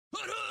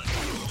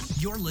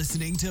You're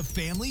listening to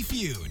Family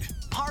Feud,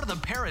 part of the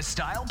Paris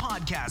Style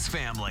podcast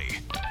family.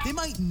 They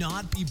might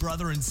not be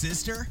brother and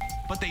sister,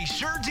 but they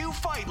sure do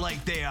fight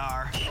like they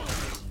are.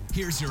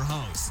 Here's your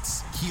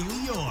hosts,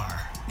 Keely Orr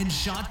and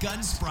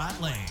Shotgun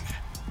Spratling.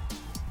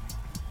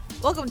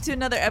 Welcome to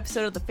another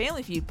episode of the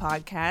Family Feud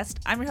podcast.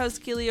 I'm your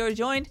host, Keely Orr,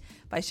 joined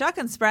by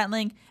Shotgun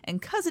Spratling and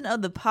cousin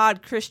of the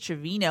pod, Chris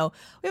Trevino.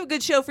 We have a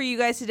good show for you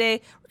guys today.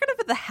 We're kind of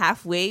at the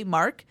halfway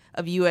mark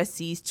of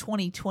USC's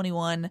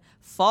 2021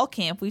 fall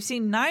camp. We've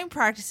seen 9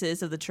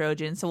 practices of the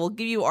Trojans, so we'll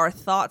give you our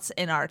thoughts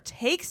and our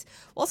takes.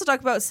 We'll also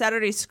talk about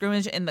Saturday's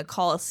scrimmage in the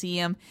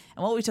Coliseum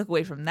and what we took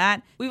away from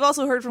that. We've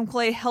also heard from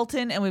Clay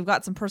Helton, and we've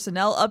got some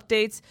personnel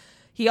updates.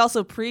 He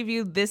also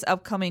previewed this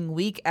upcoming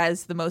week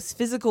as the most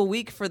physical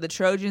week for the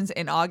Trojans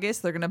in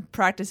August. They're going to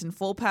practice in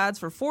full pads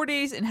for 4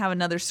 days and have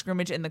another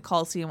scrimmage in the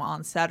Coliseum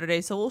on Saturday,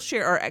 so we'll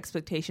share our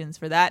expectations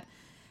for that.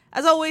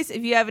 As always,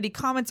 if you have any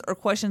comments or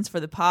questions for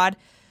the pod,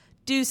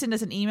 do send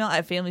us an email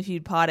at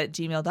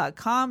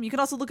familyfeudpod@gmail.com. You can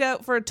also look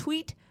out for a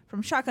tweet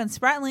from Shotgun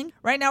Spratling.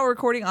 Right now we're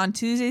recording on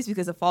Tuesdays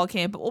because of fall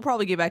camp, but we'll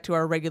probably get back to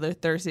our regular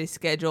Thursday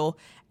schedule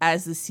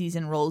as the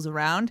season rolls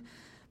around.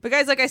 But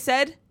guys, like I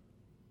said,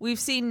 we've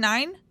seen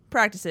 9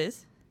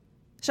 practices.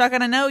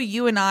 Shotgun, I know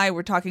you and I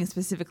were talking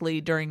specifically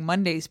during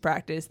Monday's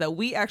practice that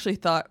we actually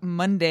thought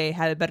Monday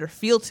had a better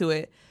feel to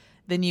it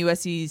than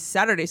USC's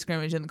Saturday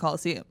scrimmage in the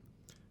Coliseum.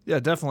 Yeah,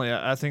 definitely.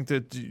 I think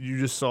that you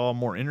just saw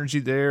more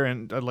energy there,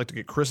 and I'd like to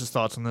get Chris's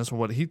thoughts on this and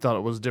what he thought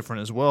it was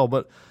different as well.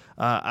 But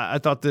I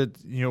thought that,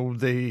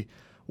 they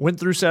went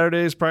through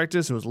Saturday's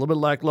practice. It was a little bit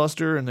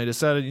lackluster, and they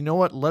decided, you know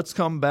what, let's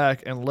come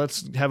back and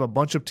let's have a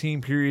bunch of team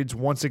periods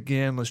once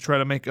again. Let's try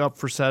to make up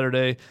for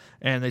Saturday.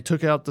 And they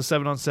took out the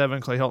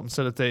 7-on-7. Clay Helton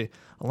said that they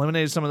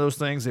eliminated some of those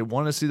things. They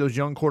wanted to see those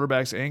young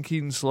quarterbacks and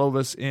Keaton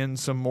Slovis in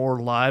some more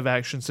live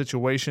action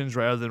situations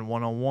rather than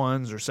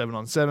 1-on-1s or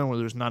 7-on-7 where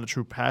there's not a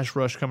true pass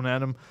rush coming at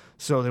them.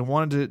 So they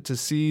wanted to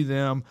see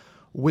them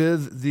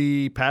with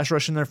the pass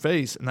rush in their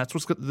face, and that's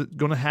what's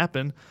going to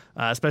happen,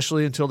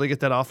 especially until they get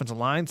that offensive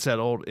line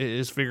settled,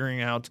 is figuring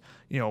out,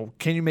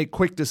 can you make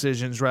quick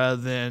decisions rather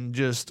than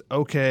just,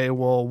 okay,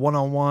 well,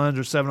 1-on-1s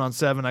or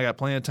 7-on-7, I got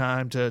plenty of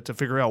time to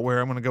figure out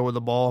where I'm going to go with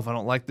the ball. If I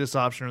don't like this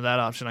option or that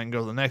option, I can go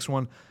to the next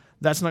one.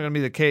 That's not going to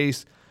be the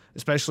case,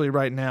 especially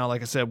right now,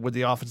 like I said, with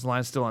the offensive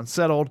line still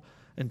unsettled.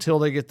 Until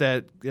they get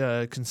that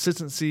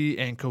consistency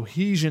and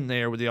cohesion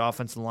there with the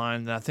offensive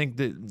line, and I think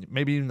that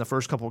maybe even the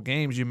first couple of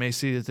games you may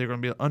see that they're going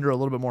to be under a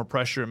little bit more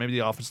pressure, and maybe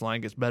the offensive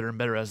line gets better and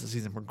better as the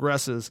season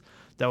progresses.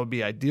 That would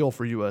be ideal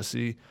for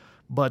USC.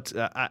 But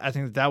I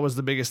think that was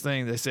the biggest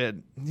thing. They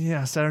said,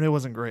 yeah, Saturday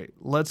wasn't great.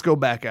 Let's go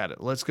back at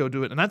it. Let's go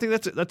do it. And I think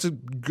that's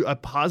a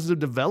positive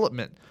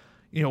development.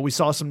 We've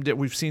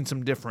seen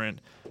some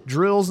different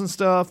drills and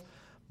stuff,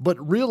 but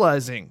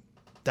realizing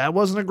that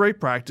wasn't a great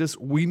practice.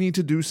 We need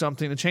to do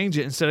something to change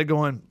it instead of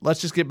going, let's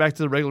just get back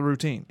to the regular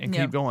routine and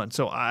keep going.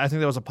 So I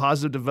think that was a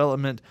positive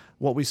development,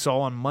 what we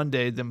saw on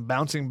Monday, them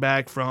bouncing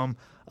back from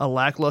a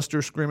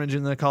lackluster scrimmage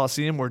in the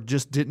Coliseum where it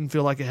just didn't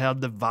feel like it had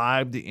the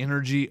vibe, the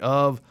energy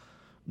of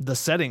the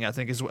setting, I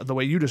think is the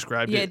way you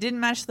described it. Yeah, it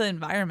didn't match the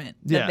environment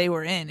that they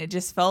were in. It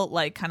just felt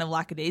like kind of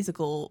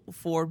lackadaisical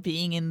for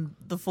being in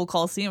the full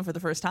Coliseum for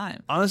the first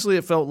time. Honestly,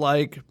 it felt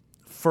like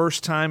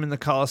first time in the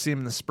Coliseum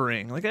in the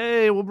spring. Like,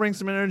 hey, we'll bring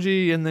some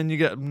energy, and then you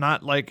get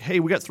not like, hey,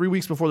 we got 3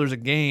 weeks before there's a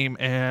game,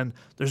 and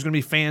there's going to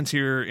be fans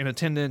here in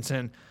attendance,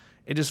 and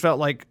it just felt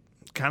like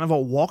kind of a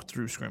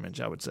walkthrough scrimmage,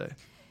 I would say.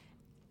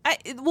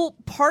 Well,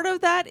 part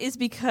of that is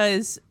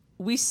because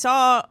we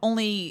saw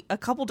only a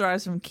couple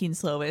drives from Keaton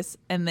Slovis,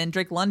 and then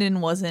Drake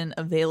London wasn't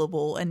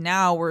available, and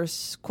now we're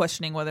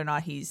questioning whether or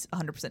not he's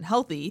 100%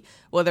 healthy,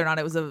 whether or not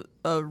it was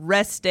a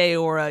rest day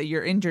or a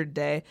you're injured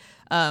day.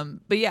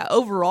 But yeah,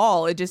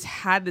 overall, it just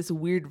had this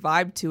weird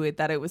vibe to it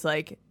that it was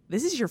like,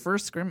 this is your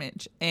first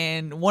scrimmage,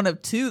 and one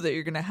of 2 that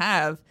you're going to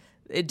have.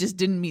 It just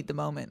didn't meet the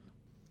moment.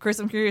 Chris,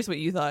 I'm curious what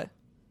you thought.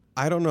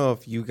 I don't know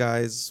if you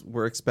guys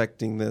were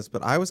expecting this,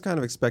 but I was kind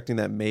of expecting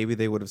that maybe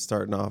they would have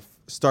started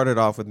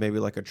off with maybe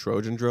like a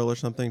Trojan drill or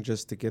something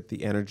just to get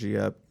the energy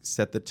up,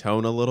 set the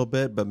tone a little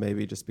bit, but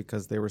maybe just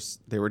because they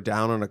were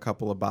down on a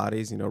couple of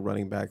bodies,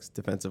 running backs,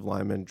 defensive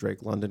linemen,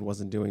 Drake London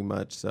wasn't doing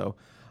much. So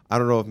I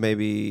don't know if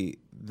maybe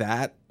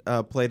that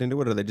played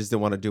into it or they just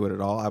didn't want to do it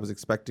at all. I was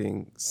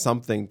expecting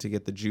something to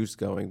get the juice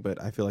going,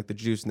 but I feel like the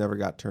juice never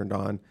got turned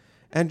on.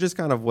 And just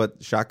kind of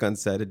what Shotgun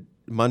said,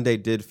 Monday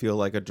did feel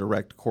like a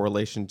direct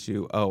correlation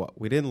to,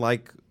 we didn't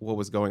like what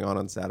was going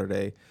on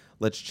Saturday.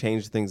 Let's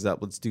change things up.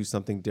 Let's do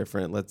something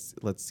different.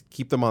 Let's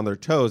keep them on their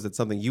toes. It's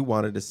something you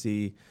wanted to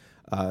see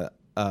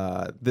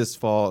this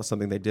fall.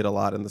 Something they did a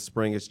lot in the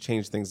spring is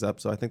change things up.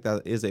 So I think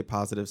that is a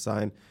positive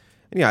sign.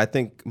 And yeah, I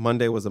think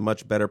Monday was a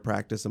much better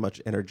practice, a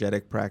much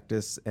energetic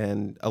practice,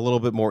 and a little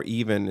bit more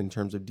even in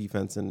terms of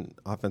defense and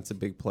offensive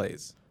big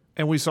plays.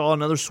 And we saw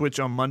another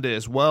switch on Monday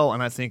as well,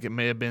 and I think it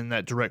may have been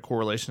that direct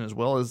correlation as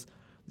well as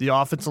the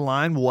offensive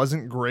line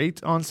wasn't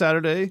great on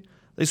Saturday.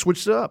 They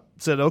switched it up,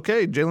 said,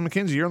 okay, Jalen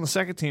McKenzie, you're on the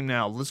second team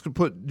now. Let's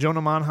put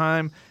Jonah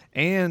Monheim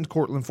and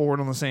Cortland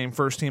Ford on the same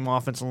first-team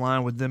offensive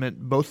line with them at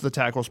both of the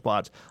tackle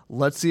spots.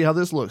 Let's see how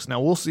this looks.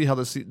 Now, we'll see how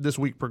this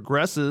week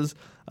progresses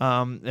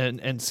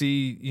and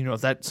see,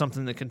 if that's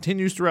something that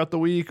continues throughout the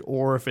week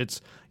or if it's,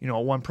 a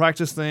one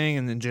practice thing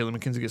and then Jalen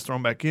McKenzie gets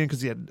thrown back in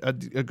because he had a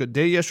good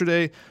day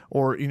yesterday,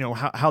 or,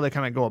 how they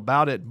kind of go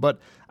about it. But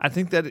I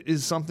think that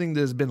is something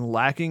that has been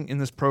lacking in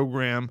this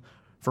program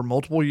for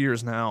multiple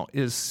years now,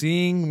 is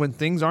seeing when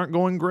things aren't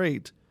going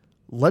great,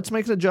 let's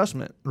make an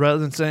adjustment rather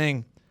than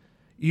saying,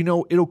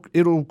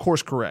 it'll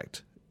course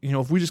correct.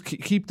 If we just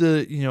keep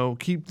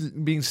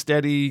being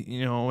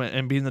steady,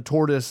 and being the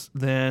tortoise,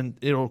 then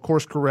it'll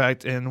course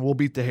correct and we'll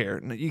beat the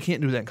hare. You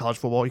can't do that in college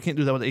football. You can't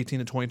do that with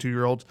 18 to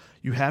 22-year-olds.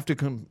 You have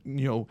to,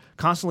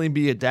 constantly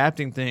be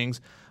adapting things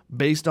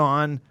based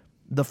on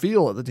the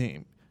feel of the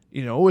team.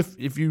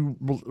 If you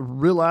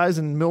realize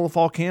in the middle of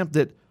fall camp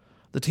that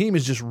the team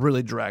is just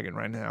really dragging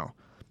right now,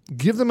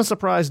 give them a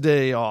surprise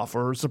day off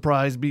or a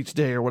surprise beach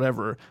day or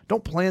whatever.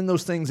 Don't plan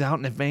those things out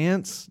in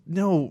advance.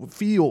 No,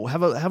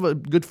 have a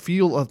good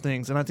feel of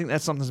things. And I think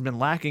that's something that's been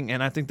lacking,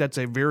 and I think that's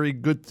a very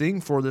good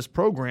thing for this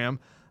program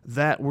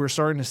that we're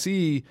starting to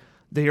see.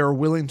 They are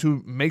willing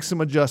to make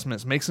some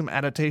adjustments, make some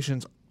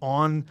adaptations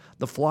on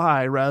the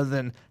fly rather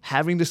than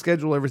having to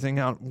schedule everything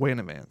out way in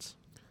advance.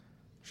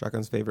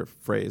 Shotgun's favorite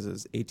phrase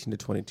is 18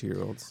 to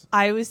 22-year-olds.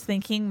 I was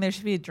thinking there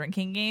should be a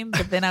drinking game,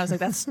 but then I was like,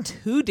 that's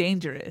too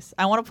dangerous.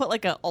 I want to put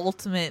like an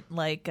ultimate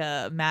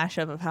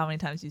mashup of how many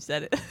times you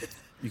said it.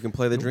 You can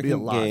play the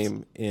drinking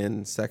game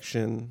in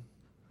section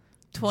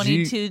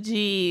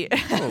 22G.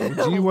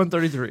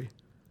 G133.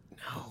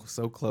 No,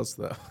 so close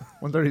though.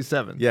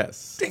 137.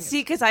 Yes.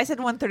 See, because I said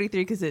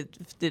 133 because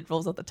it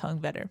rolls out the tongue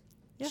better.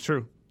 Yeah, it's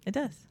true. It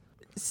does.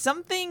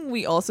 Something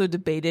we also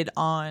debated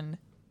on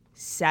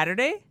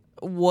Saturday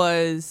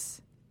was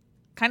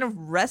kind of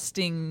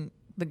resting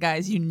the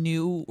guys you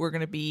knew were going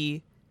to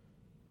be,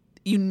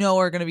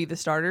 are going to be the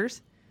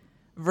starters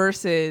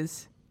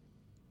versus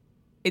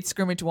it's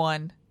scrimmage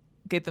one,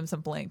 get them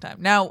some playing time.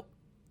 Now,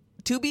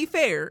 to be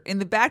fair, in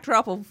the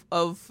backdrop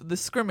of the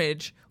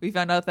scrimmage, we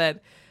found out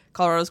that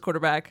Colorado's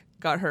quarterback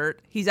got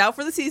hurt. He's out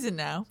for the season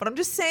now, but I'm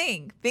just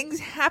saying things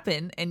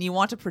happen and you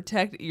want to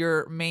protect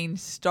your main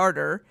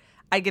starter.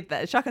 I get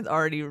that. Shotgun's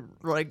already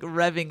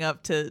revving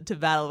up to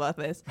battle about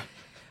this.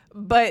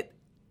 But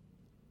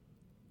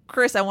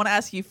Chris, I want to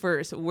ask you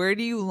first, where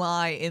do you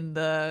lie in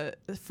the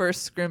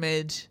first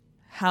scrimmage?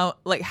 How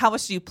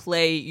much do you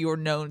play your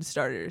known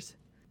starters?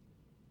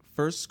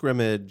 First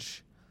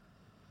scrimmage,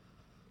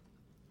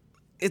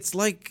 it's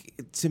like,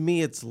 to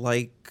me, it's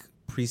like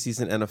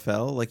preseason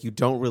NFL. Like, you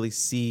don't really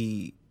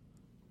see,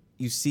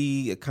 you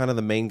see kind of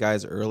the main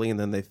guys early and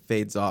then they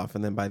fades off.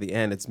 And then by the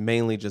end, it's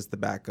mainly just the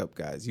backup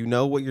guys. You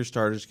know what your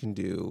starters can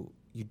do.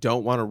 You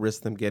don't want to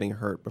risk them getting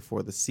hurt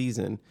before the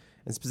season.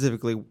 And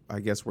specifically, I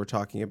guess we're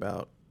talking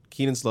about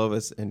Keenan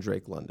Slovis and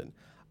Drake London.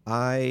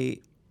 I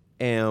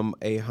am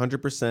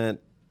 100%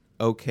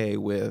 okay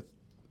with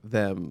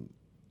them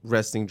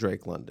resting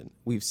Drake London.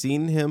 We've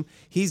seen him.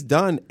 He's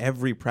done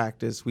every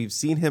practice. We've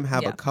seen him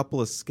have a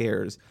couple of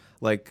scares.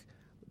 Like,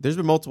 there's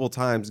been multiple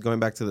times going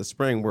back to the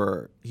spring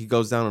where he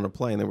goes down on a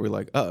play and then we're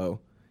like, uh-oh.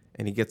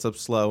 And he gets up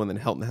slow and then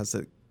Helton has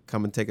to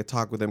come and take a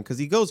talk with him because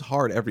he goes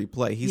hard every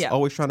play. He's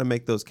always trying to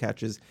make those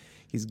catches.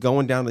 He's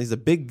going down. He's a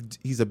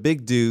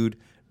big dude,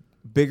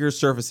 bigger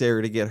surface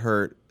area to get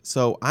hurt.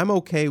 So I'm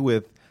okay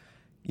with,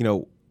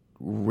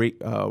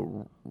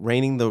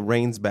 reining the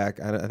reins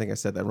back. I think I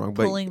said that wrong.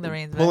 But pulling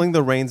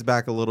the reins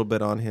back a little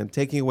bit on him,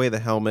 taking away the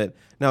helmet.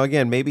 Now,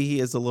 again, maybe he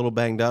is a little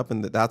banged up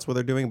and that's what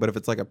they're doing. But if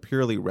it's like a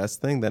purely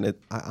rest thing, then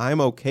I'm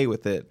okay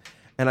with it.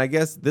 And I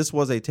guess this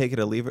was a take it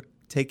or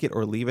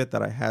leave it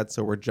that I had.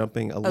 So we're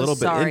jumping a little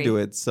bit into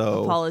it.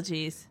 So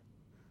apologies.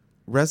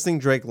 Resting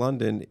Drake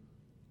London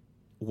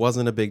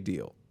wasn't a big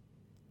deal.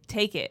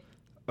 Take it.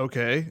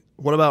 Okay.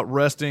 What about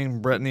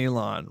resting Brett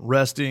Nealon,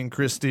 resting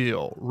Chris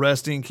Steele,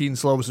 resting Keaton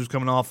Slovis, who's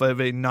coming off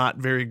of a not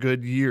very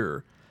good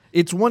year?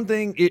 It's one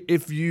thing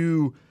if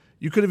you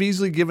could have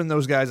easily given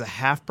those guys a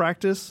half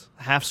practice,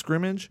 half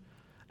scrimmage,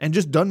 and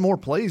just done more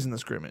plays in the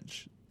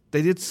scrimmage.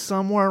 They did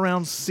somewhere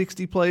around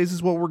 60 plays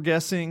is what we're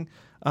guessing.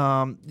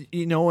 And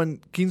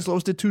Keaton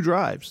Slovis did 2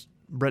 drives.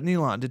 Brett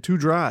Nealon did 2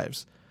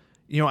 drives.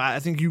 I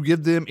think you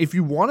give them, if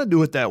you want to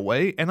do it that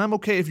way, and I'm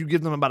okay if you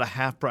give them about a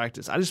half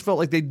practice. I just felt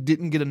like they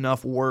didn't get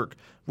enough work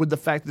with the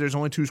fact that there's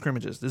only 2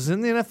 scrimmages. This is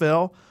in the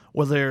NFL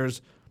where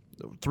there's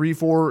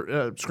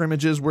 3-4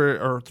 scrimmages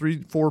or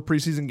 3-4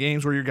 preseason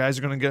games where your guys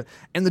are going to get.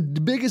 And the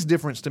biggest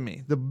difference to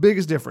me,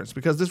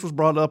 because this was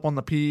brought up on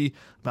the P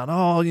about,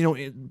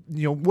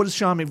 what does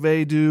Sean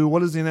McVay do? What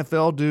does the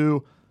NFL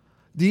do?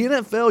 The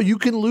NFL, you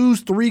can lose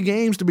 3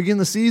 games to begin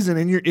the season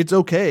and it's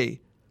okay.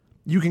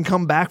 You can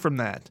come back from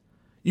that.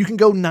 You can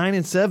go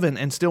 9-7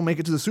 and still make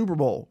it to the Super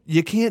Bowl.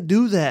 You can't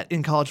do that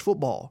in college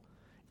football.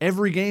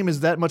 every game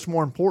is that much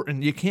more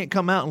important. You can't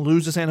come out and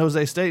lose to San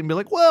Jose State and be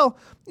like, well,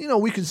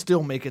 we can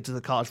still make it to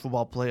the college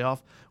football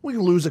playoff. We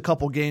can lose a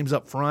couple games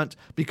up front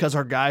because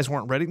our guys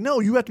weren't ready. No,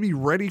 you have to be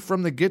ready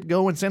from the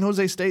get-go, and San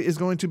Jose State is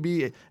going to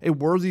be a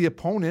worthy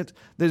opponent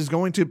that is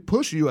going to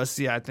push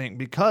USC, I think,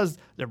 because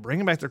they're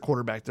bringing back their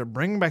quarterback. They're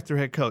bringing back their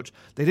head coach.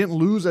 They didn't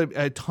lose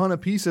a ton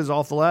of pieces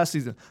off the last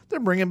season. They're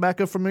bringing back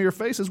a familiar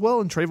face as well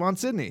in Trayvon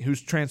Sidney,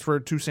 who's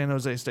transferred to San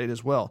Jose State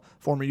as well,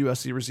 former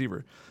USC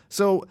receiver.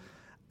 So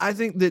I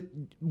think that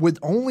with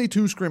only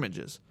 2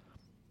 scrimmages,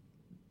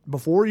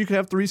 before you could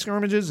have 3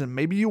 scrimmages, and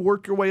maybe you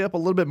work your way up a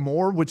little bit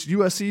more, which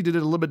USC did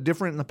it a little bit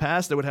different in the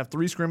past. They would have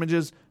 3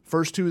 scrimmages.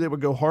 First 2, they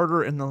would go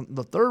harder, and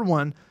the third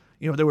one,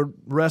 they would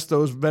rest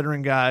those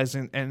veteran guys,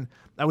 and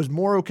I was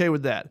more okay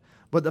with that.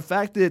 But the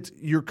fact that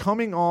you're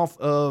coming off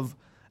of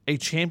a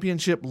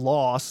championship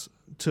loss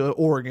to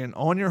Oregon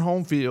on your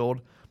home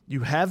field,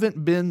 you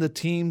haven't been the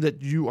team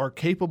that you are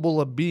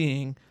capable of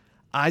being.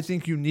 I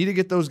think you need to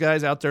get those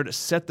guys out there to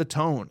set the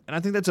tone. And I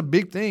think that's a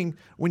big thing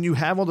when you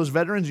have all those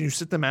veterans and you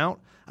sit them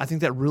out. I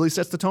think that really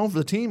sets the tone for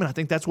the team, and I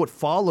think that's what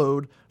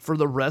followed for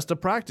the rest of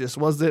practice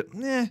was that,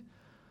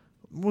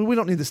 we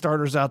don't need the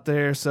starters out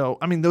there. So,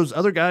 those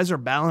other guys are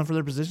battling for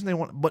their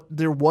position. But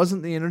there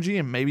wasn't the energy,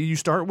 and maybe you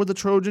start with a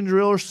Trojan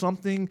drill or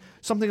something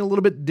a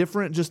little bit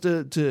different just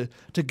to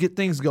get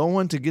things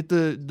going, to get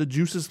the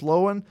juices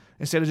flowing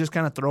instead of just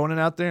kind of throwing it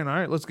out there and, all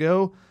right, let's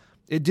go.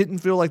 It didn't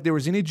feel like there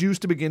was any juice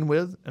to begin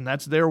with, and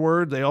that's their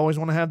word. They always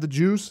want to have the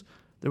juice.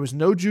 There was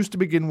no juice to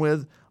begin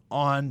with.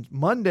 On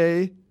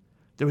Monday,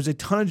 there was a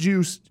ton of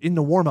juice in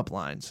the warm-up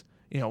lines.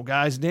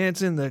 Guys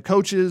dancing, the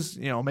coaches,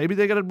 maybe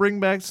they got to bring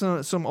back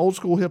some old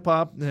school hip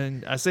hop.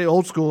 And I say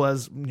old school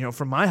as,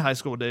 from my high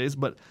school days,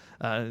 but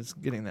it's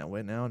getting that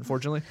way now,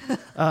 unfortunately.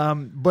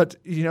 But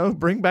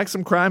bring back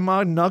some crime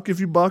mod, Knuck If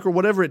You Buck, or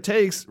whatever it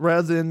takes,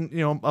 rather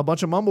than, a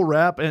bunch of mumble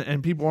rap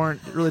and people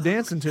aren't really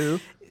dancing to.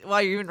 Wow,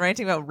 you're even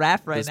ranting about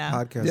rap right this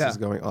now. This podcast is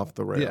going off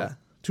the rails. Yeah.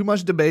 Too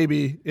much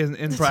DaBaby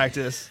in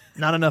practice.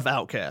 Not enough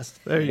Outkast.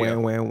 There you go.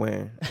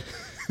 Wham.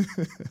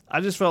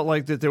 I just felt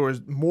like that there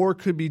was more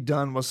could be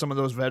done with some of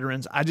those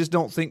veterans. I just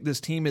don't think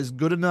this team is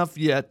good enough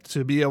yet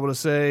to be able to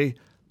say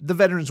the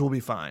veterans will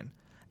be fine.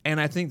 And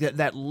I think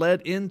that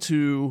led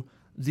into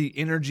the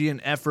energy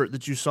and effort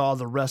that you saw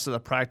the rest of the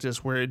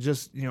practice, where it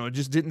just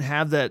didn't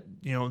have that,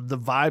 the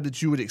vibe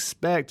that you would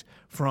expect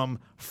from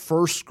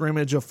first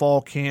scrimmage of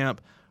fall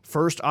camp,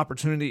 first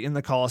opportunity in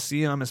the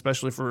Coliseum,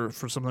 especially for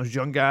some of those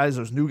young guys,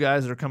 those new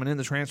guys that are coming in,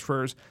 the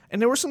transfers.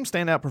 And there were some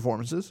standout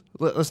performances.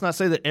 Let's not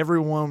say that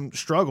everyone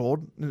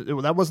struggled.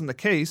 That wasn't the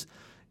case.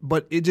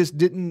 But it just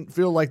didn't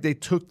feel like they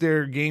took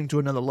their game to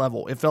another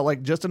level. It felt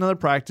like just another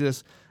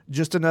practice,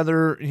 just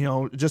another,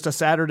 just a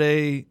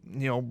Saturday,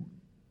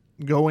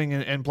 going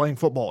and playing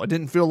football. It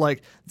didn't feel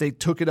like they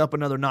took it up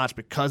another notch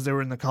because they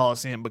were in the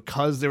Coliseum,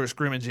 because they were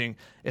scrimmaging.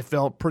 It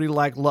felt pretty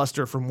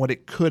lackluster from what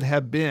it could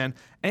have been.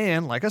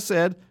 And like I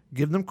said,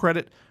 give them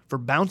credit for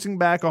bouncing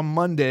back on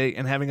Monday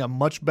and having a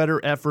much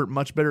better effort,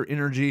 much better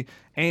energy,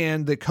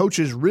 and the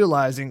coaches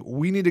realizing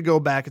we need to go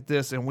back at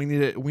this and we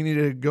need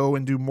to go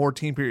and do more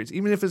team periods.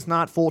 Even if it's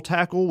not full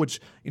tackle, which,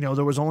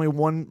 there was only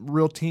one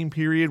real team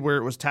period where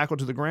it was tackle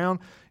to the ground.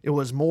 It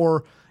was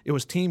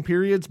team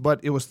periods, but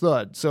it was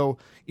thud. So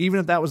even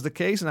if that was the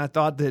case, and I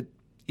thought that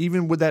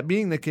even with that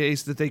being the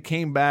case, that they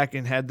came back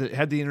and had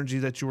the energy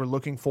that you were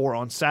looking for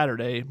on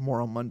Saturday,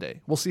 more on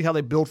Monday. We'll see how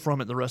they build from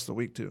it the rest of the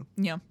week too.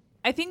 Yeah.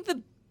 I think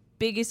the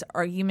biggest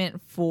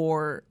argument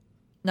for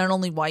not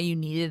only why you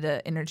needed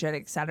an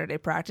energetic Saturday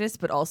practice,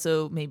 but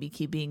also maybe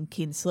keeping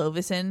Keaton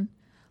Slovis in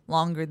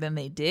longer than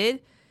they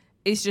did,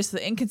 is just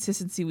the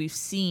inconsistency we've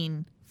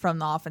seen from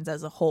the offense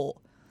as a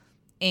whole.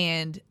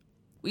 And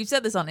we've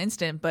said this on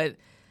Instant, but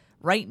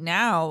right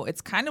now it's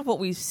kind of what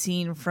we've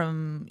seen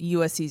from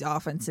USC's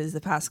offenses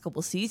the past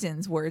couple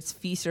seasons, where it's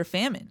feast or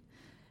famine.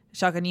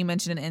 Shotgun, you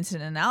mentioned in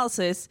Instant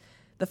Analysis,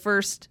 the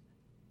first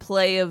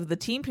play of the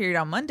team period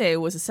on Monday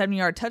was a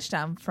 70-yard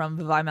touchdown from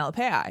Vivai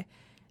Malepeai.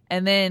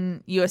 And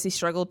then USC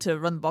struggled to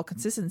run the ball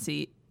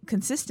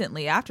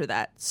consistently after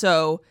that.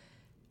 So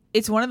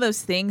it's one of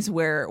those things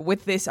where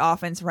with this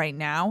offense right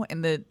now,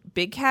 and the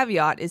big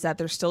caveat is that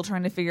they're still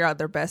trying to figure out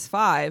their best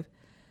 5,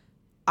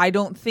 I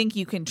don't think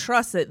you can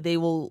trust that they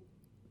will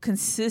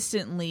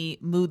consistently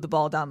move the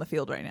ball down the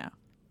field right now.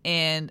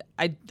 And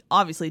I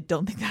obviously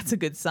don't think that's a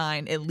good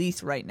sign, at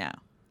least right now.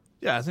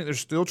 Yeah, I think they're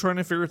still trying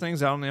to figure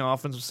things out on the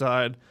offensive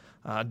side.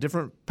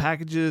 Different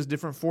packages,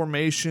 different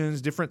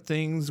formations, different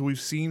things we've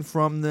seen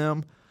from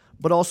them,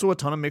 but also a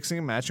ton of mixing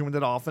and matching with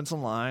that offensive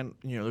line.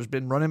 There's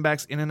been running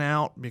backs in and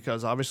out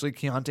because obviously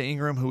Keontae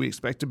Ingram, who we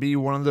expect to be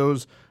one of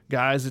those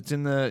guys that's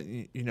in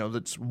the,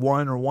 that's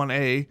 1 or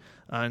 1A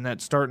in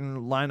that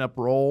starting lineup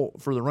role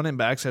for the running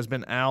backs, has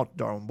been out.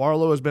 Darwin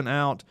Barlow has been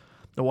out.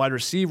 The wide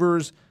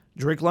receivers,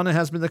 Drake London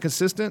has been the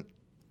consistent.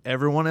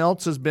 Everyone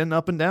else has been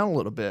up and down a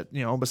little bit,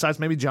 besides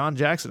maybe John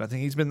Jackson. I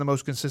think he's been the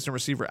most consistent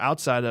receiver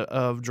outside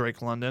of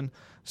Drake London.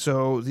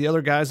 So the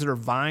other guys that are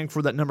vying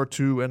for that number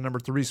 2 and number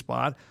 3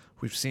 spot,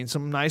 we've seen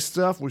some nice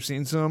stuff. We've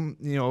seen some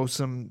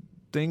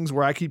things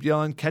where I keep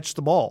yelling, catch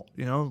the ball.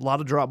 A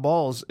lot of drop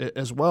balls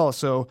as well.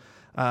 So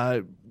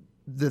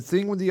the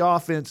thing with the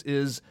offense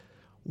is,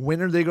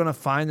 when are they going to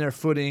find their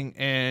footing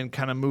and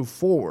kind of move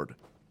forward?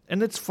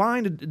 And it's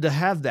fine to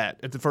have that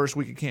at the first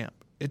week of camp.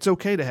 It's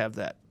okay to have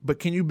that. But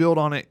can you build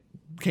on it?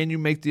 Can you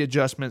make the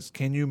adjustments?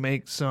 Can you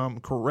make some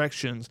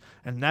corrections?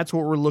 And that's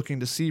what we're looking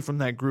to see from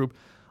that group.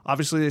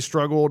 Obviously, they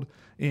struggled,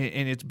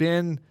 and it's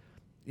been,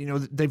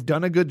 they've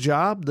done a good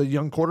job, the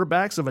young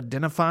quarterbacks, of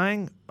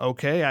identifying,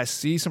 okay, I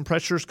see some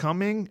pressures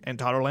coming, and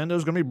Todd Orlando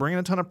is going to be bringing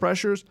a ton of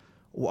pressures.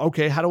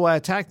 Okay, how do I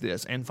attack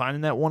this? And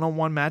finding that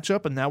one-on-one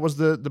matchup, and that was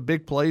the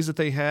big plays that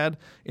they had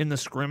in the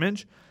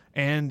scrimmage.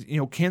 And,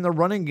 can the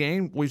running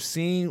game, we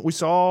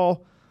saw,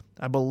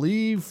 I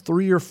believe,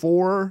 3 or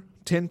 4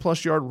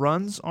 10-plus yard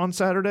runs on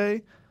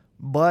Saturday,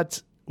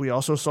 but we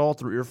also saw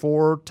 3 or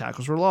 4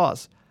 tackles for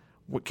loss.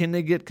 Can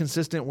they get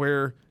consistent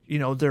where,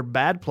 their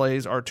bad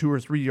plays are 2 or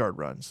 3 yard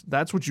runs?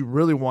 That's what you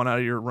really want out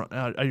of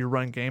your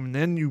run game. And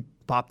then you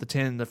pop the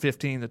 10, the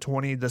 15, the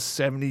 20, the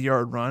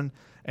 70-yard run,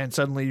 and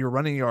suddenly your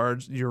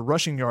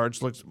rushing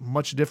yards looks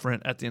much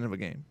different at the end of a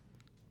game.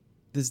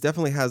 This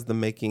definitely has the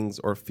makings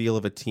or feel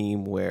of a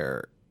team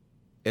where,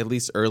 at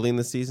least early in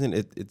the season,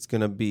 it's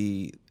going to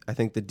be, I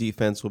think the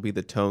defense will be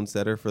the tone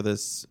setter for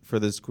this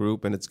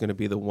group, and it's going to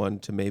be the one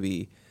to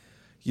maybe,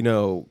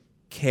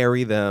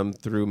 carry them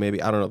through maybe,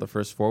 I don't know, the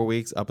first 4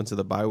 weeks up into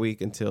the bye week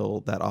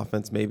until that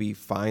offense maybe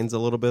finds a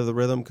little bit of the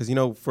rhythm. Because,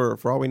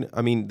 for all we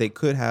know, they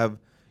could have,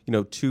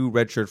 2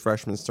 redshirt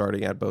freshmen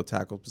starting at both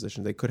tackle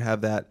positions. They could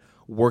have that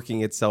working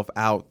itself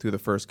out through the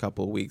first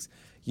couple of weeks.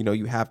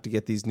 You have to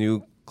get these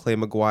new Clay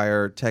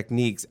McGuire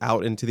techniques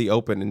out into the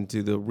open,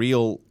 into the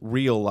real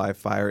live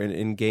fire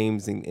in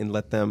games, and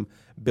let them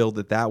build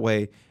it that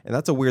way. And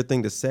that's a weird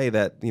thing to say,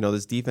 that,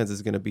 this defense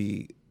is going to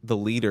be the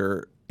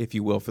leader, if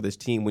you will, for this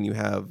team when you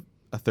have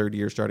a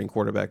third-year starting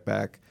quarterback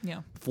back,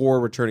 4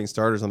 returning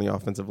starters on the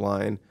offensive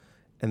line,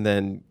 and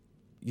then,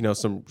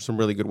 some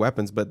really good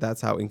weapons. But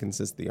that's how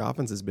inconsistent the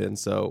offense has been.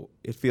 So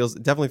it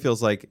definitely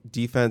feels like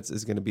defense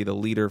is going to be the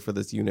leader for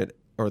this unit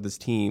or this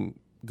team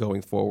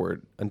going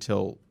forward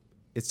until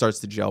it starts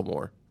to gel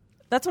more.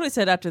 That's what I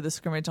said after the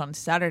scrimmage on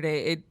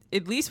Saturday.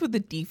 At least with the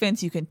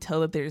defense, you can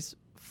tell that there's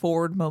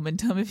forward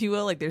momentum, if you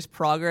will. Like, there's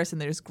progress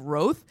and there's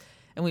growth.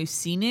 And we've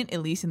seen it,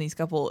 at least in these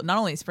couple, not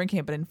only in spring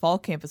camp, but in fall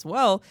camp as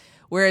well.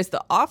 Whereas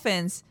the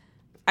offense,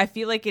 I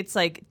feel like it's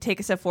like take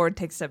a step forward,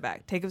 take a step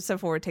back, take a step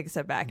forward, take a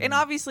step back. And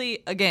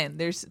obviously, again,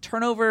 there's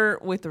turnover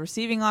with the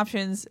receiving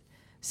options,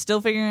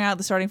 still figuring out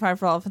the starting 5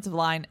 for offensive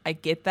line. I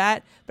get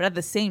that. But at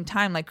the same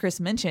time, like Chris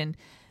mentioned,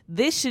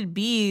 this should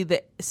be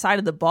the side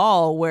of the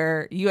ball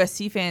where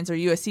USC fans or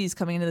USC is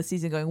coming into the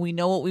season going, we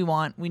know what we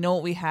want, we know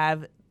what we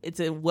have, it's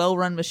a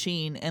well-run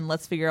machine, and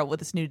let's figure out what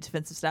this new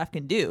defensive staff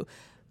can do.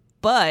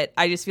 But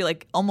I just feel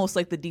like almost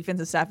like the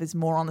defensive staff is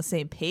more on the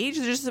same page.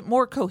 There's just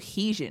more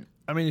cohesion.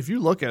 If you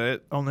look at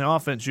it, on the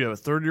offense, you have a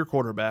third-year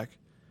quarterback.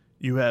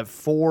 You have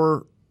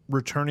 4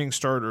 returning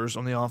starters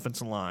on the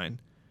offensive line.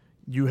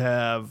 You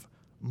have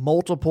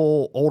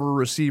multiple older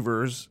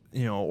receivers,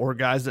 or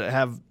guys that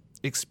have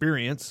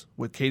experience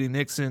with Katie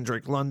Nixon,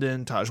 Drake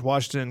London, Taj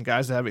Washington,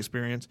 guys that have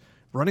experience.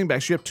 Running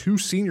backs, you have 2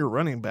 senior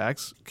running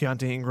backs,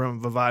 Keontae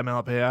Ingram, Vavai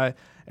Malapai,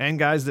 and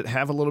guys that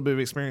have a little bit of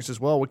experience as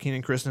well with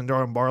Keenan Christen and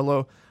Darwin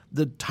Barlow.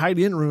 The tight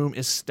end room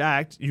is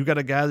stacked. You got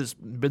a guy that's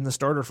been the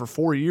starter for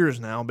 4 years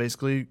now,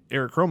 basically,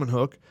 Eric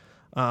Cromanhook.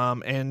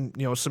 And,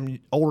 some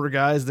older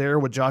guys there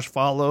with Josh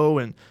Follow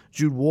and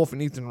Jude Wolf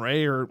and Ethan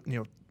Ray are,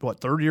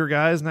 third-year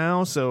guys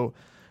now. So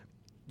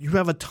you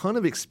have a ton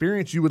of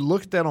experience. You would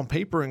look at that on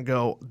paper and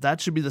go,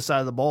 that should be the side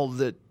of the ball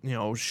that,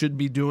 should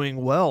be doing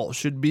well,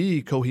 should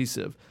be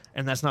cohesive.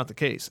 And that's not the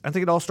case. I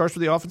think it all starts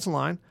with the offensive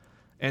line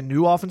and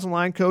new offensive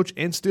line coach,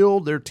 and still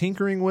they're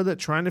tinkering with it,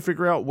 trying to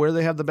figure out where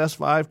they have the best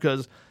 5,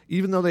 because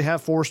even though they have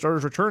 4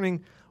 starters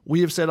returning, we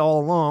have said all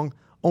along,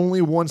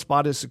 only one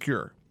spot is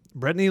secure.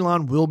 Brett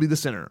Nealon will be the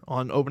center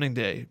on opening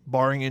day,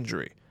 barring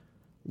injury.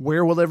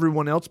 Where will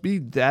everyone else be?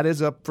 That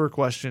is up for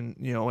question,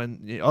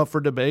 and up for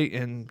debate,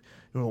 and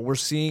we're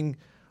seeing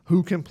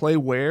who can play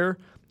where.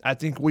 I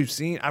think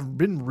I've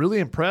been really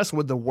impressed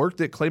with the work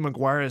that Clay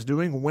McGuire is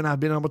doing when I've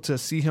been able to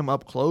see him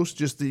up close,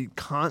 just the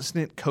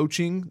constant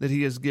coaching that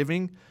he is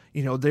giving.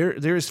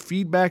 There is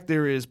feedback,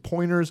 there is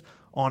pointers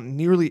on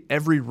nearly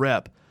every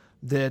rep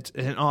that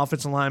an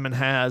offensive lineman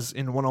has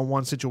in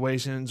one-on-one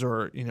situations,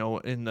 or,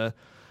 in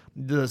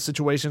the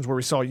situations where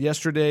we saw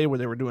yesterday where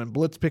they were doing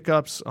blitz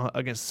pickups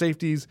against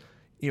safeties.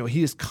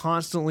 He is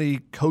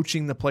constantly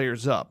coaching the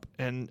players up.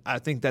 And I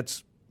think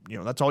that's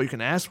all you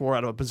can ask for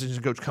out of a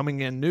position coach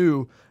coming in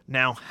new.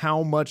 Now,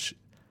 how much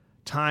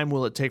time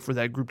will it take for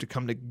that group to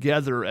come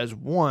together as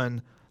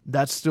one?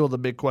 That's still the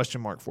big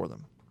question mark for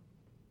them.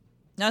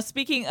 Now,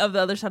 speaking of the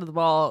other side of the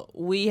ball,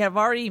 we have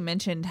already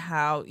mentioned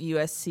how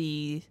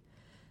USC,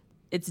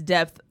 its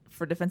depth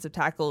for defensive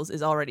tackles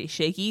is already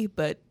shaky,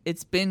 but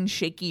it's been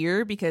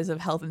shakier because of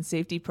health and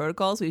safety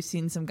protocols. We've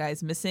seen some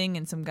guys missing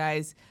and some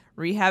guys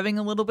rehabbing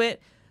a little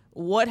bit.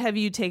 What have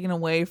you taken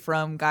away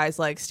from guys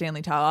like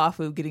Stanley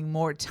Ta'afu getting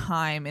more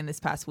time in this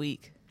past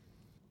week?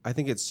 I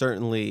think it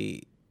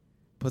certainly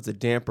puts a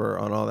damper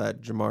on all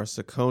that Jamar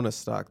Sakona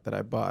stock that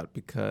I bought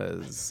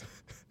because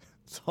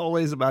It's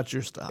always about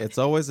your stock. it's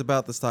always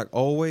about the stock.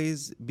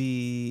 Always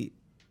be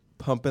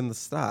pumping the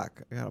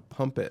stock. I got to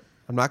pump it.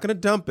 I'm not going to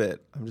dump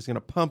it. I'm just going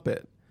to pump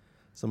it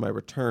so my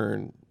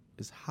return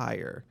is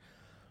higher.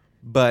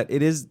 But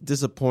it is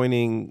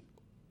disappointing,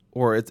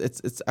 or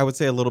it's I would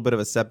say a little bit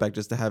of a setback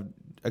just to have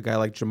a guy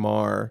like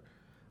Jamar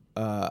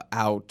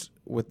out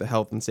with the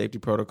health and safety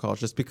protocols,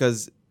 just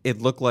because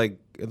it looked like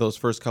those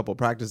first couple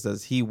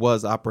practices he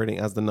was operating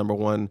as the number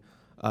one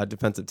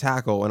defensive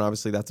tackle, and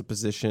obviously that's a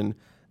position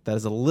that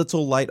is a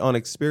little light on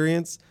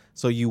experience.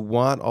 So you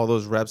want all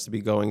those reps to be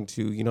going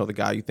to, the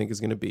guy you think is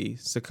going to be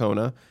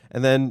Sakona.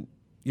 And then,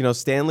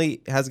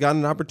 Stanley has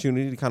gotten an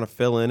opportunity to kind of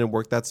fill in and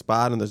work that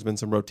spot. And there's been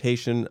some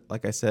rotation.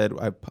 Like I said,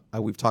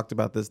 we've talked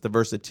about this, the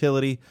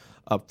versatility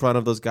up front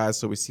of those guys.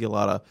 So we see a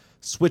lot of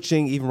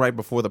switching even right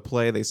before the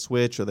play. They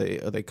switch or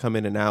they come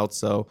in and out.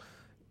 So,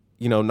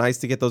 nice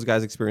to get those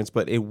guys experience,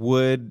 but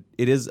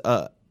it is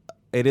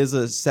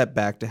a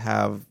setback to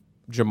have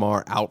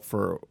Jamar out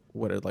for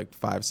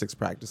 5-6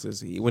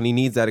 practices. When he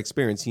needs that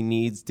experience, he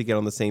needs to get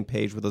on the same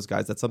page with those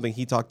guys. That's something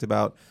he talked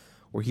about,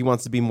 where he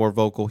wants to be more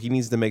vocal. He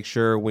needs to make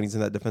sure when he's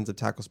in that defensive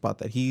tackle spot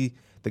that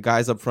the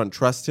guys up front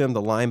trust him,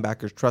 the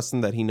linebackers trust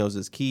him, that he knows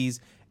his keys.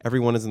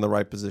 Everyone is in the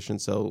right position.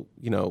 So,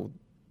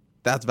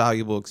 that's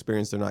valuable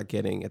experience they're not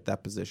getting at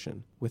that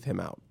position with him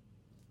out.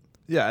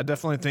 Yeah, I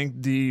definitely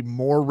think the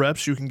more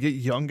reps you can get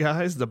young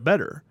guys, the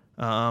better.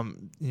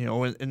 And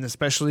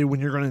especially when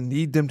you're going to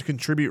need them to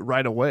contribute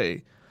right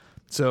away.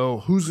 So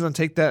who's going to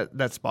take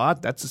that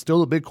spot? That's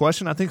still a big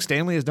question. I think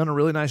Stanley has done a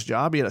really nice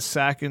job. He had a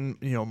sack in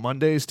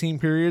Monday's team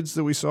periods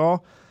that we saw.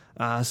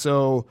 Can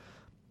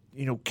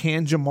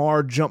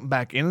Jamar jump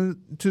back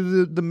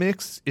into the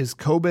mix? Is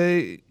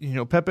Pepe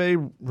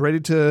ready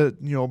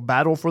to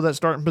battle for that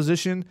starting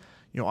position?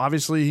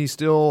 Obviously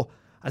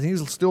I think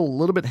he's still a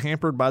little bit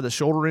hampered by the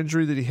shoulder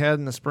injury that he had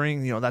in the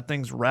spring. That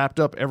thing's wrapped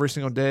up every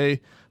single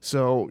day.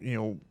 So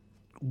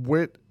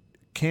what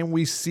can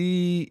we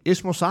see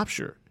Ishmael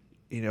Sopsher?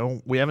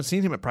 We haven't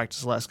seen him at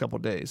practice the last couple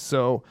of days.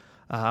 So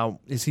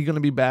is he going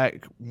to be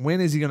back? When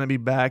is he going to be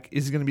back?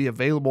 Is he going to be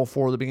available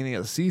for the beginning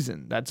of the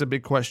season? That's a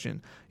big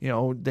question.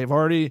 They've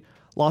already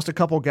lost a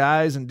couple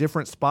guys in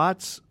different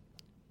spots.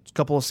 A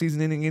couple of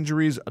season-ending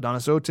injuries,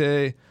 Adonis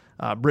Ote,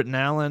 Britton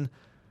Allen.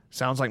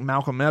 Sounds like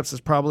Malcolm Epps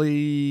is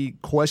probably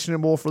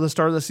questionable for the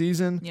start of the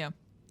season. Yeah.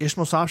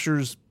 Ishmael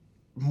Sopsher's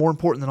more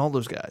important than all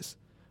those guys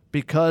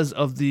because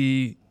of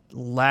the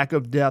lack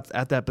of depth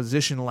at that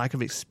position, lack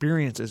of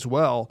experience as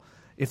well.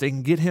 If they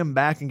can get him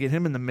back and get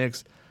him in the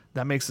mix,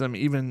 that makes them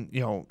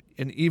an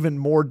even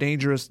more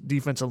dangerous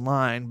defensive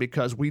line,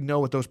 because we know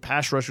what those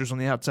pass rushers on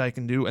the outside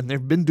can do, and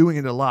they've been doing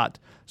it a lot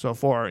so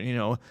far.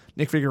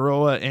 Nick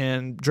Figueroa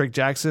and Drake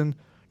Jackson.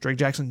 Drake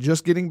Jackson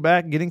just getting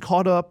back, getting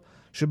caught up,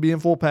 should be in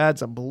full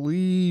pads, I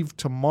believe,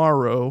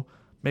 tomorrow,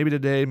 maybe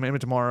today, maybe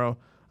tomorrow.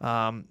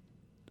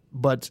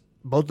 But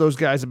both those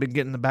guys have been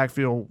getting the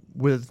backfield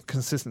with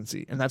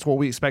consistency, and that's what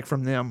we expect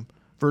from them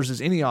versus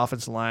any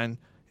offensive line,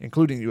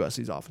 including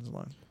USC's offensive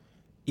line.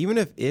 Even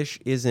if Ish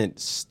isn't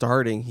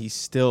starting, he's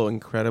still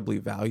incredibly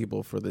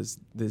valuable for this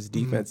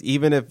defense. Mm-hmm.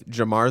 Even if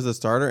Jamar's the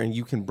starter and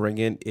you can bring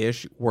in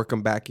Ish, work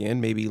him back in,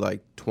 maybe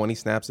like 20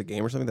 snaps a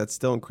game or something, that's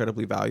still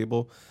incredibly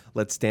valuable.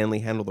 Let Stanley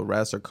handle the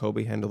rest or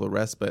Kobe handle the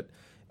rest, but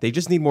they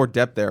just need more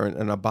depth there,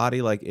 and a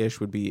body like Ish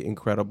would be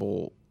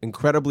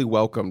incredibly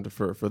welcomed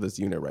for this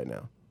unit right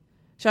now.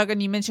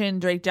 Shotgun, you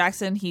mentioned Drake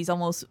Jackson. He's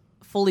almost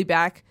fully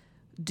back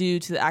due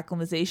to the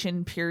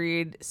acclimatization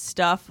period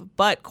stuff,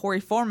 but Corey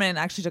Foreman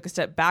actually took a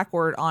step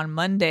backward on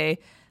Monday.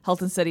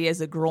 Health and study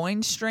as a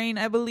groin strain,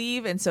 I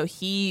believe, and so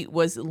he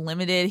was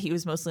limited. He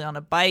was mostly on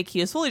a bike. He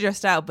was fully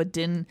dressed out, but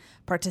didn't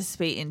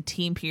participate in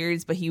team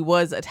periods, but he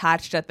was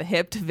attached at the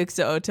hip to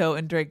Victor Otto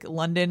and Drake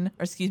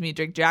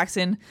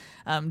Jackson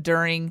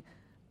during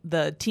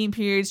the team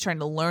periods, trying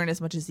to learn as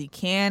much as he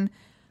can.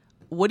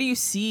 What do you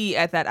see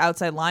at that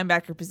outside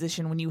linebacker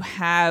position when you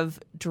have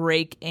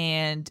Drake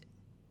and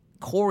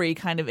Corey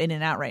kind of in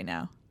and out right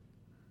now?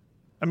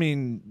 I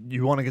mean,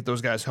 you want to get those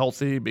guys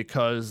healthy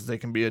because they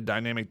can be a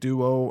dynamic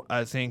duo.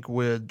 I think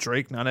with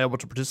Drake not able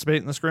to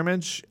participate in the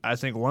scrimmage, I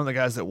think one of the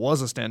guys that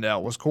was a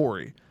standout was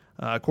Corey.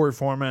 Corey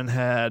Foreman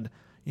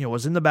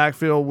was in the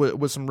backfield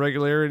with some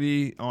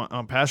regularity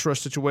on pass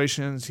rush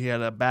situations. He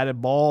had a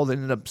batted ball that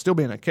ended up still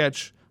being a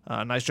catch.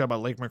 Nice job by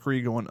Lake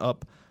McCree going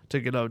up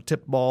to get a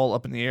tipped ball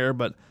up in the air.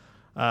 But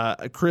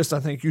Chris, I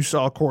think you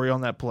saw Corey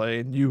on that play,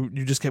 and you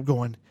just kept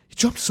going. He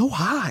jumped so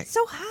high.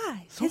 So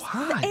high.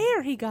 The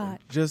air he got.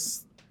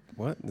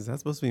 What? Is that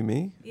supposed to be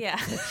me? Yeah.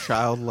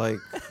 Childlike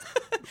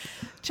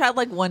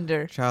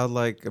wonder.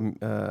 Childlike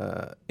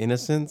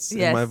innocence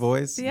in my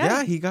voice.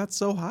 Yeah, he got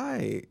so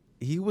high.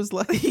 He was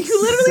like he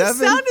literally 7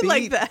 sounded feet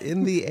like that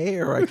in the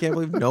air. I can't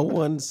believe no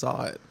one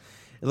saw it.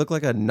 It looked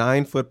like a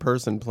 9-foot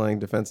person playing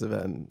defensive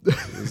end.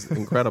 It was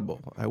incredible.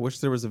 I wish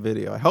there was a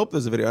video. I hope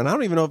there's a video. And I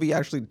don't even know if he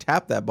actually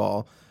tapped that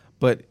ball,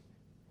 but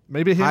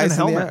maybe hit the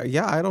helmet.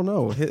 Yeah, I don't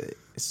know.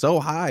 So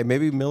high.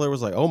 Maybe Miller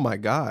was like, "Oh my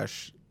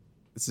gosh."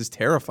 this is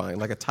terrifying,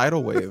 like a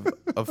tidal wave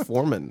of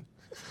Foreman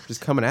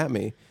just coming at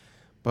me.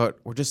 But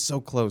we're just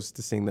so close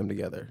to seeing them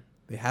together.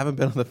 They haven't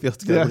been on the field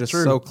together. Yeah, we're just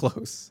true. so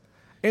close.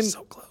 And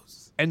so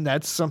close. And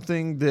that's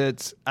something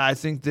that I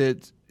think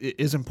that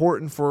is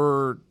important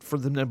for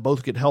them to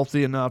both get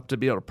healthy enough to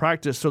be able to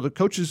practice so the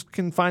coaches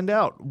can find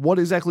out what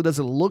exactly does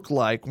it look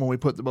like when we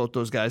put both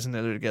those guys in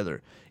there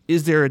together.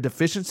 Is there a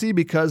deficiency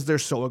because they're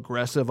so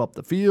aggressive up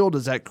the field?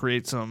 Does that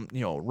create some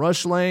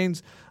rush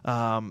lanes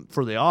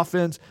for the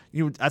offense?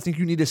 I think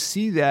you need to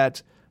see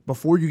that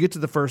before you get to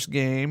the first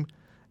game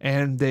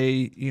and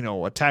they,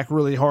 attack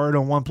really hard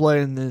on one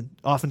play and the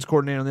offense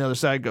coordinator on the other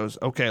side goes,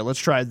 okay, let's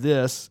try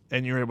this,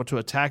 and you're able to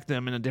attack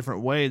them in a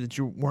different way that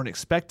you weren't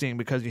expecting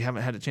because you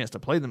haven't had a chance to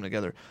play them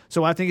together.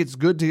 So I think it's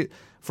good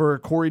for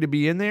Corey to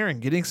be in there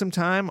and getting some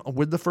time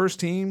with the first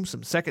team,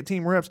 some second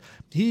team reps.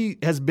 He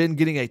has been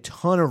getting a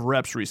ton of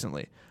reps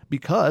recently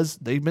because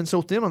they've been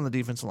so thin on the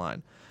defensive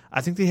line.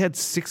 I think they had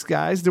 6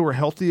 guys that were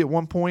healthy at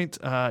one point.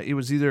 It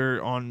was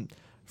either on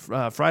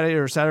Friday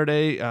or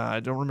Saturday, I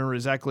don't remember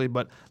exactly,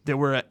 but they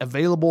were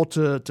available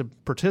to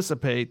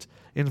participate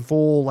in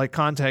full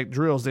contact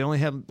drills. They only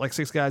had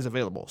 6 guys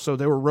available, so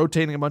they were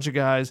rotating a bunch of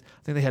guys.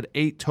 I think they had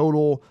 8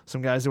 total.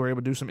 Some guys that were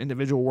able to do some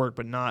individual work,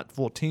 but not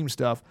full team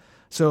stuff.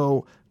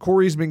 So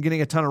Corey's been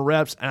getting a ton of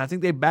reps, and I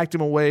think they backed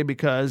him away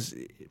because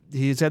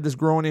he's had this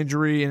growing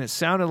injury, and it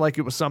sounded like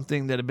it was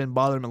something that had been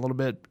bothering him a little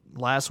bit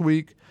last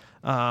week.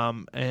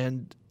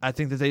 And I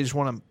think that they just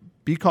want to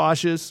be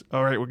cautious.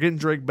 All right, we're getting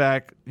Drake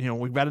back.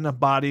 We've got enough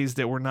bodies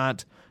that we're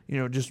not,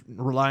 just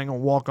relying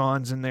on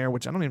walk-ons in there,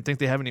 which I don't even think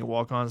they have any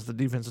walk-ons, the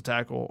defensive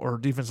tackle or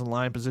defensive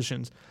line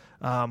positions.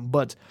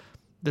 But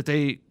that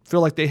they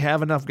feel like they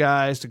have enough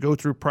guys to go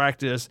through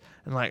practice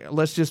and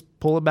let's just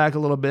pull it back a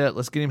little bit.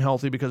 Let's get him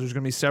healthy because there's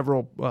going to be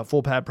several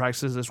full pad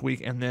practices this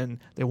week, and then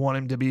they want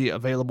him to be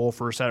available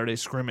for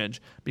Saturday's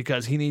scrimmage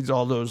because he needs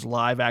all those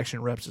live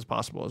action reps as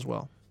possible as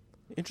well.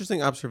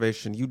 Interesting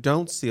observation. You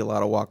don't see a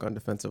lot of walk-on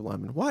defensive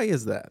linemen. Why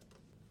is that?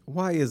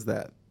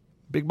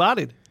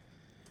 Big-bodied.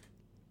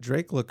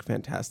 Drake looked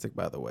fantastic,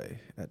 by the way,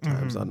 at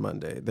times on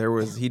Monday.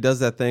 He does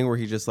that thing where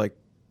he just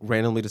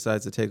randomly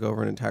decides to take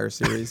over an entire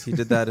series. He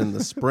did that in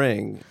the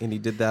spring, and he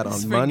did that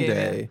on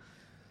Monday,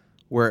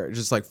 where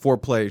just 4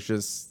 plays,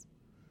 just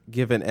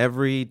given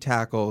every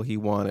tackle he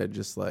wanted,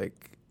 just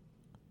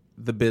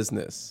the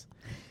business.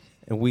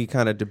 And we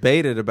kind of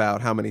debated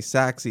about how many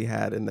sacks he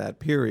had in that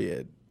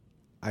period.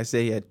 I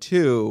say he had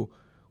 2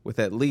 with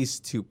at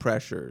least 2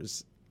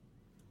 pressures.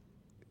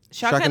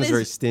 Shotgun is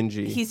very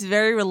stingy. He's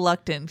very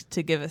reluctant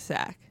to give a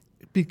sack.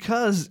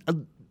 Because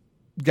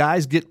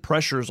guys get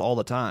pressures all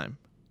the time,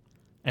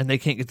 and they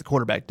can't get the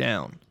quarterback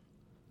down.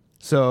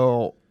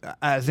 So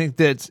I think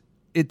that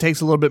it takes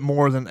a little bit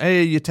more than,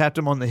 hey, you tapped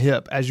him on the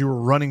hip as you were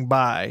running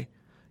by,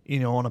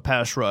 on a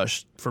pass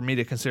rush for me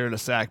to consider it a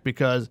sack.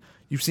 Because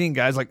you've seen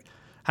guys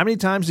how many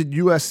times did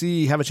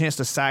USC have a chance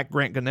to sack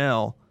Grant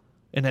Gunnell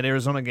in that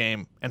Arizona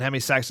game, and how many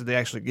sacks did they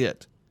actually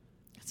get?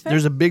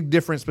 There's a big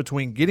difference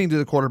between getting to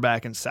the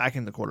quarterback and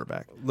sacking the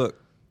quarterback.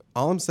 Look,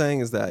 all I'm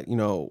saying is that,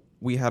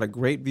 we had a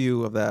great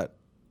view of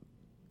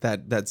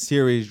that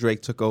series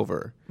Drake took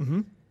over.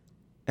 Mm-hmm.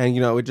 And,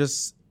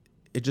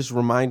 it just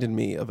reminded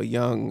me of a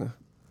young,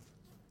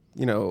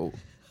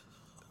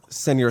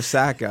 senior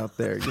sack out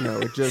there.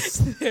 It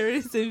just... There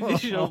is a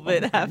visual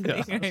bit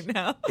happening right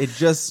now. It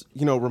just,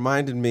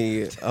 reminded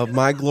me of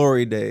my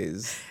glory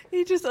days.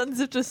 He just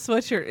unzipped a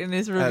sweatshirt and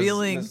is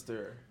revealing.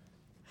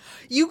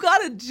 You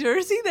got a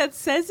jersey that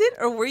says it,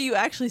 or were you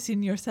actually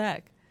senior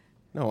sack?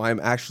 No, I'm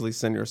actually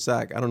senior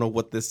sack. I don't know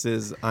what this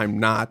is. I'm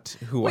not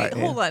who I am.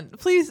 Wait, hold on.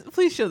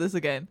 Please show this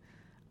again.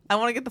 I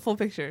want to get the full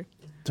picture.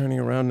 Turning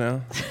around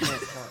now.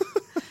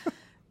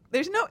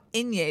 There's no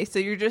Inye, so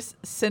you're just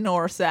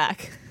senior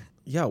sack.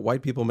 Yeah,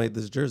 white people made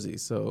this jersey,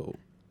 so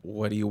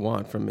what do you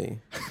want from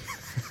me?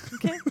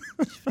 Okay.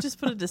 Just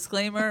put a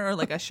disclaimer or a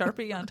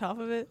Sharpie on top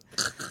of it.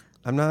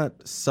 I'm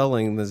not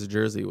sullying this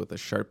jersey with a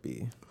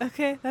Sharpie.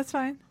 Okay, that's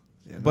fine.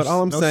 Yeah, but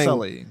all I'm saying,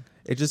 sullying.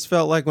 It just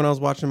felt like when I was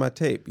watching my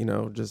tape,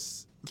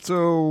 just...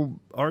 So,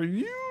 are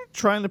you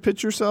trying to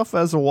pitch yourself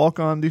as a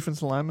walk-on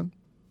defensive lineman?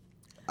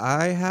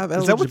 I have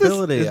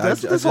eligibility.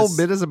 That's what this whole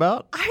bit is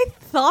about? I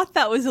thought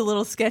that was a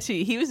little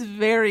sketchy. He was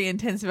very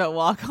intense about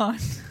walk-on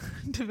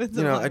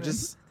defensive linemen.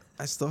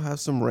 I still have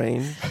some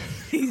range.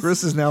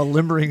 Chris is now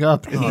limbering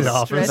up in the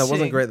office. Stretching. That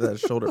wasn't great that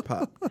shoulder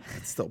pop.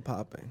 It's still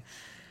popping.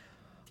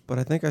 But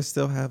I think I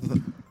still have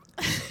the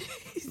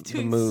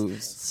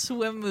moves.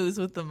 Swim moves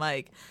with the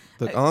mic.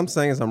 Look, all I'm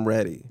saying is I'm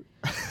ready.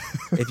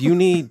 If you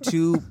need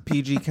 2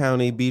 PG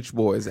County Beach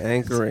Boys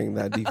anchoring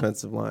that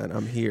defensive line,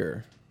 I'm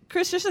here.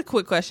 Chris, just a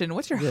quick question.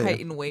 What's your height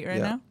and weight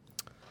right now?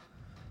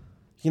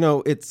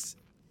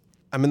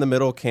 I'm in the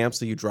middle of camp,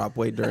 so you drop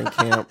weight during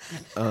camp.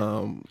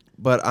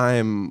 But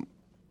I'm,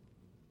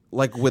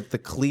 with the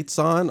cleats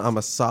on, I'm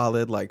a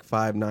solid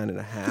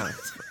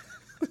 5'9.5".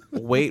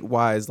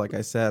 Weight-wise, like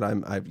I said,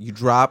 you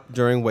drop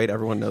during weight.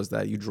 Everyone knows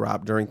that. You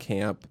drop during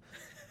camp.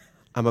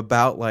 I'm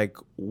about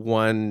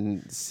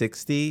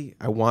 160.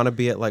 I want to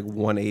be at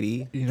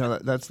 180.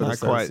 That's not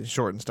quite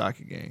short and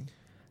stocky gang.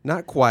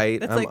 Not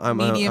quite. That's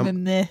medium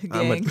in the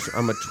gang.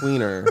 I'm a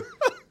tweener.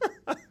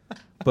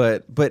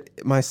 But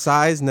my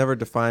size never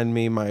defined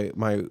me.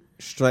 My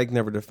strength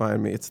never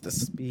defined me. It's the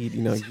speed.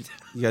 You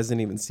guys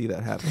didn't even see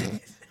that happening.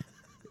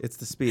 It's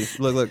the speed.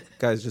 Look,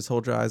 guys, just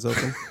hold your eyes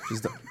open.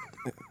 Just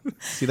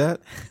see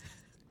that?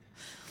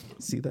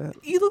 See that?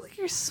 You look like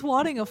you're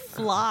swatting a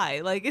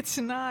fly. Like, it's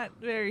not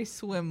very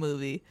swim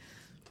movie.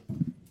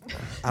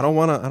 I don't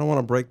want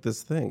to break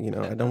this thing.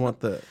 I don't want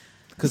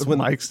because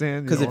mic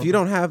stand. Because if you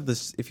don't have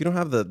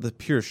the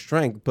pure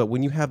strength, but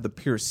when you have the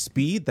pure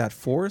speed, that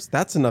force,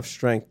 that's enough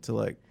strength to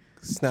like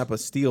snap a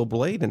steel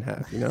blade in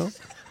half. You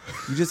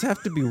just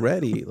have to be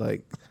ready.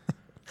 Like,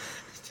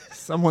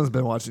 someone's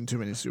been watching too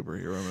many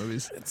superhero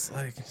movies. It's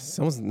like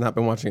someone's not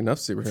been watching enough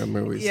superhero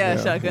movies.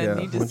 Yeah,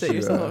 Shotgun, you just set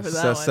yourself up for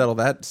that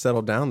one.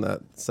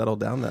 Settle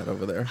down that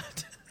over there.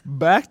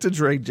 Back to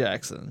Drake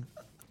Jackson.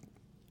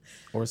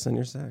 Or send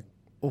your sack.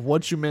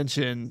 What you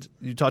mentioned,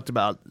 you talked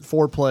about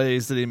 4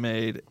 plays that he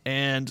made,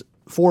 and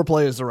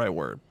foreplay is the right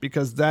word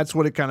because that's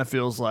what it kind of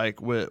feels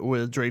like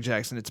with Drake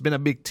Jackson. It's been a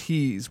big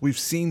tease. We've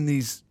seen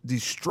these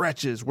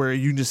stretches where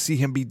you just see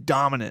him be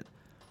dominant.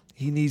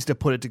 He needs to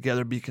put it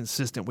together, be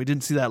consistent. We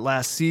didn't see that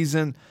last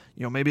season.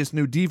 Maybe it's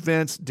new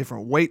defense,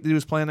 different weight that he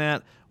was playing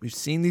at. We've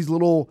seen these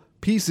little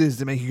pieces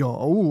that make you go,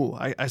 oh,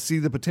 I see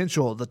the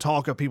potential. The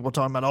talk of people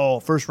talking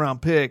about,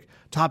 first-round pick,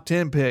 top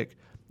 10 pick.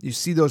 You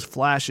see those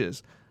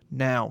flashes.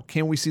 Now,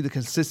 can we see the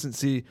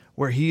consistency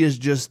where he is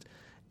just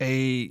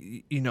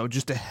a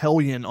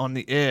hellion on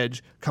the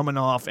edge coming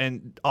off,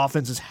 and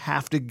offenses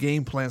have to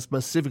game plan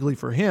specifically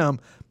for him,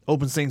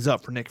 opens things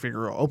up for Nick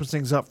Figueroa, opens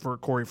things up for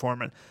Corey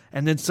Foreman.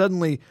 And then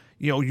suddenly,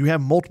 you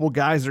have multiple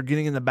guys that are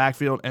getting in the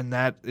backfield, and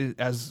that,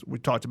 as we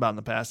talked about in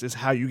the past, is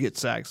how you get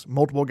sacks.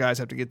 Multiple guys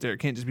have to get there. It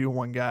can't just be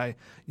one guy,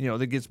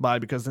 that gets by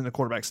because then the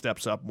quarterback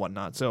steps up and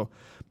whatnot. So,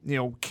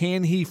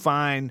 can he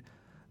find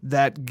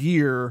that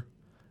gear,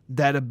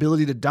 that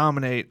ability to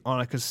dominate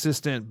on a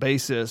consistent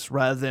basis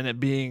rather than it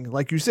being,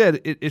 like you said,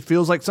 it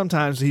feels like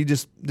sometimes he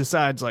just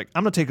decides, like,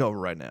 I'm going to take over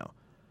right now.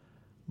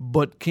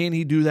 But can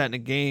he do that in a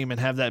game and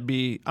have that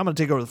be, I'm going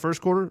to take over the first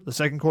quarter, the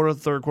second quarter,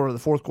 the third quarter, the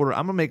fourth quarter.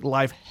 I'm going to make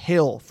life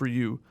hell for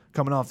you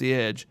coming off the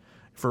edge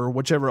for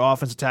whichever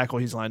offensive tackle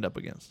he's lined up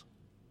against.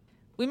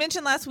 We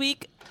mentioned last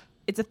week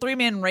it's a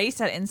 3-man race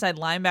at inside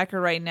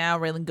linebacker right now.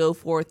 Raylan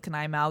Goforth,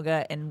 Kanai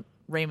Malga, and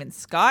Raymond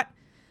Scott.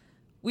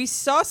 We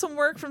saw some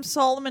work from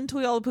Solomon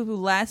Tuialapupu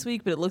last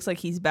week, but it looks like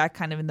he's back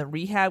kind of in the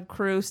rehab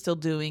crew, still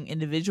doing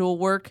individual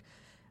work.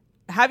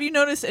 Have you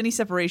noticed any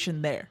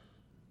separation there?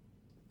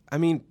 I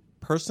mean,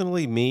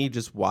 personally, me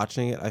just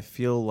watching it, I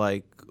feel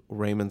like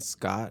Raymond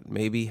Scott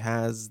maybe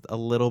has a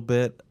little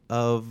bit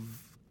of,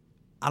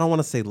 I don't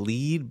want to say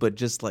lead, but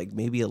just like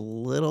maybe a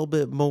little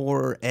bit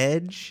more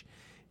edge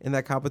in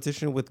that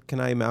competition with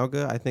Kanai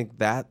Malga. I think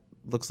that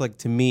looks like,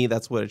 to me,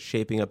 that's what it's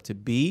shaping up to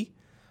be.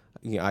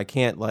 I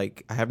can't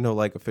I have no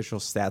official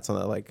stats on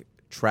that,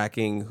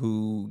 tracking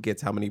who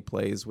gets how many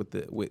plays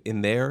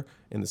in the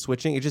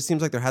switching. It just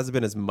seems like there hasn't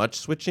been as much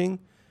switching,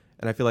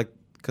 and I feel like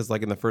because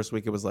in the first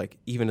week it was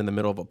even in the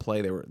middle of a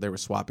play they were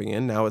swapping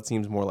in. Now it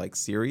seems more like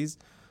series.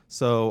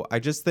 So I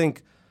just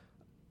think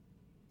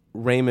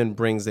Raymond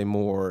brings a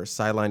more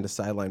sideline to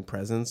sideline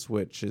presence,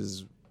 which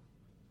is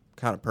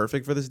kind of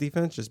perfect for this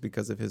defense just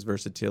because of his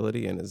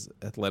versatility and his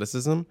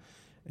athleticism,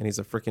 and he's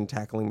a freaking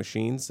tackling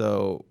machine.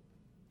 So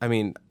I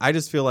mean, I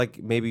just feel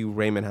like maybe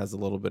Raymond has a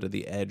little bit of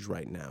the edge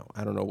right now.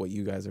 I don't know what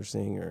you guys are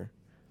seeing or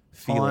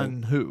feeling.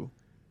 On who?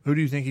 Who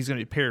do you think he's going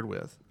to be paired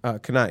with?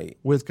 Kanai.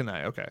 With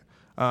Kanai, okay.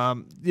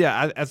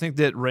 I think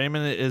that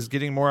Raymond is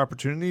getting more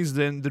opportunities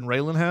than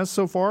Raylan has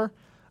so far.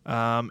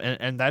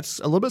 And that's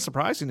a little bit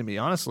surprising to me,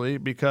 honestly,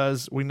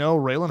 because we know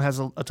Raylan has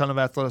a ton of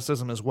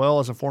athleticism as well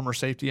as a former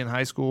safety in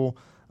high school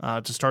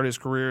to start his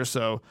career.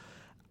 So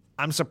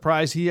I'm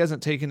surprised he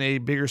hasn't taken a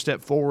bigger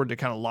step forward to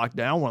kind of lock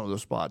down one of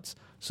those spots.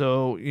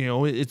 So,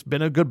 it's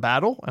been a good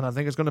battle, and I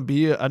think it's going to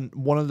be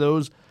one of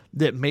those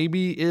that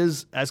maybe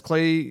is, as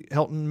Clay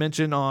Helton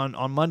mentioned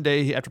on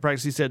Monday after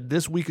practice, he said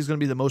this week is going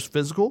to be the most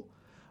physical.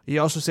 He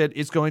also said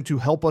it's going to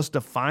help us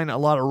define a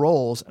lot of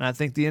roles, and I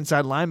think the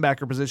inside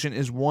linebacker position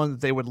is one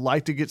that they would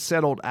like to get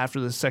settled after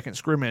the second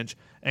scrimmage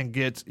and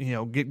get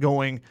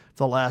going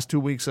the last 2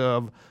 weeks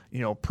of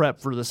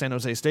prep for the San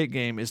Jose State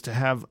game, is to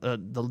have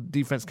the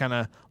defense kind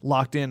of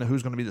locked in to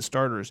who's going to be the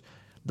starters.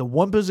 The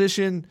one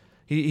position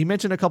he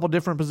mentioned a couple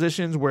different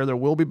positions where there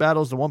will be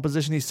battles. The one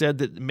position he said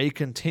that may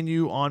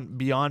continue on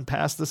beyond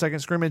past the second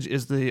scrimmage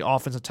is the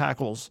offensive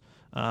tackles,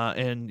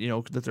 and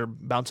that they're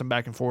bouncing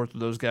back and forth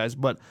with those guys.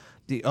 But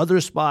the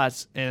other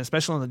spots, and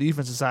especially on the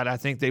defensive side, I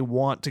think they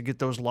want to get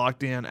those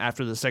locked in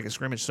after the second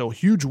scrimmage. So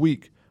huge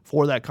week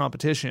for that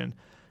competition,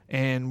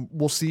 and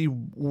we'll see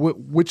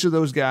which of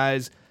those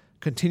guys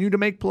continue to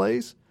make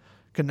plays.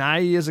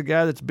 Kanai is a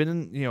guy that's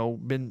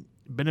been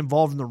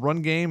involved in the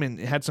run game and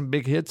had some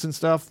big hits and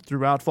stuff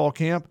throughout fall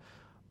camp,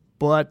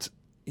 but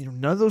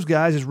none of those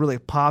guys has really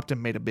popped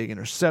and made a big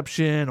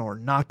interception or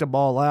knocked a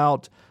ball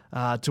out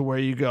to where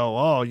you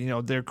go,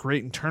 they're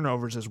creating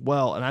turnovers as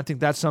well. And I think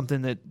that's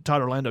something that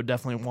Todd Orlando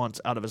definitely wants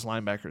out of his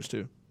linebackers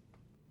too.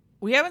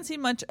 We haven't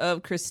seen much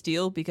of Chris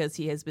Steele because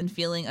he has been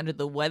feeling under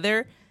the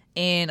weather.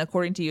 And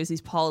according to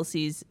USC's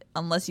policies,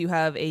 unless you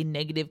have a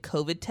negative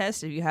COVID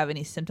test, if you have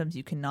any symptoms,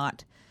 you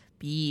cannot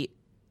be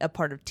a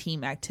part of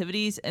team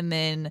activities. And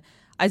then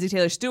Isaac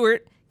Taylor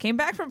Stewart came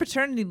back from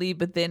paternity leave,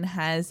 but then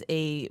has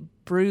a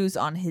bruise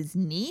on his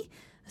knee.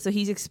 So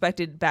he's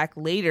expected back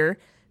later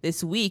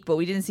this week, but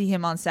we didn't see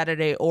him on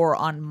Saturday or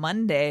on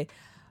Monday.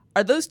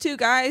 Are those two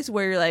guys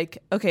where you're like,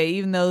 okay,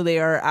 even though they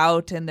are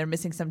out and they're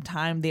missing some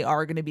time, they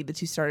are going to be the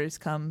two starters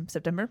come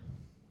September?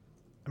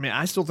 I mean,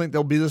 I still think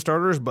they'll be the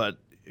starters, but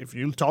if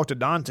you talk to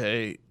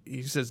Dante,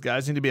 he says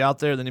guys need to be out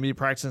there, they need to be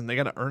practicing, they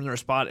got to earn their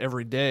spot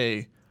every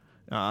day.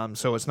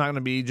 So it's not going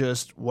to be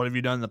just what have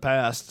you done in the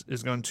past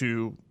is going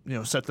to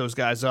set those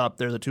guys up.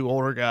 They're the two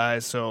older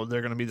guys, so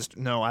they're going to be just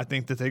no. I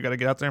think that they got to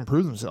get out there and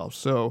prove themselves.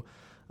 So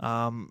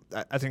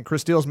I think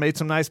Chris Steele's made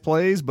some nice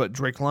plays, but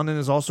Drake London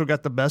has also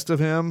got the best of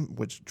him,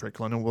 which Drake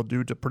London will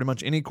do to pretty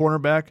much any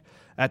cornerback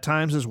at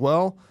times as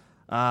well.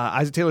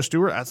 Isaac Taylor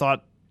Stewart, I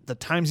thought the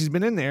times he's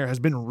been in there has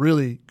been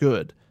really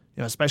good.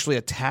 Especially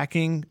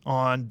attacking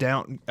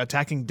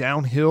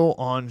downhill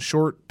on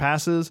short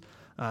passes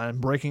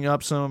and breaking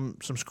up some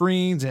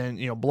screens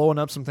and blowing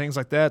up some things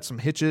like that, some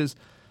hitches.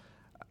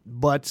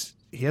 But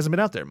he hasn't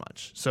been out there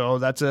much, so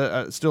that's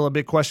still a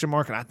big question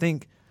mark. And I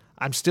think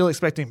I'm still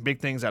expecting big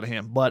things out of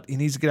him, but he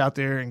needs to get out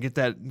there and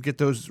get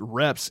those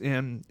reps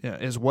in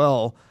as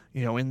well.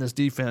 In this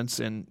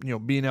defense, and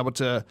being able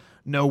to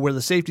know where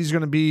the safety is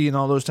going to be and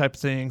all those type of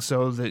things,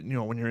 so that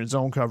when you're in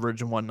zone coverage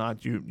and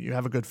whatnot, you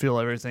have a good feel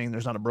of everything.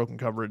 There's not a broken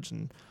coverage,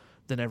 and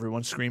then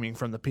everyone's screaming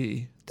from the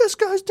P, "This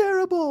guy's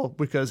terrible,"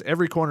 because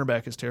every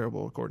cornerback is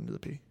terrible according to the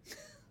P.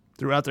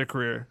 Throughout their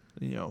career,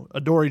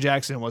 Adoree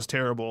Jackson was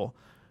terrible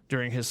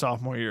during his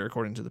sophomore year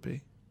according to the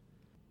P.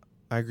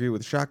 I agree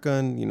with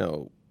Shotgun.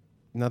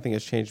 Nothing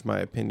has changed my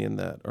opinion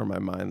my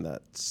mind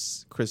that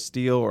Chris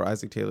Steele or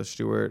Isaac Taylor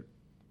Stewart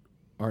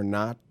are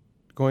not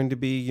going to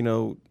be,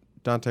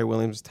 Dante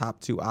Williams' top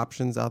two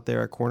options out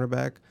there at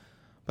cornerback.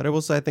 But I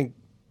will say I think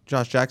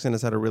Josh Jackson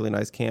has had a really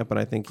nice camp, and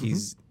I think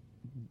he's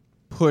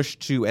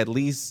pushed to at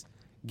least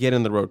get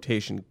in the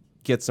rotation,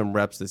 get some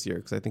reps this year,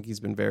 because I think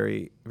he's been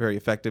very, very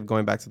effective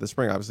going back to the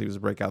spring. Obviously, he was a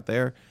breakout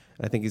there,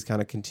 and I think he's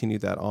kind of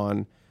continued that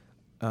on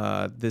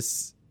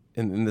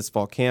in this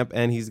fall camp,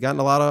 and he's gotten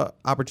a lot of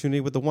opportunity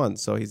with the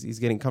ones, so he's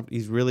getting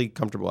he's really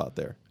comfortable out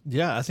there.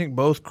 Yeah, I think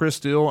both Chris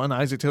Steele and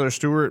Isaac Taylor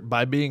Stewart,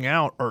 by being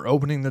out, are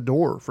opening the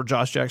door for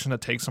Josh Jackson to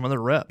take some of the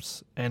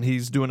reps, and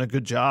he's doing a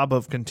good job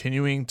of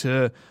continuing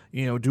to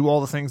do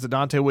all the things that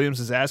Dante Williams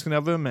is asking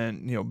of him,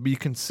 and be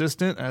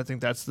consistent. And I think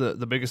that's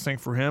the biggest thing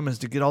for him, is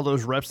to get all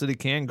those reps that he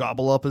can,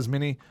 gobble up as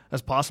many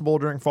as possible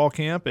during fall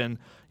camp, and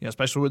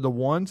especially with the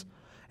ones.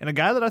 And a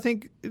guy that I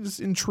think is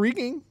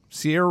intriguing,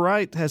 Sierra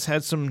Wright, has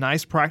had some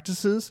nice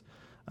practices.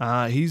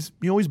 He's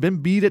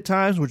been beat at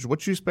times, which is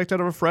what you expect out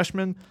of a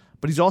freshman,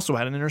 but he's also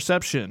had an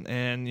interception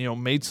and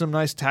made some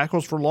nice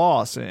tackles for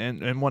loss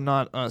and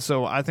whatnot.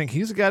 So I think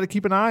he's a guy to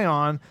keep an eye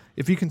on.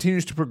 If he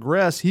continues to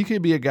progress, he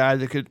could be a guy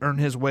that could earn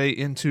his way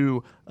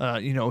into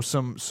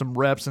some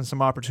reps and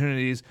some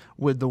opportunities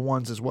with the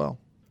ones as well.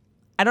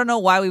 I don't know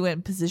why we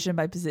went position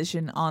by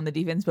position on the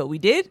defense, but we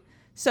did.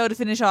 So to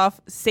finish off,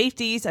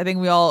 safeties, I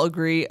think we all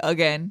agree,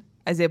 again,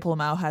 Isaiah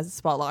Polamau has a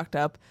spot locked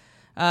up.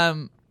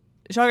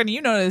 Shotgun,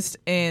 you noticed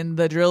in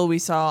the drill we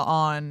saw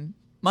on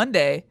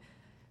Monday,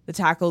 the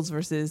tackles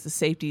versus the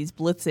safeties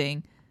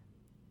blitzing,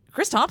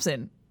 Chris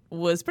Thompson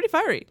was pretty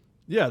fiery.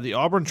 Yeah, the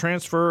Auburn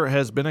transfer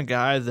has been a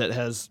guy that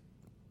has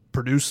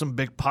produced some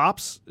big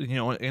pops,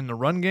 in the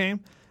run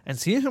game. And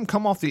seeing him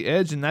come off the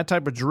edge in that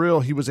type of drill,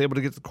 he was able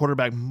to get the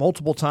quarterback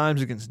multiple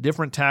times against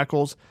different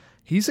tackles.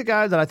 He's a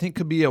guy that I think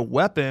could be a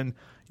weapon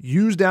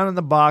used down in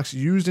the box,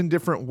 used in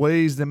different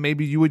ways than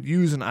maybe you would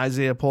use an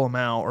Isaiah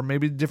Polamau, or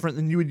maybe different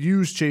than you would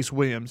use Chase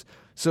Williams.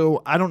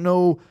 So I don't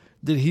know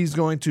that he's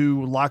going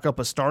to lock up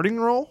a starting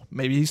role.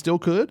 Maybe he still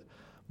could.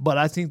 But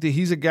I think that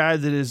he's a guy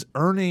that is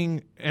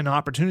earning an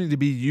opportunity to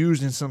be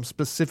used in some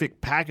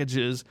specific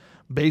packages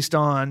based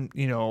on,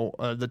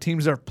 the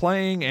teams they're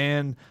playing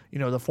and,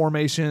 the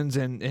formations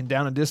and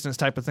down and distance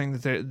type of thing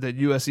that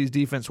USC's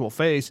defense will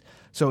face.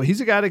 So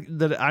he's a guy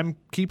that I'm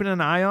keeping an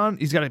eye on.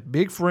 He's got a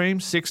big frame,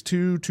 6'2",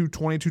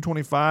 220,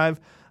 225.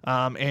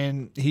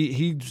 And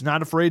he's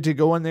not afraid to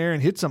go in there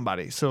and hit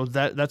somebody. So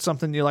that's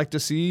something you like to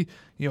see.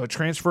 A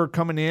transfer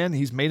coming in,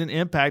 he's made an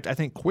impact, I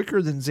think,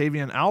 quicker than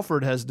Xavier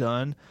Alford has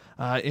done,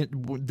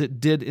 that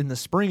did in the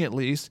spring at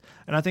least.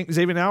 And I think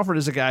Xavier Alford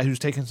is a guy who's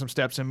taken some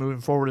steps and moving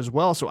forward as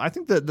well. So I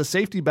think that the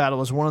safety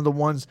battle is one of the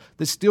ones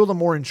that's still the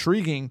more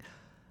intriguing.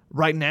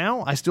 Right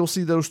now, I still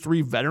see those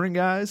three veteran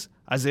guys,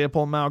 Isaiah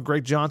Polamau,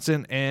 Greg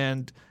Johnson,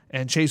 and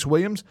Chase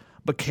Williams.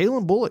 But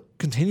Kalen Bullock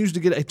continues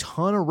to get a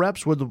ton of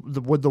reps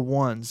with the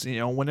ones.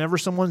 Whenever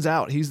someone's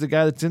out, he's the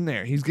guy that's in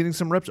there. He's getting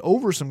some reps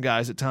over some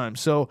guys at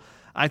times. So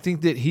I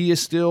think that he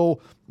is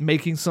still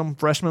making some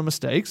freshman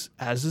mistakes,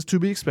 as is to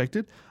be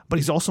expected, but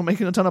he's also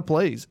making a ton of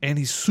plays, and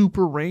he's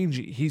super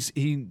rangy.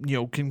 He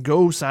can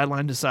go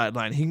sideline to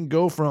sideline. He can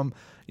go from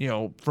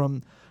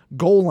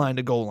goal line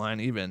to goal line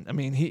even. I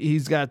mean,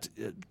 he's got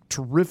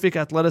terrific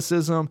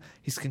athleticism.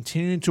 He's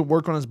continuing to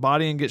work on his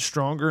body and get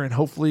stronger, and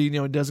hopefully,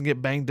 he doesn't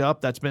get banged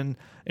up. That's been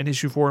an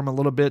issue for him a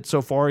little bit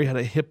so far. He had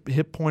a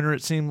hip pointer,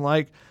 it seemed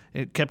like.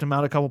 It kept him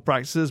out a couple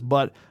practices,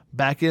 but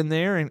back in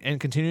there and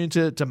continuing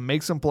to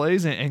make some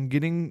plays and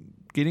getting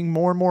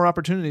more and more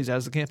opportunities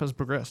as the camp has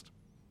progressed.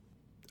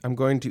 I'm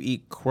going to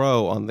eat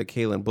crow on the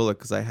Kalen Bullock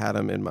because I had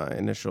him in my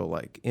initial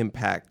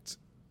impact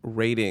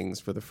ratings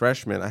for the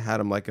freshman. I had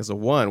him as a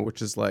 1,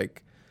 which is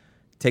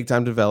take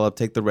time to develop,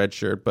 take the red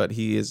shirt, but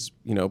he is,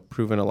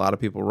 proven a lot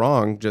of people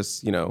wrong.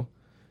 Just,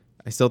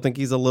 I still think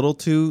he's a little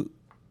too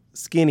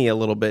skinny a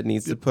little bit,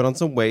 needs to put on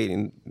some weight,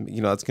 and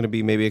that's going to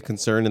be maybe a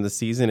concern in the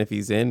season if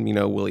he's in.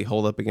 Will he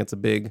hold up against a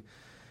big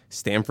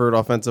Stanford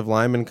offensive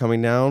lineman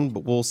coming down?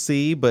 But we'll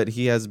see. But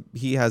he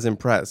has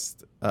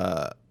impressed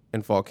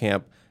in fall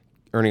camp,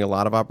 earning a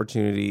lot of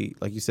opportunity.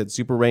 Like you said,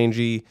 super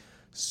rangy,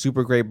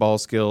 super great ball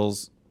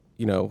skills.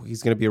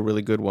 He's going to be a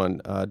really good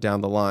one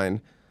down the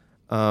line.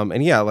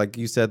 And yeah, like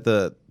you said,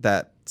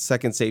 that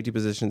second safety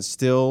position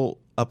still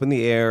up in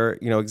the air.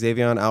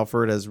 Xavier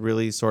Alford has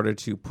really started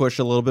to push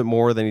a little bit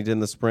more than he did in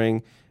the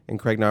spring. And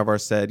Craig Narvar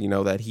said,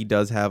 that he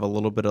does have a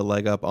little bit of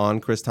leg up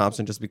on Chris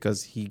Thompson just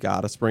because he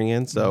got a spring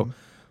in. So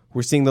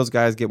we're seeing those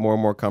guys get more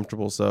and more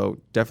comfortable. So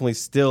definitely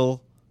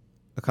still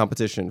a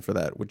competition for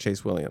that with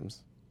Chase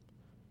Williams.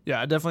 Yeah,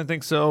 I definitely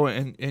think so.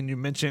 And you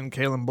mentioned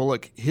Kalen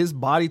Bullock. His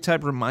body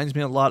type reminds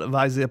me a lot of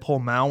Isaiah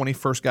Poole-Mao when he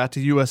first got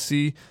to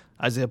USC.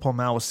 Isaiah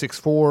Poole-Mao was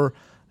 6'4",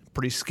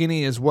 pretty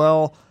skinny as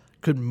well,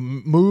 could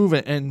move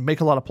and make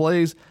a lot of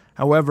plays.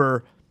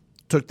 However,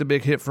 took the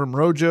big hit from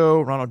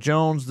Ronald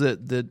Jones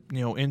that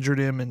injured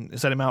him and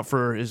set him out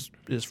for his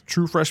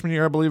true freshman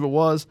year, I believe it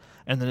was.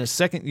 And then his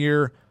second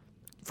year,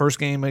 his first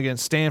game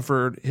against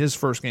Stanford,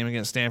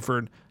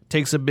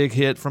 takes a big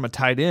hit from a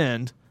tight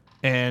end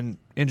and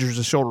injures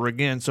his shoulder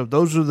again. So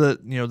those are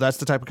that's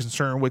the type of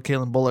concern with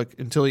Kalen Bullock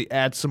until he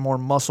adds some more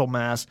muscle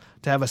mass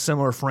to have a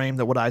similar frame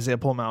that what Isaiah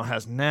Poole-Mao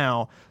has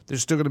now.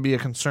 There's still going to be a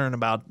concern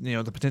about,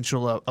 the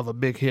potential of a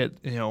big hit,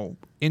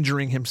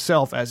 injuring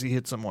himself as he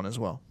hits someone as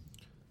well.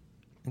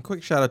 And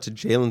quick shout out to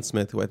Jalen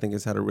Smith, who I think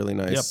has had a really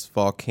nice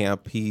fall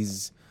camp. He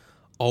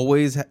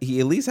at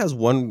least has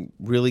one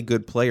really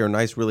good play or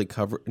nice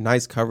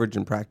coverage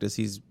in practice.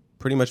 He's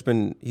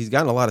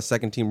gotten a lot of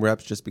second team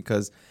reps just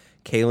because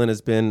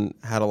Kalen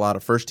had a lot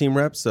of first team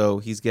reps, so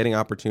he's getting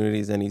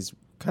opportunities and he's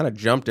kind of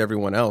jumped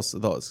everyone else.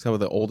 Some of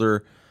the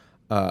older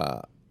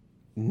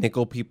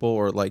nickel people,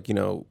 or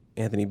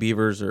Anthony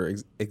Beavers or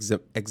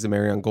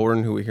Examarion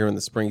Gordon, who were here in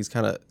the spring, he's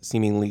kind of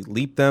seemingly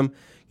leaped them.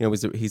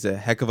 He's a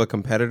heck of a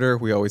competitor.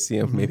 We always see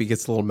him maybe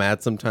gets a little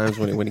mad sometimes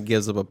when he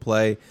gives up a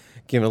play,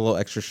 giving a little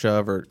extra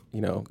shove or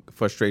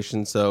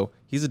frustration. So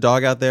he's a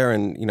dog out there,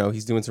 and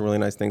he's doing some really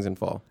nice things in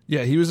fall.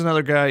 Yeah, he was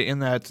another guy in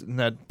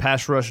that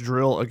pass rush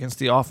drill against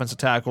the offensive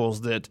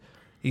tackles that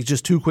he's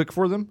just too quick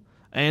for them.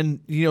 And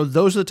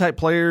those are the type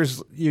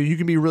players you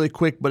can be really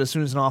quick, but as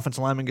soon as an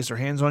offensive lineman gets their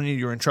hands on you,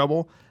 you're in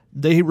trouble.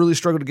 They really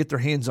struggle to get their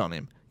hands on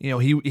him. He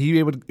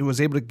was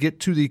able to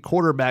get to the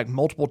quarterback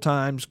multiple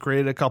times,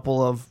 created a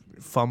couple of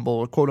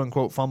quote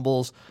unquote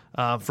fumbles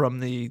from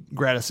the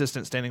grad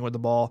assistant standing with the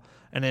ball,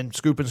 and then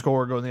scoop and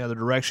score, go in the other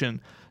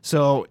direction.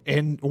 So,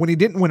 and when he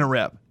didn't win a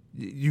rep,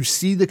 you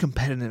see the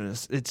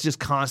competitiveness. It's just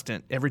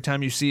constant. Every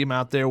time you see him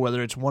out there,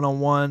 whether it's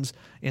one-on-ones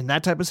in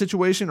that type of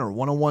situation or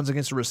one-on-ones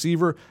against a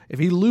receiver, if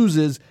he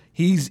loses,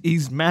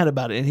 he's mad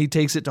about it, and he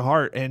takes it to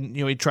heart, and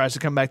he tries to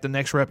come back the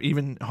next rep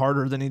even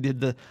harder than he did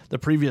the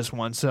previous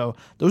one. So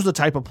those are the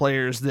type of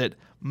players that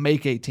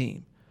make a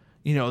team.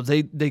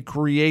 They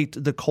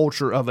create the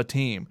culture of a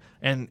team.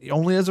 And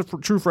only as a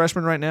true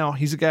freshman right now,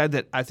 he's a guy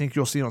that I think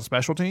you'll see on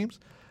special teams.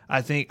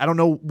 I don't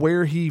know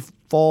where he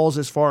falls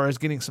as far as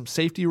getting some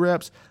safety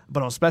reps,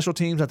 but on special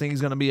teams, I think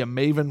he's going to be a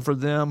maven for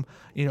them.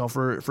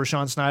 For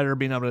Sean Snyder,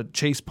 being able to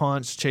chase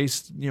punts,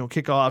 chase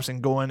kickoffs,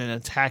 and going and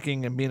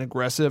attacking and being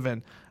aggressive.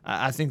 And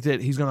I think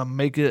that he's going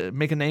to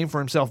make a name for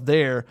himself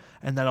there,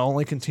 and that'll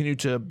only continue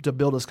to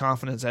build his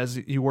confidence as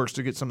he works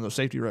to get some of those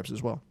safety reps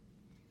as well.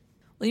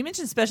 Well, you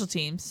mentioned special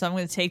teams, so I'm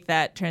going to take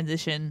that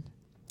transition.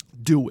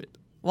 Do it.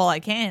 Well, I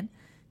can.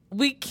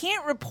 We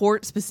can't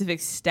report specific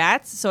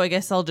stats, so I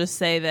guess I'll just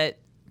say that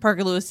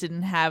Parker Lewis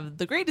didn't have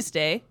the greatest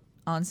day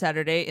on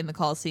Saturday in the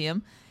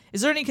Coliseum. Is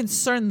there any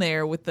concern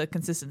there with the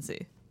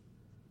consistency?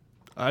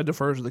 I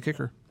defer to the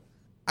kicker.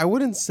 I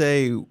wouldn't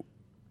say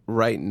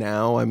right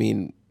now. I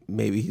mean,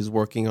 maybe he's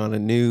working on a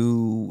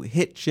new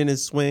hitch in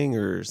his swing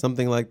or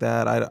something like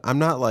that. I'm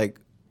not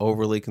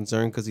overly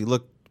concerned because he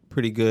looked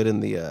pretty good in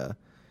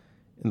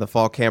the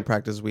fall camp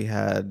practice we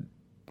had,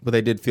 but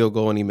they did field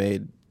goal and he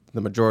made the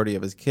majority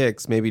of his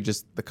kicks. Maybe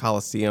just the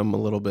Coliseum a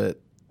little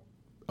bit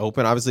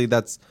open. Obviously,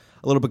 that's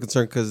a little bit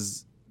concerned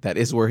because that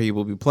is where he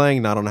will be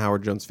playing, not on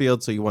Howard Jones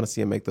Field. So you want to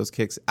see him make those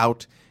kicks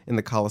out in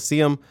the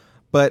Coliseum.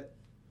 But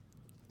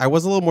I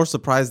was a little more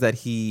surprised that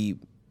he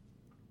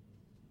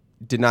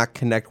did not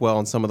connect well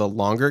on some of the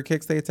longer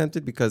kicks they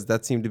attempted, because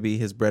that seemed to be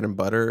his bread and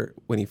butter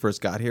when he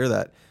first got here,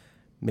 that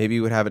Maybe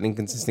he would have an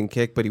inconsistent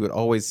kick, but he would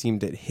always seem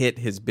to hit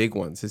his big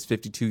ones, his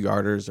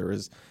 52-yarders or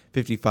his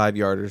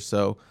 55-yarders.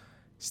 So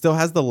still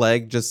has the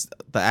leg, just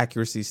the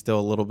accuracy still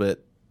a little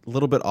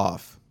bit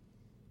off.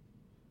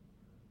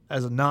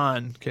 As a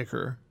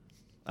non-kicker,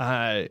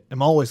 I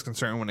am always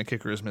concerned when a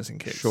kicker is missing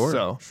kicks.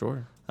 Sure.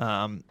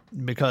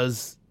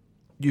 Because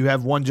you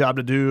have one job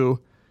to do.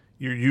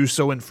 You're used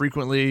so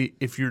infrequently.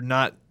 If you're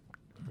not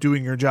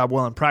doing your job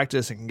well in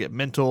practice, it can get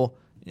mental.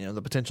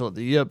 The potential of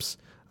the yips.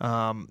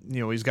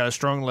 He's got a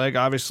strong leg,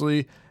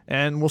 obviously,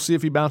 and we'll see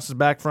if he bounces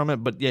back from it.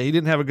 But, yeah, he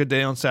didn't have a good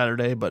day on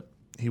Saturday, but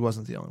he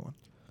wasn't the only one.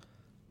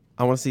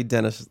 I want to see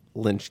Dennis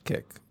Lynch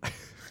kick.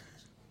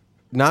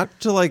 Not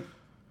to,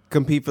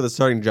 compete for the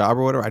starting job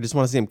or whatever. I just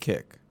want to see him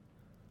kick.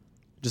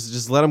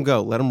 Just let him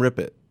go. Let him rip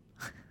it.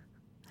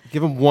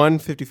 Give him one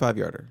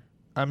 55-yarder.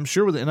 I'm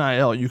sure with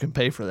NIL you can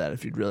pay for that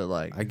if you'd really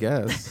like. I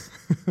guess.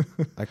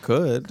 I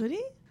could. Could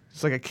he?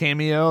 It's like a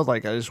cameo. I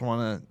just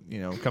want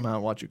to, come out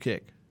and watch you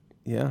kick.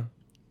 Yeah.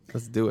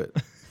 Let's do it.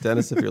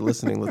 Dennis, if you're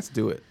listening, let's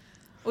do it.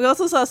 We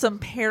also saw some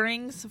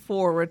pairings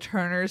for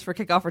returners. For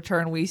kickoff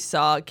return, we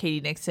saw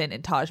Katie Nixon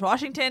and Taj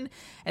Washington.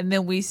 And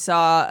then we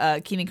saw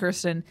Keenan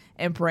Kirsten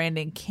and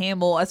Brandon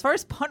Campbell. As far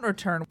as punt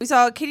return, we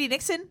saw Katie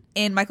Nixon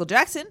and Michael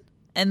Jackson.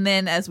 And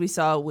then as we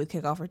saw with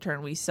kickoff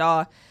return, we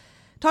saw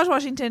Taj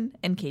Washington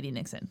and Katie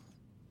Nixon.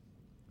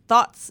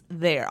 Thoughts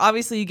there?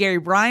 Obviously, Gary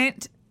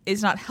Bryant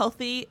is not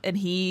healthy, and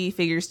he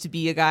figures to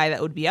be a guy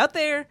that would be out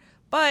there.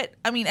 But,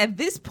 at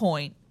this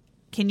point,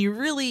 can you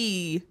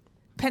really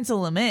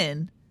pencil him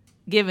in,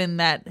 given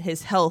that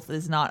his health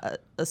is not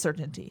a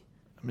certainty?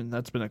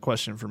 That's been a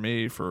question for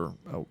me for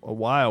a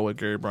while with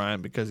Gary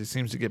Bryant because he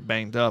seems to get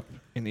banged up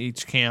in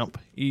each camp,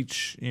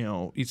 each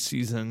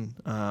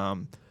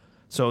season.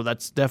 So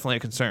that's definitely a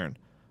concern.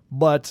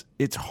 But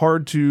it's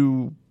hard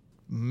to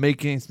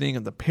make anything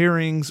of the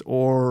pairings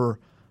or,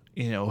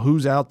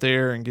 who's out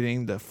there and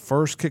getting the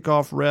first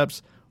kickoff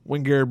reps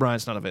when Gary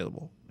Bryant's not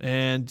available.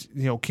 And,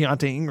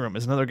 Keontae Ingram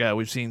is another guy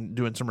we've seen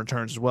doing some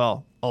returns as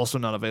well, also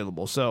not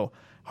available. So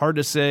hard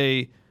to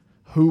say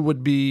who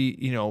would be,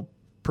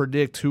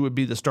 predict who would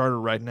be the starter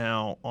right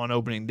now on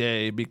opening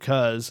day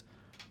because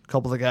a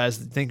couple of the guys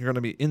that think are going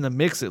to be in the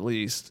mix at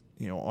least,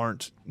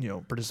 aren't,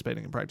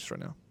 participating in practice right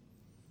now.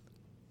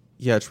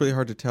 Yeah, it's really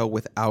hard to tell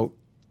without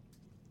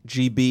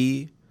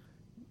GB,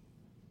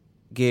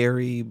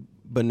 Gary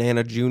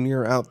Banana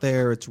Jr. out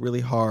there. It's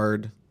really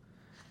hard.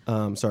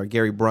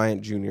 Gary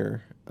Bryant Jr.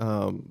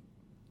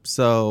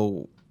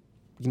 So,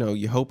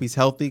 you hope he's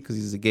healthy because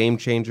he's a game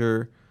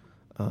changer.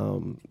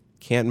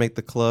 Can't make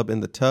the club in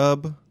the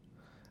tub,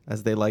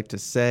 as they like to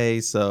say.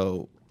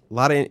 So a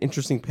lot of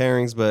interesting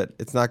pairings, but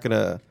it's not going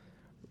to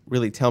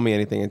really tell me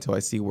anything until I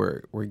see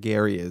where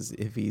Gary is,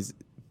 if he's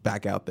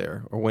back out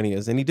there or when he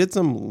is. And he did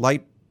some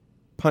light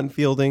punt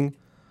fielding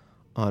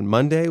on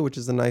Monday, which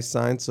is a nice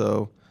sign.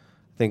 So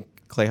I think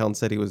Clay Helton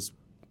said he was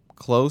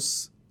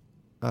close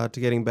to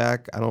getting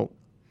back.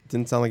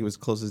 Didn't sound like he was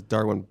close as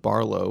Darwin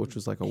Barlow, which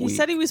was like a week. He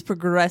said he was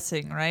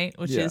progressing, right?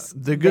 Which is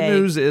the good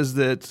news is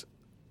that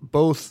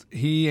both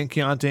he and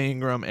Keontae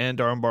Ingram and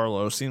Darwin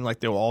Barlow seem like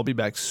they'll all be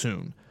back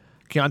soon.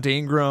 Keontae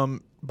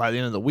Ingram by the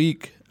end of the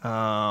week.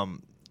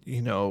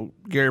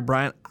 Gary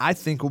Bryant, I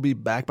think, will be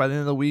back by the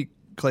end of the week.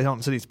 Clay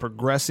Helton said he's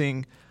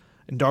progressing.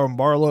 And Darwin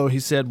Barlow, he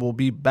said, will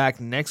be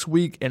back next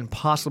week and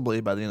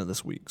possibly by the end of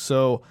this week.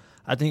 So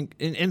I think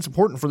it's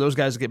important for those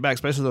guys to get back,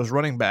 especially those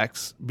running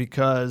backs,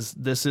 because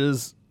this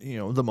is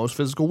the most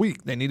physical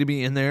week. They need to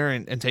be in there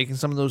and taking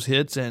some of those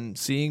hits and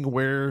seeing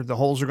where the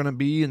holes are going to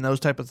be and those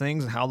type of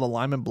things and how the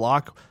linemen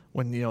block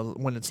when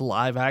it's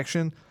live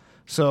action.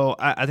 So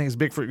I think it's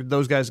big for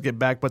those guys to get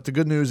back. But the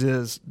good news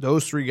is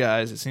those three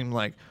guys, it seemed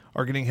like,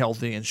 are getting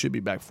healthy and should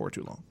be back before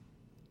too long.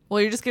 Well,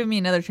 you're just giving me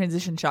another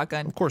transition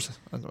shotgun. Of course.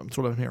 That's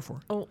what I'm here for.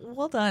 Oh,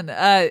 well done.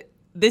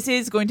 This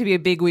is going to be a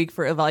big week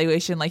for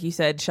evaluation. Like you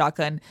said,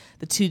 shotgun,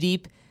 the two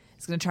deep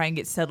is going to try and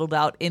get settled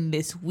out in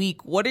this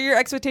week. What are your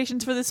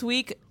expectations for this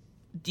week?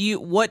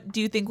 What do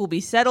you think will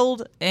be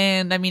settled?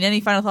 And, any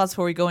final thoughts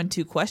before we go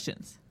into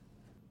questions?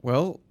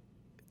 Well,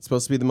 it's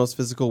supposed to be the most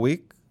physical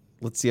week.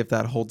 Let's see if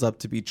that holds up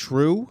to be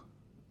true.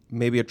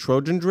 Maybe a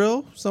Trojan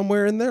drill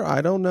somewhere in there. I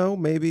don't know.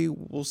 Maybe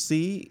we'll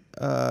see.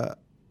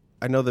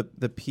 I know that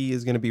the P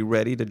is going to be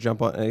ready to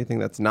jump on anything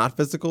that's not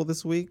physical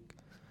this week.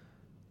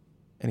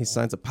 Any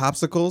signs of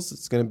popsicles?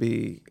 It's going to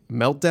be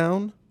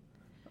meltdown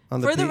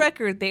on the For the P.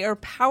 record, they are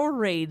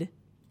Powerade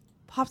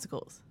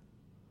popsicles.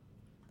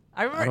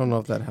 I don't know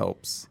if that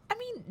helps.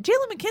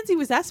 Jalen McKenzie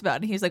was asked about it,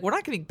 and he was like, we're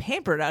not getting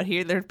pampered out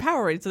here. They're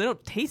Powerade, so they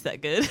don't taste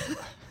that good.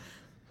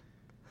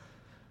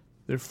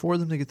 They're for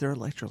them to get their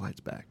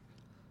electrolytes back.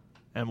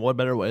 And what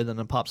better way than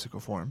a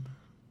popsicle form?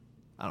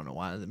 I don't know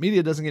why the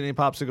media doesn't get any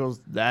popsicles.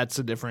 That's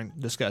a different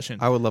discussion.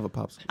 I would love a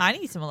popsicle. I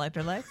need some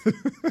electrolytes.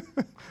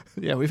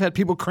 Yeah, we've had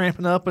people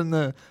cramping up in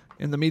the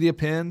media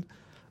pen.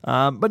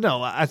 But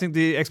no, I think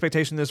the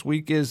expectation this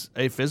week is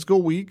a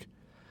physical week.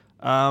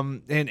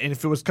 And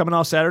if it was coming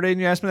off Saturday and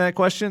you asked me that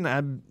question,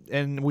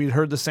 and we'd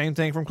heard the same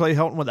thing from Clay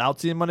Helton without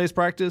seeing Monday's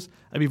practice,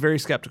 I'd be very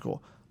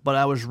skeptical. but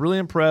I was really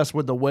impressed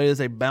with the way that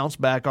they bounced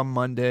back on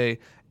Monday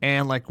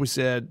and, like we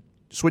said,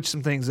 switched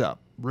some things up.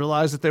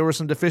 Realized that there were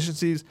some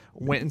deficiencies,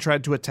 went and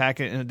tried to attack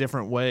it in a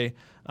different way.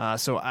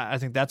 So I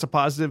think that's a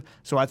positive.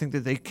 So I think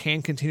that they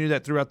can continue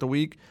that throughout the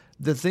week.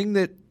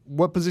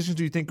 What positions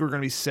do you think are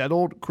going to be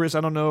settled? Chris,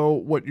 I don't know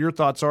what your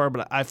thoughts are,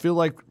 but I feel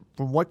like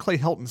from what Clay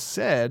Helton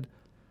said,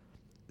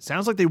 it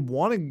sounds like they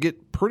want to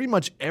get pretty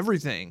much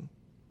everything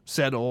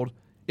settled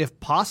if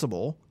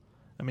possible.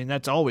 I mean,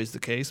 that's always the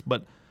case,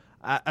 but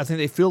I think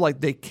they feel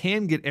like they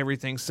can get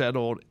everything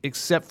settled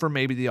except for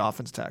maybe the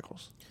offense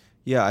tackles.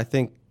 Yeah,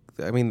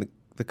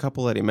 the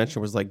couple that he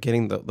mentioned was like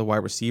getting the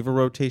wide receiver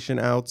rotation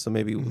out. So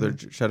maybe they're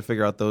trying to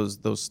figure out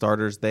those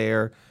starters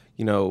there.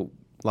 You know,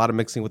 a lot of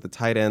mixing with the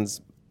tight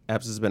ends.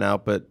 Epps has been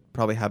out, but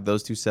probably have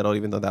those two settled,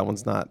 even though that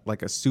one's not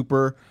like a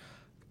super,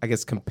 I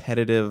guess,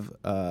 competitive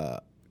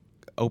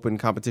open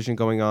competition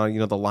going on. You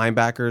know, the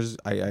linebackers,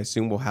 I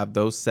assume will have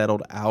those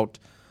settled out.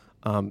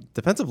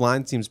 Defensive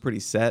line seems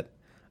pretty set.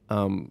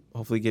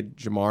 Hopefully get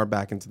Jamar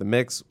back into the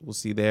mix. We'll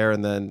see there.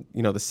 And then,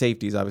 you know, the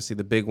safeties, obviously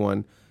the big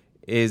one.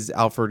 Is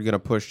Alford going to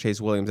push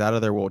Chase Williams out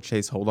of there? Will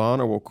Chase hold on,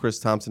 or will Chris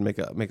Thompson make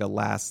a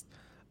last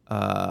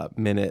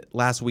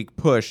week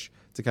push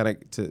to kind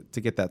of to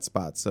get that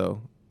spot?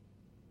 So,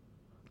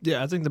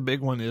 yeah, I think the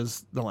big one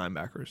is the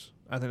linebackers.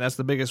 I think that's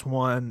the biggest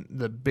one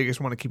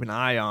to keep an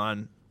eye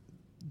on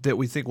that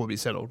we think will be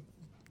settled.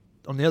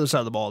 On the other side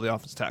of the ball, the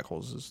offensive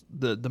tackles is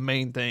the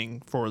main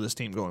thing for this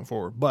team going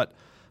forward. But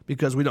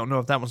because we don't know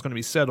if that one's going to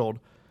be settled,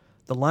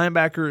 the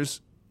linebackers,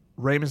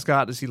 Raymond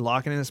Scott, is he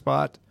locking in his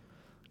spot?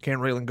 Can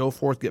Raylan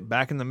Goforth get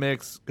back in the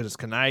mix? Does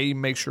Kanai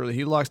make sure that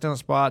he locks down a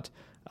spot?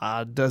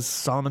 Does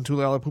Solomon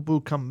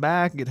Tulialapupu come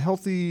back, get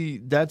healthy?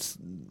 That's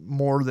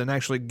more than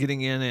actually getting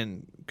in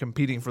and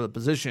competing for the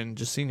position.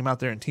 Just seeing him out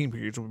there in team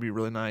periods would be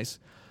really nice.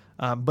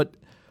 But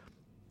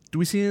do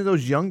we see any of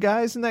those young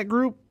guys in that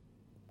group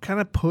kind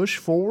of push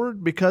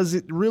forward? Because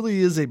it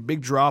really is a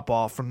big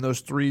drop-off from those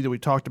three that we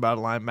talked about,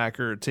 a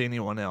linebacker, to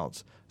anyone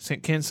else.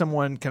 Can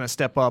someone kind of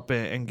step up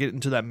and get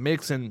into that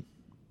mix and,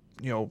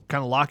 you know,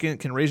 kind of lock in?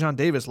 Can Rajon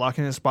Davis lock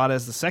in his spot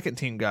as the second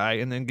team guy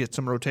and then get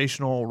some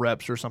rotational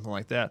reps or something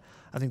like that?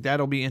 I think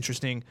that'll be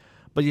interesting.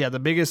 But yeah, the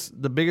biggest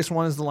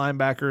one is the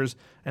linebackers,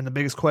 and the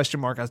biggest question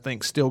mark I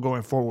think still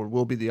going forward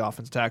will be the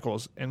offense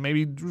tackles and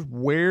maybe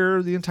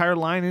where the entire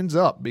line ends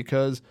up,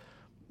 because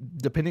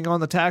depending on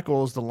the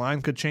tackles, the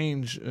line could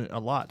change a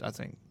lot, I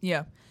think.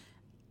 Yeah.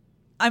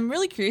 I'm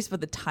really curious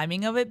about the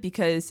timing of it,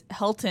 because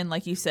Helton,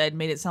 like you said,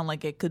 made it sound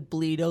like it could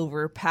bleed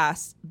over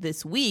past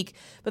this week.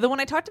 But then when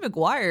I talked to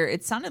McGuire,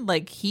 it sounded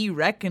like he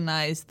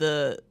recognized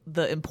the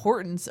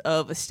importance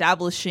of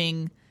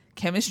establishing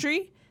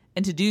chemistry.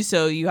 And to do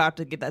so, you have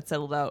to get that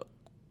settled out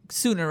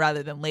sooner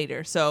rather than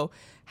later. So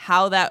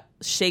how that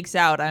shakes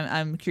out,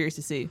 I'm curious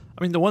to see.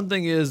 I mean, the one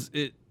thing is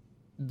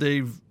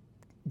they've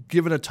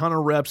given a ton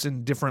of reps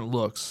in different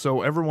looks.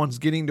 So everyone's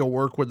getting to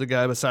work with the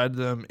guy beside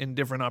them in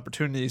different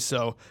opportunities.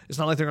 So it's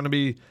not like they're going to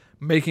be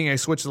making a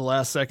switch at the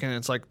last second.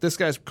 It's like this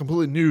guy's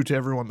completely new to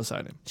everyone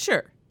beside him.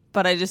 Sure.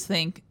 But I just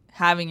think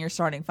having your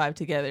starting five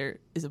together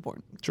is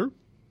important. Sure.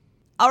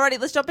 Alrighty,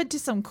 let's jump into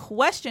some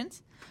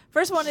questions.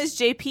 First one is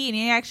JP, and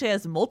he actually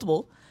has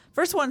multiple.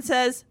 First one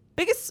says,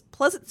 biggest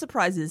pleasant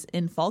surprises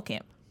in fall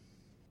camp?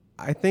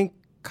 I think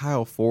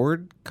Kyle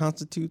Ford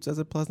constitutes as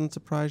a pleasant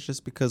surprise,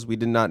 just because we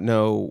did not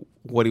know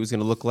what he was going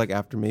to look like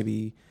after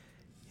maybe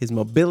his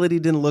mobility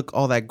didn't look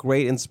all that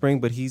great in spring,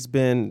 but he's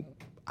been,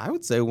 I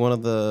would say, one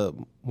of the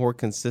more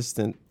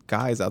consistent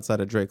guys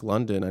outside of Drake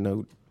London. I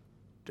know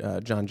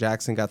John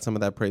Jackson got some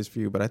of that praise for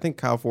you, but I think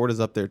Kyle Ford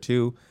is up there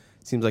too.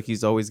 Seems like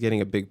he's always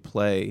getting a big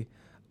play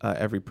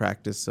every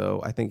practice,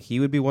 so I think he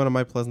would be one of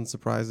my pleasant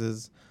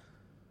surprises.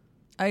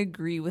 I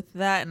agree with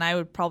that, and I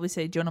would probably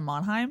say Jonah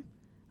Monheim.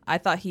 I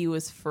thought he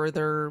was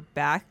further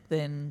back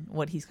than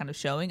what he's kind of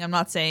showing. I'm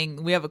not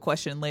saying, we have a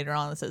question later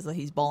on that says that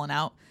he's balling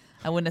out.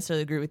 I wouldn't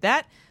necessarily agree with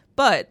that,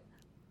 but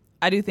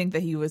I do think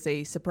that he was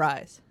a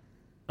surprise.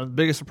 The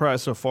biggest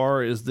surprise so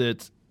far is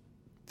that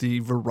the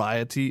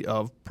variety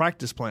of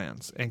practice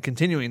plans and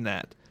continuing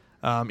that.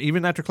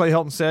 Even after Clay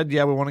Helton said,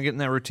 yeah, we want to get in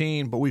that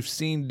routine, but we've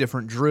seen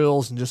different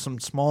drills and just some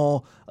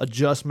small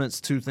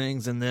adjustments to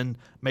things, and then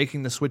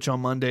making the switch on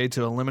Monday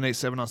to eliminate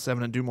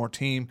 7-on-7 and do more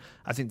team.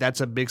 I think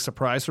that's a big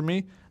surprise for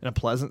me and a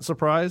pleasant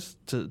surprise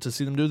to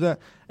see them do that.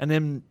 And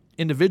then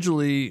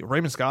individually,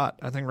 Raymond Scott.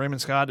 I think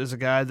Raymond Scott is a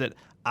guy that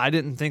I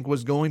didn't think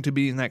was going to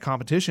be in that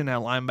competition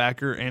at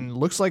linebacker, and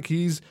looks like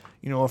he's,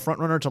 a front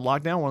runner to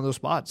lock down one of those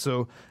spots.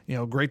 So,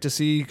 great to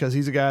see, because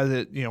he's a guy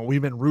that,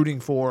 we've been rooting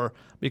for,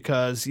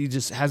 because he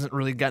just hasn't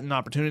really gotten an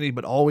opportunity,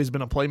 but always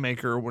been a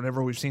playmaker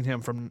whenever we've seen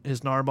him from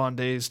his Narbonne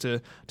days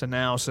to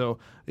now. So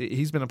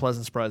he's been a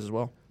pleasant surprise as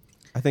well.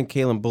 I think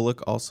Kalen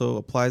Bullock also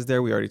applies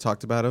there. We already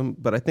talked about him,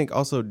 but I think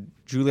also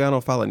Giuliano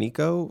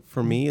Falanico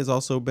for me has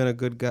also been a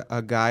good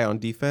guy on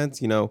defense.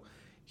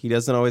 He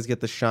doesn't always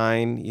get the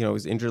shine. He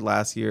was injured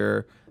last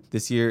year.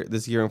 This year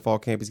in fall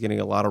camp, he's getting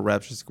a lot of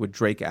reps just with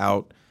Drake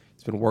out.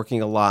 He's been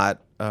working a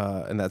lot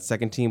in that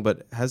second team,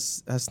 but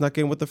has snuck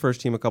in with the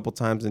first team a couple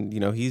times. And,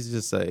 he's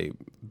just a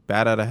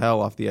bat out of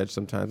hell off the edge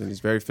sometimes, and he's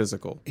very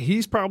physical.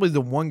 He's probably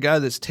the one guy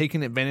that's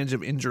taken advantage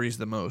of injuries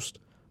the most.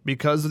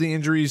 Because of the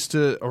injuries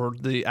or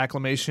the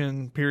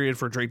acclimation period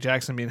for Drake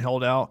Jackson being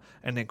held out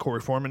and then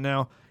Corey Foreman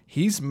now,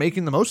 he's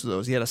making the most of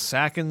those. He had a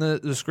sack in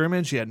the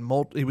scrimmage.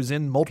 He was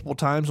in multiple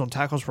times on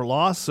tackles for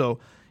loss. So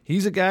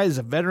he's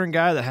a veteran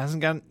guy that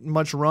hasn't gotten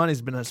much run.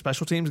 He's been a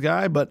special teams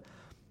guy. But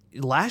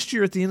last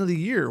year at the end of the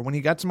year, when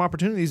he got some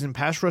opportunities in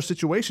pass rush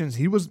situations,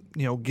 he was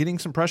getting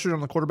some pressure on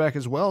the quarterback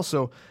as well.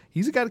 So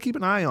he's a guy to keep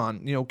an eye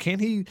on. Can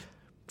he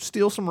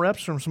steal some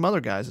reps from some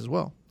other guys as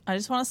well? I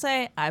just want to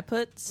say I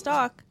put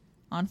stock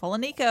on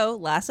Folanico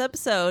last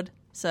episode.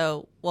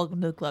 So welcome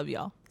to the club,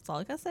 y'all. That's all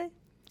I gotta say.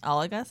 All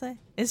I gotta say.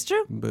 It's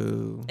true.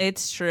 Boo.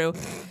 It's true.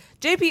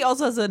 JP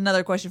also has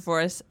another question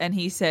for us, and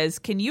he says,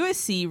 can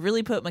USC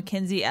really put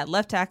McKenzie at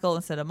left tackle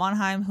instead of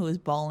Monheim, who is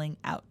balling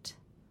out?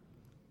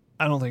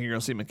 I don't think you're going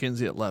to see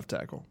McKenzie at left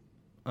tackle.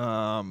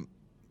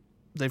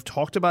 They've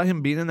talked about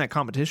him being in that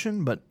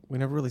competition, but we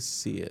never really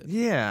see it.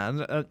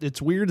 Yeah,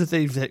 it's weird that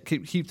they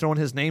keep throwing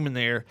his name in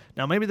there.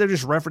 Now, maybe they're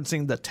just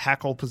referencing the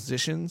tackle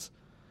positions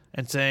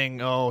and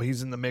saying, oh,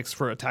 he's in the mix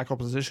for a tackle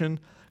position,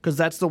 because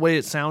that's the way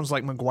it sounds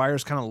like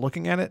McGuire's kind of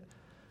looking at it.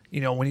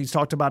 When he's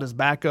talked about his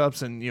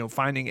backups and,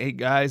 finding 8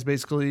 guys,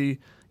 basically,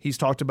 he's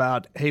talked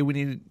about, hey, we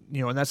need,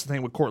 and that's the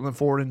thing with Cortland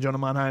Ford and Jonah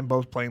Monheim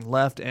both playing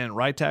left and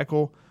right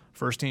tackle,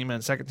 first team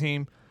and second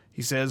team.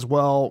 He says,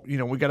 well,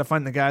 we got to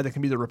find the guy that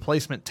can be the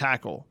replacement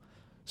tackle.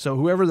 So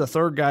whoever the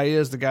third guy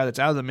is, the guy that's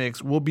out of the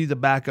mix, will be the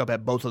backup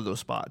at both of those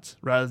spots,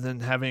 rather than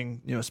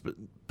having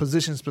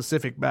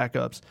position-specific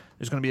backups.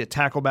 There's going to be a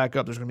tackle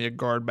backup. There's going to be a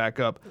guard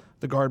backup.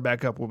 The guard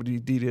backup will be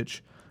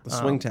Dedich. The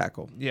swing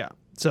tackle. Yeah.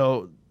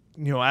 So,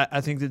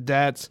 I think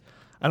that's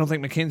 – I don't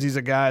think McKenzie's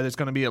a guy that's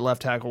going to be at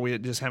left tackle. We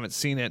just haven't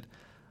seen it.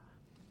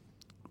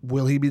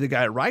 Will he be the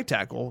guy at right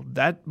tackle?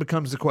 That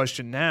becomes the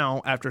question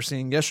now after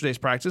seeing yesterday's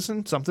practice,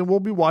 and something we'll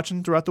be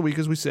watching throughout the week,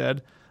 as we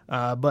said.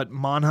 But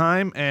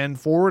Monheim and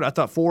Ford, I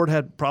thought Ford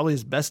had probably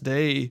his best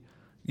day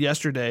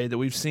yesterday that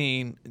we've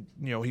seen.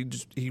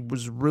 He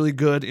was really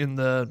good in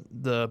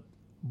the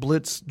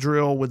blitz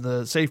drill with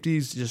the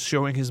safeties, just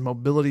showing his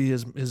mobility,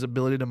 his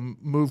ability to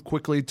move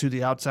quickly to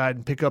the outside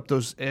and pick up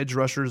those edge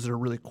rushers that are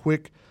really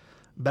quick,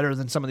 better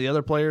than some of the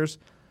other players.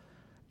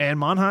 And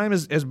Monheim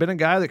has been a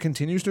guy that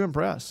continues to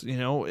impress.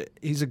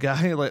 He's a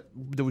guy that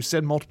we've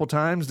said multiple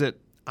times that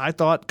I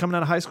thought coming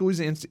out of high school he's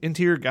an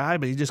interior guy,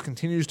 but he just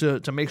continues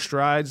to make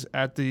strides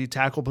at the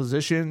tackle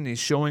position. He's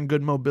showing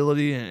good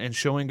mobility and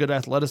showing good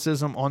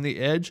athleticism on the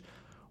edge.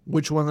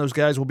 Which one of those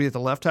guys will be at the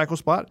left tackle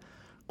spot?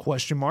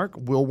 Question mark.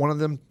 Will one of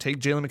them take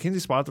Jalen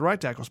McKenzie's spot at the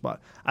right tackle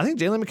spot? I think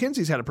Jalen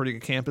McKenzie's had a pretty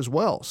good camp as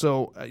well.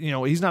 So,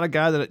 he's not a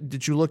guy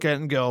that you look at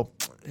and go,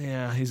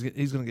 yeah, he's going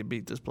to get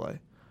beat this play.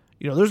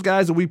 There's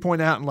guys that we point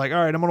out and like,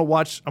 all right, I'm going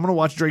to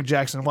watch Drake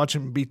Jackson and watch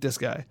him beat this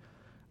guy.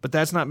 But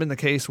that's not been the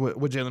case with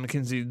Jalen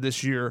McKenzie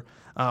this year,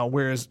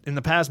 whereas in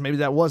the past maybe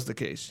that was the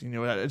case.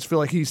 I just feel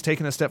like he's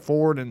taken a step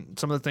forward, and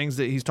some of the things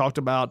that he's talked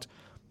about,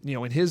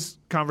 in his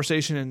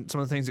conversation, and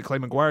some of the things that Clay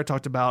McGuire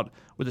talked about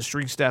with the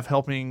strength staff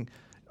helping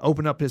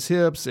open up his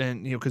hips,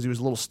 and because he was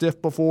a little stiff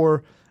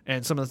before,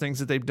 and some of the things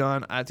that they've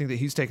done, I think that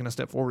he's taken a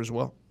step forward as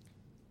well.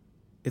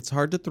 It's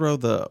hard to throw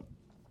the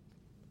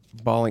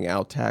balling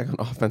out tag on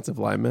offensive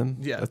linemen.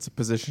 Yeah. That's a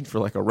position for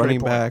like a running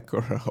back or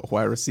a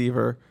wide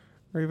receiver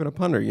or even a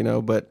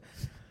punter, but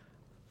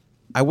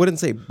I wouldn't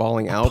say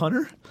balling out.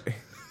 Punter?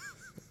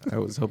 I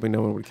was hoping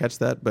no one would catch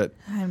that, but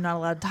I'm not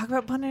allowed to talk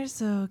about punters,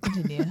 so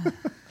continue.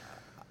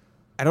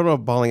 I don't know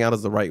if balling out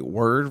is the right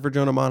word for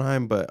Jonah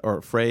Monheim,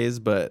 or phrase,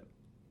 but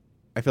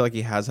I feel like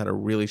he has had a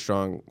really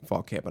strong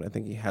fall camp, and I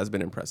think he has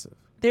been impressive.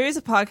 There is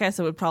a podcast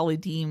that would probably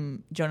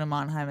deem Jonah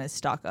Monheim as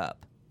stock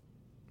up.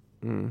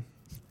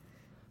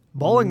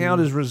 Balling out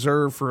is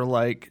reserved for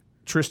like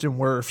Tristan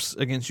Wirfs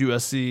against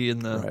USC in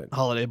the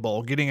Holiday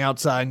Bowl, getting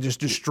outside and just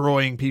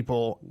destroying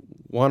people.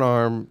 One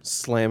arm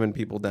slamming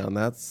people down.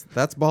 That's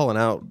balling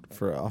out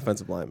for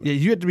offensive linemen. Yeah,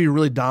 you have to be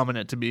really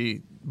dominant to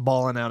be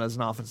balling out as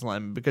an offensive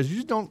lineman, because you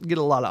just don't get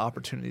a lot of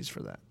opportunities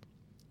for that.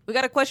 We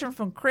got a question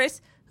from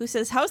Chris, who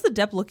says, how's the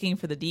depth looking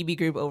for the DB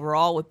group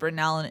overall with Britton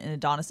Allen and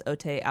Adonis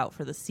Ote out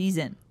for the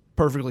season?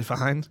 Perfectly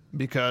fine,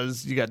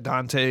 because you got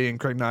Dante and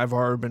Craig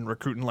Nivar have been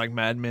recruiting like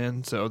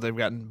madmen, so they've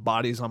gotten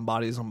bodies on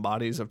bodies on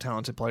bodies of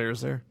talented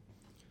players there.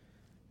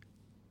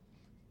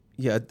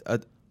 Yeah,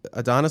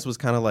 Adonis was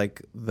kind of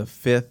like the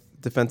 5th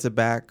defensive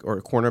back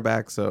or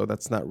cornerback, so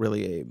that's not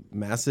really a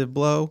massive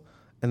blow.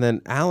 And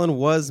then Allen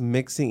was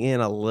mixing in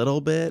a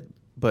little bit,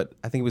 but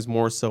I think it was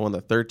more so on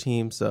the 3rd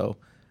team, so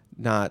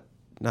not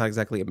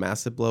exactly a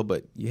massive blow,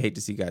 but you hate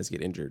to see guys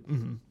get injured.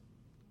 Mm-hmm.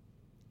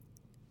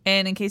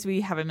 And in case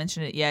we haven't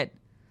mentioned it yet,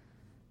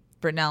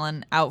 Britton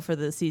Allen out for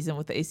the season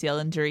with the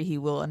ACL injury. He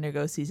will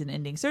undergo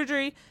season-ending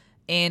surgery.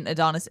 And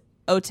Adonis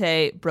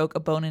Ote broke a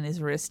bone in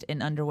his wrist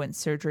and underwent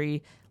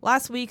surgery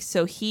last week,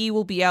 so he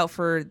will be out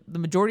for the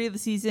majority of the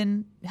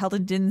season.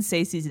 Helton didn't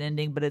say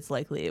season-ending, but it's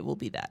likely it will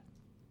be that.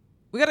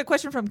 We got a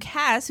question from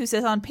Cass who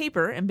says, on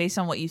paper and based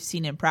on what you've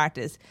seen in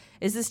practice,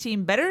 is this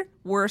team better,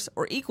 worse,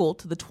 or equal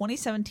to the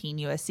 2017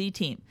 USC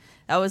team?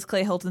 That was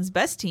Clay Helton's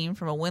best team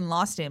from a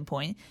win-loss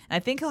standpoint, and I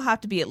think he'll have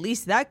to be at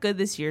least that good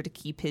this year to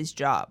keep his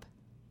job.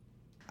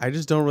 I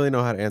just don't really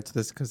know how to answer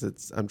this because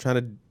it's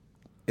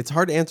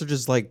hard to answer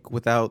just like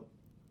without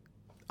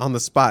on the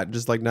spot,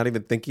 just like not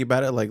even thinking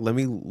about it. Like, let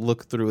me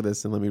look through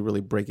this and let me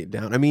really break it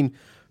down. I mean,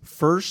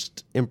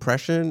 first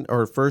impression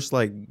or first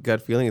like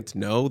gut feeling, it's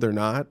no, they're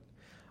not.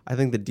 I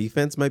think the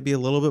defense might be a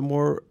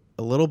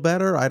little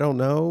better. I don't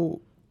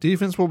know.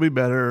 Defense will be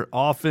better.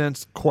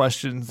 Offense,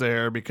 questions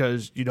there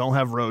because you don't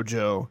have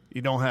Rojo.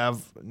 You don't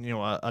have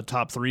a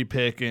top 3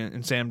 pick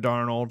in Sam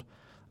Darnold.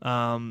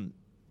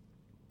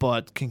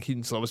 But can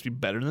Keaton Slovis be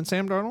better than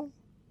Sam Darnold?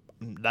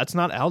 That's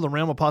not out of the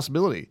realm of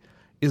possibility.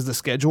 Is the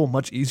schedule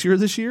much easier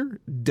this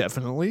year?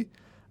 Definitely.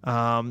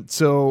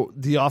 So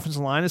the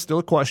offensive line is still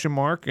a question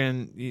mark,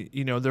 and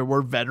there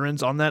were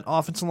veterans on that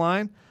offensive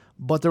line.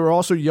 But there were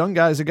also young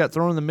guys that got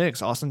thrown in the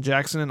mix. Austin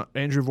Jackson and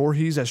Andrew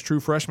Voorhees as true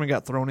freshmen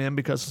got thrown in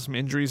because of some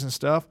injuries and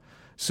stuff.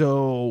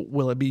 So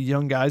will it be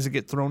young guys that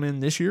get thrown in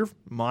this year?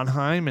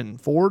 Monheim and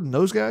Ford and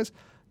those guys?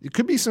 It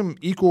could be some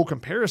equal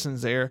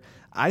comparisons there.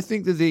 I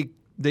think that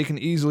they can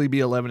easily be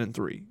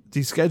 11-3.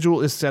 The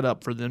schedule is set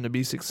up for them to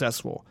be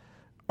successful.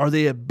 Are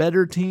they a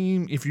better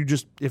team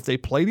if they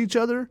played each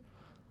other?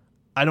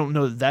 I don't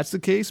know that that's the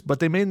case, but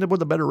they may end up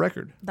with a better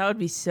record. That would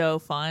be so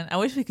fun. I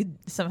wish we could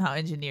somehow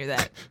engineer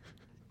that.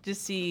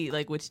 Just see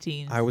like which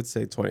teams. I would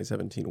say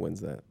 2017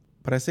 wins that.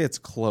 But I say it's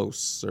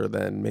closer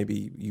than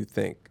maybe you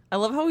think. I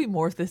love how we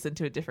morph this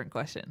into a different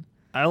question.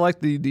 I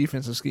like the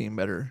defensive scheme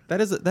better. That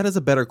is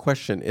a better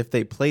question. If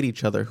they played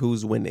each other,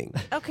 who's winning?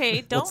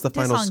 Okay, don't What's the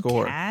final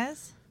score?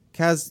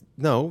 Kaz,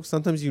 no.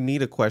 Sometimes you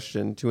need a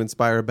question to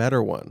inspire a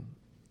better one.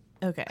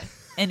 Okay.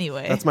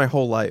 Anyway. That's my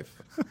whole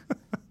life.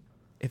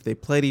 If they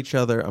played each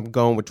other, I'm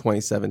going with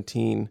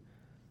 2017.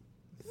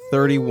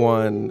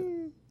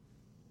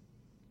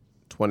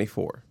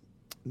 31-24.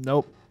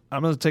 Nope.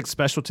 I'm going to take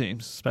special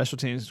teams. Special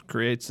teams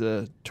creates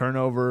a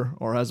turnover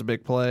or has a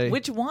big play.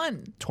 Which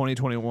one?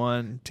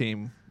 2021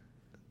 team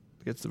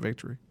gets the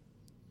victory.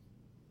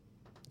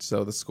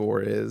 So the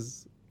score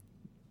is?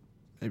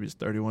 Maybe it's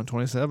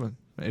 31-27.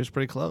 Maybe it's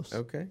pretty close.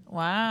 Okay.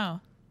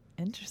 Wow.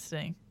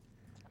 Interesting.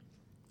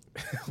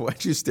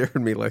 Why'd you stare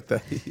at me like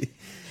that? He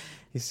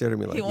stared at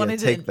me like, he wanted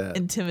take to that.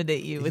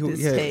 Intimidate you with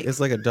his take. It's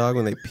like a dog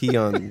when they pee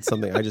on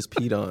something I just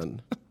peed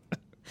on.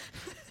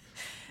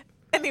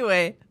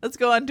 Anyway, let's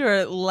go on to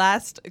our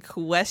last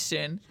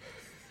question,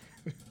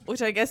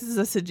 which I guess is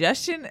a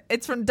suggestion.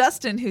 It's from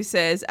Dustin, who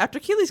says, after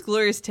Keely's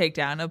glorious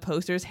takedown of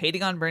posters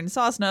hating on Brandon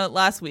Sosna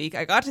last week,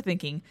 I got to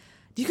thinking,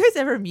 do you guys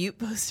ever mute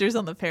posters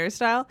on the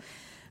peristyle?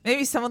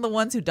 Maybe some of the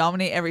ones who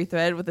dominate every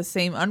thread with the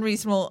same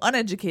unreasonable,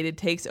 uneducated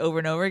takes over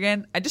and over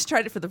again. I just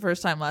tried it for the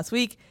first time last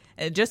week,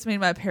 and it just made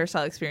my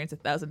peristyle experience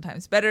 1,000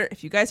 times better.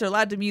 If you guys are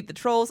allowed to mute the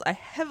trolls, I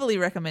heavily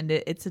recommend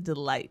it. It's a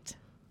delight.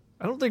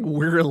 I don't think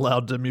we're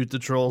allowed to mute the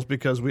trolls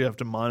because we have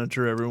to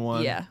monitor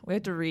everyone. Yeah, we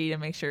have to read and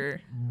make sure.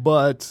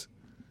 But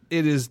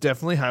it is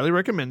definitely highly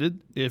recommended.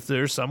 If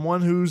there's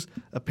someone whose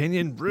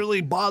opinion really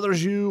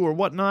bothers you or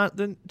whatnot,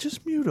 then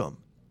just mute them.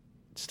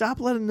 Stop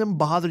letting them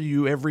bother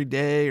you every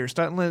day or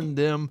stop letting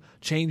them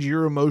change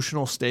your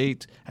emotional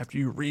state after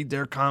you read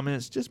their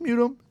comments. Just mute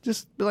them.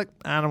 Just be like,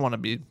 I don't want to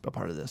be a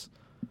part of this.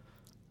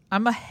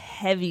 I'm a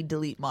heavy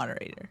delete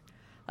moderator.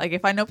 Like,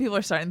 if I know people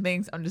are starting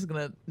things, I'm just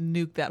going to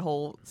nuke that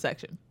whole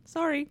section.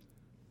 Sorry.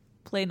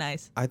 Play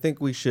nice. I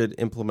think we should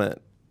implement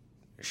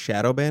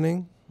shadow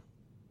banning.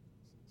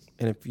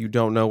 And if you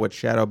don't know what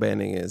shadow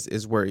banning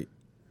is where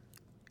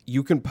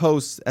you can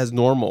post as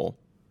normal,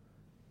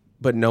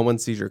 but no one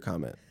sees your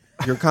comment.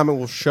 Your comment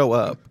will show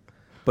up,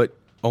 but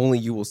only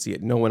you will see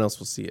it. No one else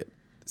will see it.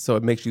 So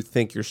it makes you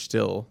think you're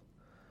still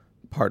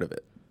part of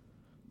it.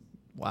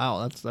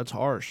 Wow, that's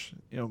harsh.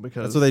 Because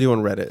that's what they do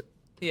on Reddit.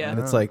 Yeah.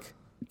 And it's like,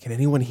 can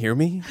anyone hear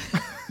me?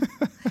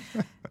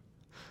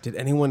 Did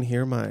anyone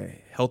hear my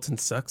Helton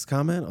sucks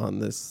comment on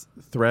this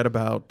thread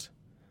about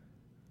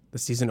the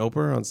season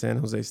opener on San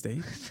Jose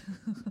State?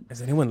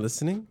 Is anyone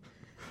listening?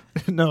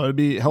 No, it'd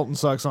be Helton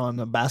sucks on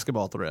the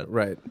basketball thread.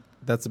 Right.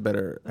 That's a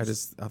better, I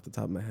just, off the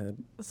top of my head.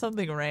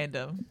 Something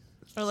random.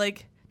 Or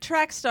like,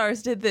 track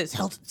stars did this.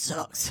 Helton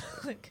sucks.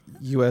 Like,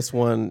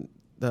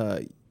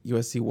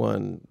 USC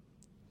won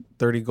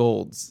 30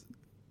 golds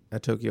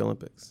at Tokyo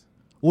Olympics.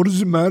 What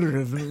does it matter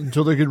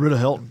until they get rid of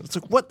Helton? It's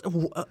like, what?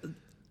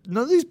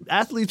 None of these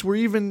athletes were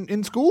even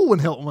in school when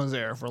Helton was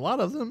there for a lot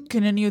of them.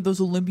 Can any of those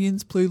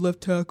Olympians play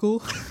left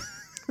tackle?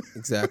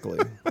 Exactly.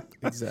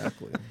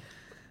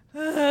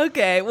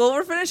 Okay, well,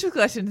 we're finished with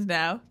questions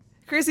now.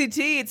 Chrissy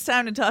T, it's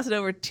time to toss it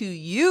over to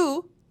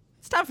you.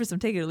 It's time for some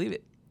take it or leave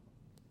it.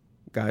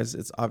 Guys,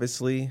 it's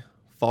obviously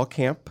fall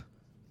camp,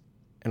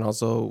 and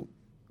also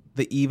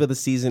the eve of the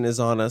season is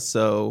on us,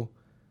 so,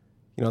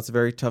 it's a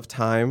very tough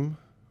time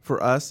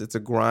for us. It's a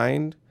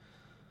grind.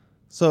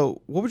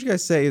 So what would you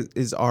guys say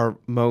is our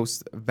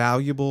most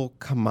valuable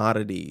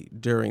commodity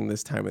during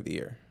this time of the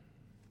year?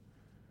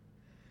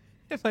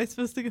 Am I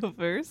supposed to go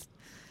first?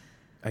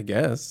 I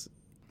guess.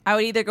 I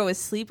would either go with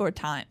sleep or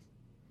time.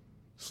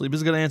 Sleep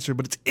is a good answer,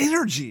 but it's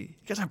energy.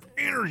 You gotta have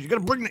energy. You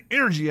gotta bring the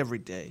energy every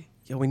day.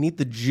 Yeah, we need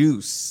the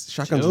juice.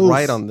 Shotgun's Juice.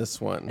 right on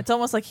this one. It's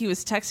almost like he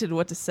was texted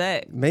what to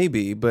say.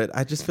 Maybe, but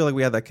I just feel like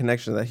we had that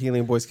connection, that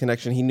Helium Boys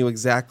connection. He knew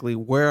exactly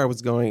where I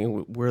was going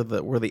and where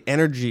the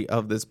energy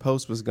of this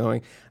post was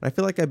going. And I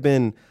feel like I've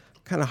been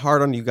kind of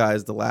hard on you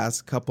guys the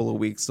last couple of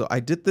weeks. So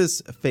I did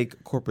this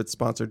fake corporate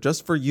sponsor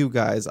just for you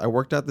guys. I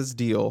worked out this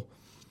deal,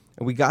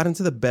 and we got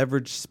into the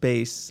beverage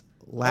space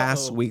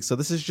last week. So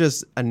this is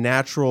just a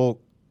natural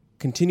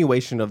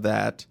continuation of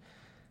that.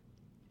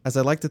 As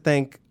I'd like to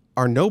thank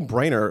our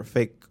no-brainer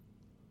fake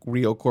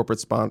Rio corporate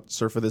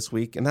sponsor for this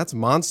week, and that's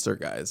Monster,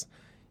 guys.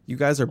 You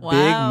guys are big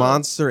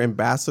Monster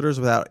ambassadors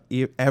without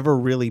ever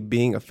really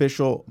being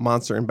official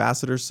Monster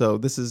ambassadors, so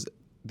this is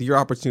your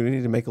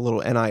opportunity to make a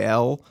little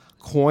NIL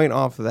coin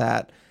off of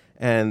that.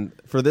 And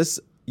for this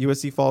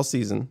USC fall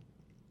season,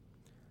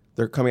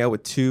 they're coming out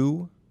with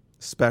 2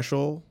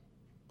 special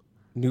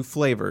new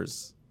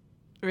flavors.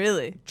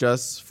 Really?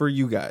 Just for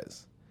you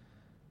guys.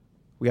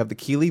 We have the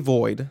Keeley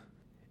Void.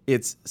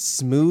 It's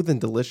smooth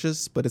and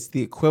delicious, but it's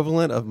the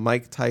equivalent of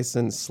Mike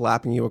Tyson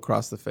slapping you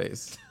across the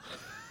face.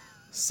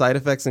 Side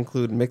effects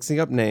include mixing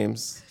up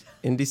names,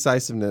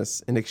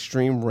 indecisiveness, and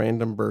extreme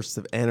random bursts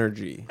of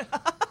energy.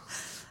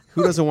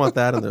 Who doesn't want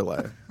that in their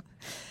life?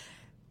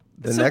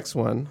 The next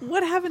one.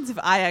 What happens if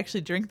I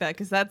actually drink that?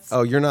 Because that's...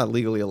 Oh, you're not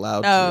legally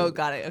allowed to. Oh,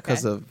 got it. Okay.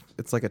 Because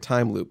it's like a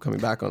time loop coming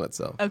back on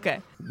itself.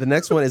 Okay. The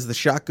next one is the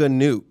Shotgun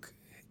Nuke.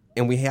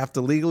 And we have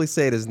to legally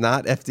say it is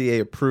not FDA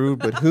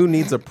approved, but who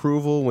needs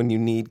approval when you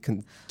need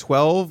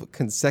 12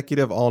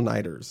 consecutive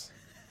all-nighters?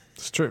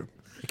 It's true.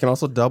 It can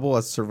also double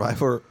as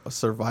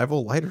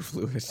survival lighter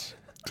fluid.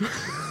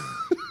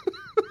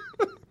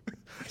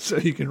 So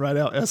you can write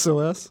out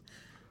SOS?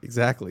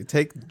 Exactly.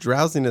 Take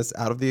drowsiness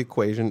out of the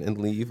equation and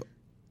leave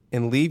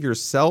your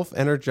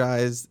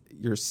self-energized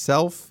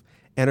self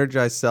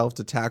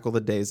to tackle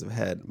the days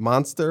ahead.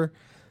 Monster,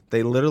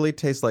 they literally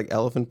taste like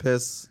elephant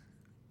piss,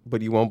 but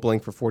you won't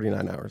blink for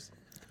 49 hours.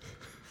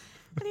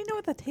 How do you know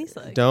what that tastes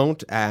like?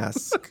 Don't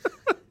ask.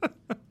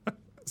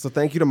 So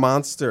thank you to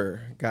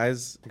Monster.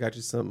 Guys, I got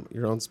you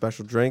your own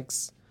special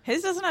drinks.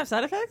 His doesn't have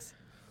side effects?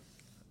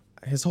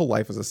 His whole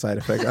life was a side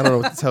effect. I don't know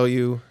what to tell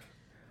you.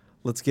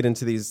 Let's get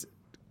into these.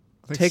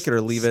 Take it or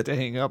leave it.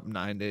 Staying up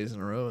 9 days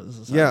in a row is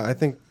a side Yeah, effect. I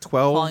think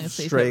 12 Falling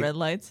asleep straight at red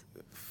lights?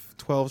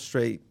 12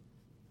 straight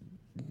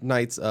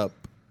nights up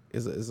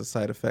is a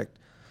side effect.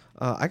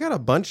 I got a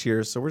bunch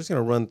here, so we're just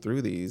going to run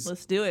through these.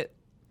 Let's do it.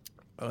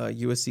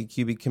 USC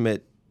QB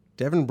commit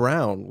Devin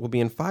Brown will be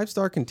in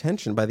 5-star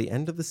contention by the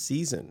end of the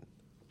season.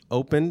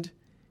 Opened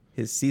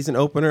his season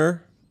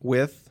opener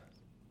with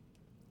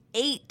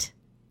 8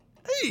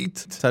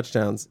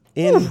 touchdowns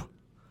in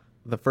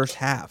the first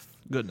half.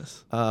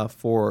 Goodness.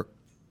 For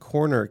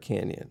Corner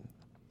Canyon.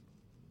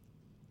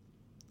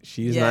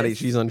 She's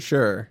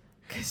unsure.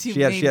 She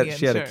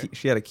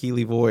had a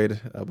Keeley Void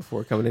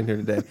before coming in here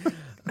today.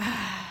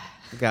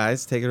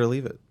 Guys, take it or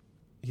leave it.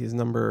 He's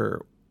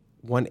number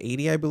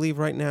 180, I believe,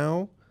 right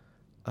now.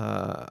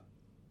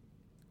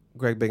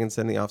 Greg Biggins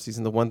said in the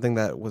offseason the one thing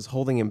that was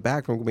holding him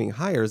back from being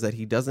higher is that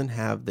he doesn't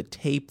have the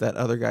tape that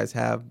other guys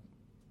have.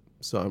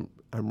 So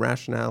I'm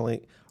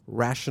rationalizing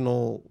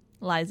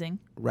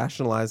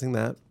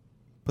that.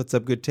 Puts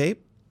up good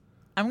tape.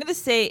 I'm going to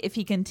say if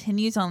he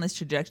continues on this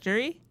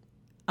trajectory,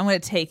 I'm going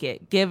to take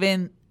it,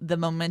 given the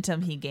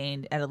momentum he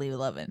gained at Elite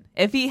 11.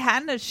 If he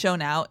hadn't have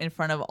shown out in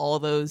front of all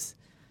those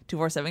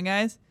 247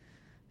 guys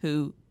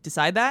who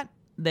decide that,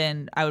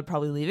 then I would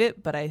probably leave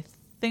it. But I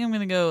think I'm going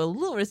to go a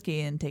little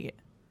risky and take it.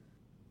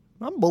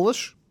 I'm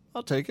bullish.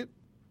 I'll take it.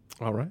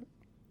 All right.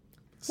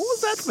 What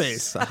was that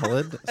face?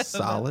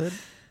 Solid.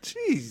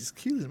 Jeez,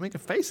 Keely's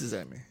making faces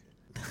at me.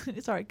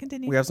 It's all right.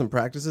 Continue. We have some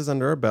practices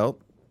under our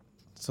belt,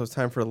 so it's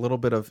time for a little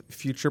bit of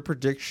future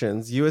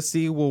predictions.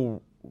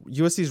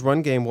 USC's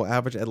run game will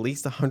average at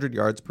least 100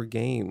 yards per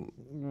game.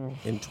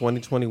 In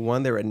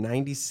 2021, they were at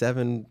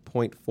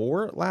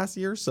 97.4 last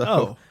year.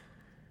 So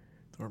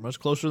we're much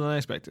closer than I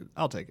expected.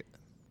 I'll take it.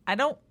 I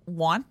don't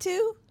want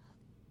to.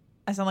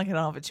 I sound like I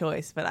don't have a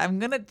choice, but I'm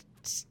gonna.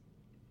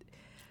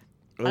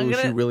 She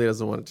really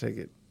doesn't want to take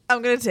it.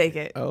 I'm gonna take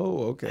it.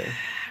 Oh, okay.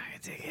 I'm gonna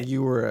take it.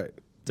 You were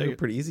a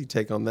pretty easy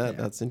take on that.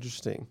 Yeah. That's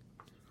interesting.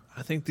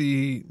 I think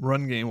the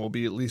run game will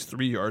be at least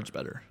 3 yards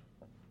better.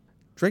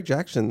 Drake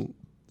Jackson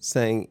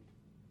saying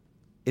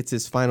it's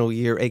his final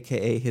year,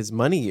 a.k.a. his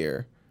money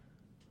year.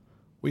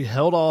 We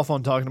held off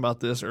on talking about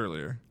this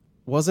earlier.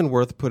 Wasn't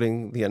worth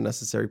putting the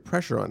unnecessary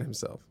pressure on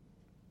himself.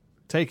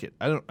 Take it.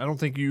 I don't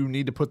think you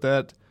need to put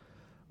that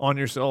on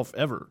yourself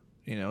ever.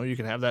 You know, you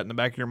can have that in the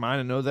back of your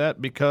mind and know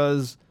that,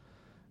 because,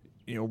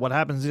 you know, what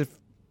happens if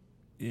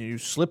you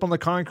slip on the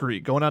concrete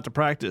going out to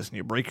practice and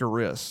you break your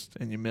wrist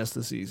and you miss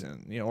the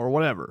season, you know, or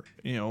whatever.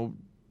 You know,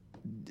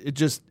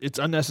 it's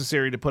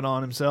unnecessary to put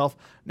on himself.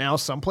 Now,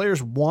 some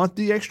players want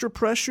the extra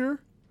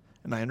pressure,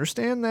 and I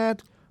understand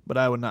that, but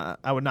I would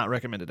not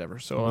recommend it ever.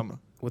 So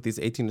with these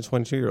 18 to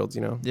 22-year-olds,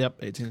 you know. Yep,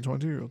 18 to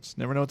 22-year-olds.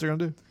 Never know what they're going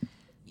to do.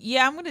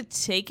 Yeah, I'm going to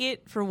take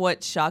it for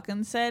what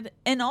Shotgun said.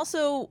 And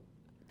also,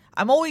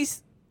 I'm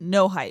always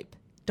no hype.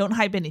 Don't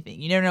hype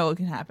anything. You never know what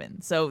can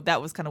happen. So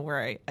that was kind of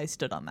where I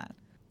stood on that.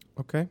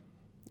 Okay.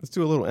 Let's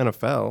do a little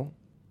NFL.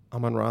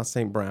 Amon-Ra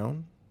St.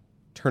 Brown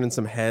turning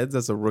some heads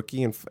as a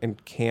rookie in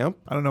camp.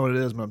 I don't know what it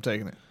is, but I'm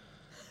taking it.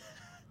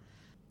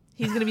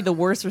 He's going to be the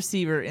worst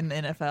receiver in the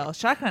NFL.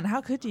 Shotgun,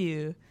 how could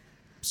you?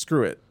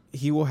 Screw it.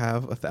 He will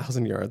have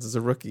 1,000 yards as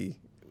a rookie,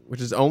 which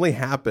has only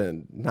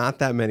happened not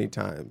that many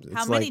times.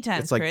 How many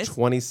times, It's like Chris?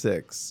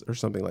 26 or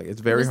something like.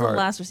 It's Who very was hard. the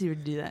last receiver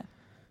to do that?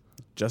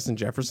 Justin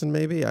Jefferson,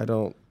 maybe?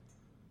 I'm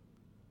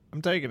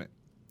taking it.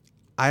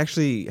 I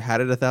actually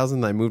had it 1,000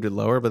 and I moved it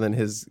lower, but then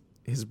his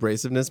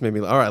abrasiveness made me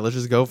all right, let's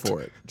just go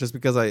for it. Just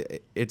because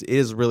it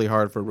is really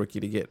hard for a rookie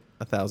to get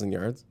 1,000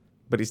 yards,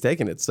 but he's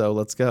taking it, so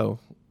let's go.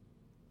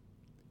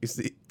 You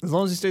see, As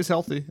long as he stays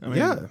healthy. I mean,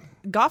 yeah,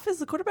 Goff is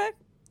the quarterback?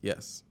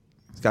 yes,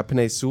 he's got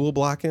Penei Sewell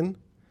blocking,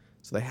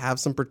 so they have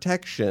some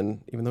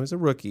protection, even though he's a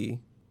rookie.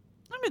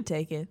 I'm going to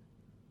take it.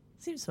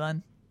 Seems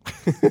fun.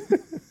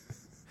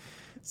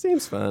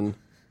 Seems fun.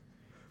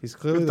 He's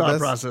clearly Good the thought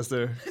best. process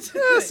there.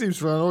 Yeah, seems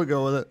fun. We'll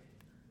go with it.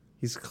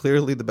 He's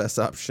clearly the best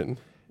option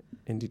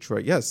in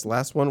Detroit. Yes,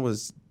 last one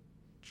was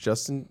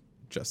Justin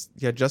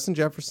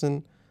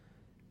Jefferson,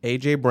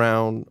 A.J.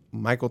 Brown,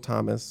 Michael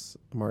Thomas,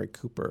 Amari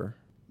Cooper.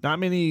 Not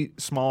many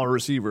smaller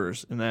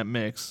receivers in that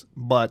mix,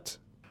 but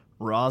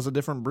Ra's a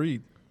different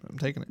breed. I'm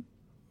taking it.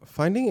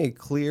 Finding a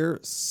clear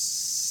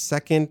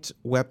second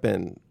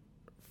weapon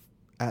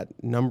at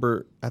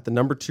the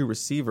number 2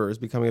 receiver is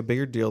becoming a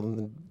bigger deal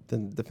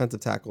than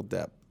defensive tackle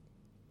depth.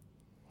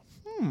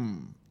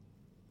 I'm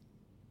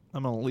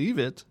going to leave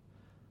it,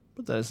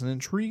 but that's an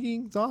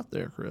intriguing thought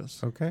there,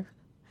 Chris. Okay,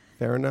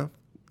 fair enough.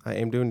 I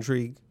aim to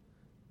intrigue.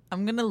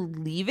 I'm going to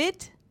leave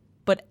it,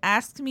 but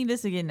ask me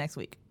this again next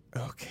week.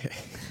 Okay.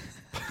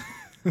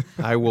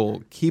 I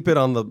will keep it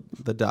on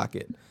the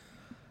docket.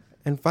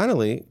 And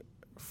finally,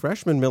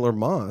 freshman Miller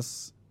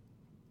Moss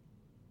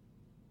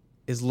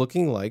is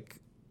looking like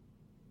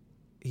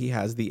he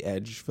has the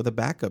edge for the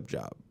backup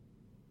job.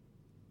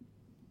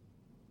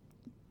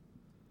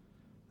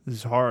 This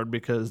is hard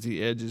because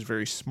the edge is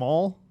very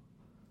small,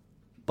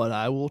 but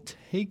I will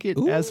take it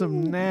as of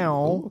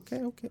now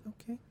Okay.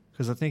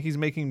 because I think he's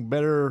making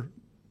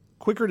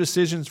quicker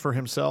decisions for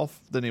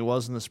himself than he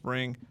was in the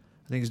spring.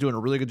 I think he's doing a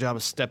really good job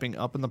of stepping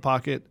up in the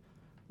pocket,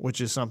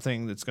 which is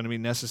something that's going to be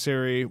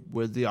necessary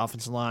with the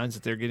offensive lines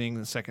that they're getting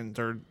the second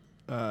and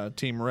third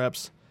team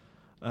reps.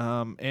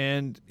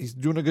 And he's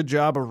doing a good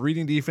job of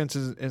reading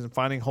defenses and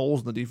finding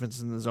holes in the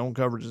defenses and the zone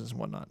coverages and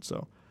whatnot.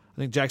 So I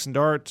think Jackson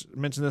Dart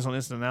mentioned this on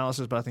Instant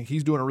Analysis, but I think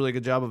he's doing a really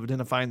good job of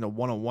identifying the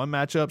one-on-one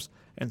matchups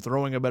and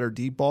throwing a better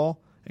deep ball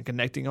and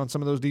connecting on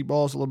some of those deep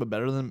balls a little bit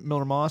better than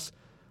Miller Moss.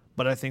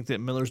 But I think that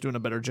Miller's doing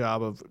a better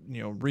job of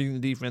reading the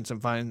defense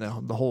and finding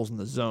the holes in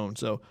the zone.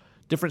 So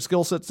different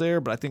skill sets there,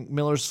 but I think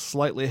Miller's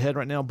slightly ahead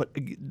right now. But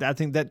I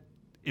think that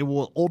it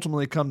will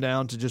ultimately come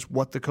down to just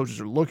what the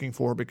coaches are looking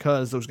for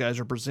because those guys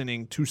are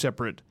presenting two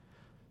separate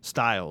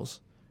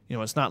styles.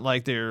 It's not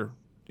like they're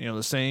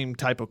the same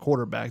type of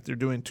quarterback. They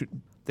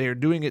are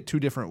doing it two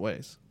different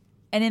ways.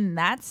 And in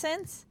that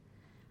sense,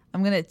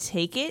 I'm going to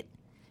take it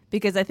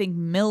because I think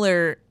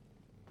Miller,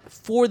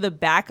 for the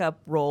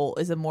backup role,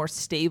 is a more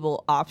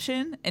stable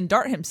option. And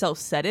Dart himself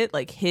said it,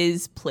 like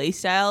his play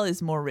style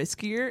is more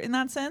riskier in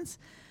that sense.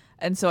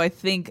 And so I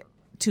think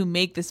to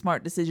make the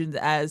smart decisions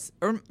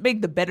or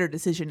make the better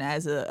decision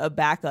as a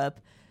backup,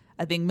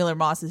 I think Miller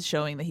Moss is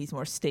showing that he's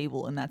more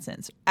stable in that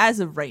sense as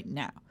of right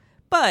now.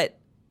 But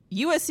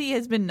USC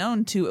has been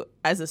known to,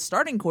 as a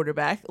starting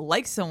quarterback,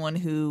 like someone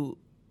who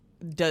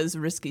does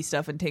risky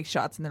stuff and takes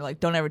shots, and they're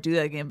like, don't ever do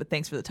that again, but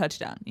thanks for the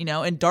touchdown,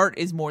 and Dart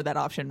is more that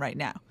option right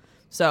now.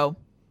 So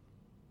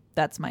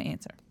that's my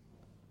answer.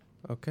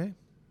 Okay.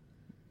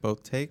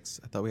 Both takes.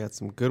 I thought we had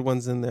some good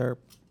ones in there.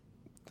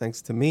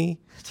 Thanks to me.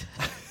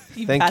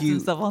 Thank you.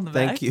 Himself on the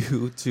back. Thank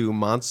you to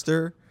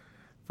Monster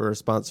for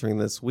sponsoring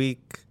this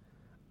week.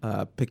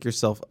 Pick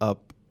yourself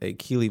up a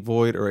Keeley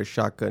Void or a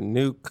Shotgun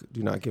Nuke.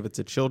 Do not give it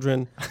to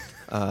children.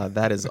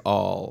 That is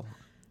all.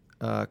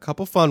 A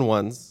couple fun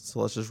ones, so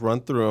let's just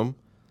run through them.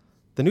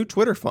 The new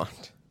Twitter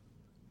font.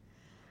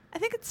 I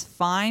think it's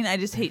fine. I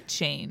just hate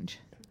change.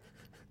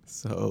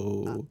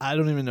 So I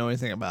don't even know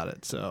anything about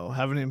it, so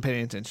haven't even paid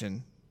any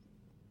attention.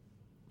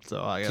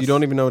 So I guess you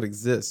don't even know it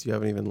exists. You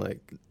haven't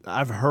even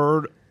I've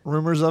heard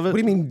rumors of it. What do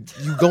you mean?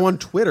 You go on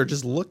Twitter,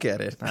 just look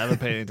at it. I haven't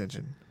paid any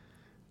attention.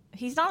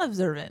 He's not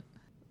observant.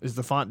 Is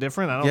the font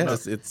different? I don't know.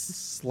 Yes, it's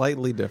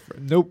slightly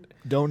different. Nope.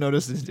 Don't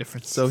notice the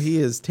difference. So he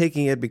is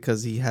taking it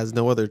because he has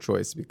no other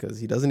choice because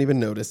he doesn't even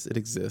notice it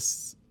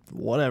exists.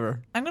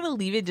 Whatever. I'm going to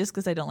leave it just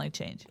because I don't like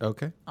change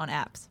Okay. on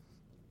apps.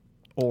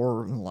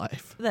 Or in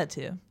life. That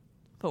too.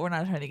 But we're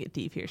not trying to get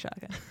deep here,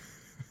 Shotgun.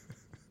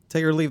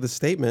 Take or leave the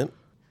statement.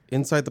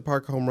 Inside the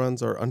park home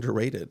runs are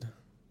underrated.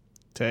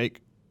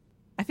 Take.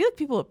 I feel like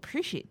people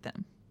appreciate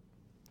them.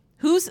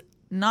 Who's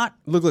not?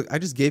 Look, I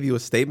just gave you a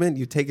statement.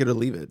 You take it or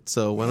leave it.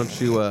 So why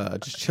don't you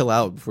just chill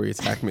out before you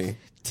attack me?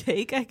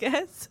 Take, I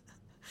guess.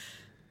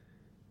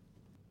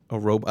 A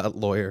robot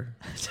lawyer.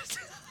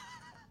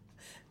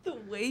 The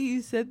way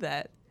you said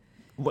that.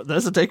 What,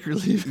 that's a take or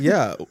leave.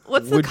 Yeah.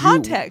 What's the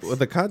context? Well,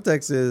 the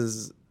context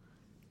is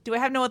Do I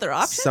have no other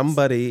options?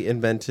 somebody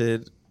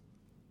invented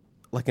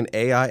like an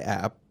AI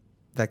app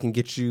that can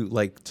get you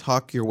like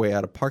talk your way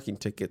out of parking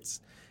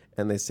tickets,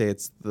 and they say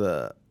it's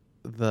the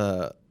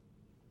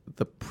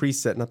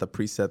preset, not the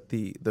preset,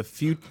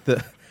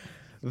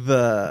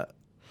 the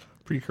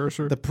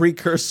Precursor. the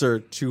precursor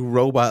to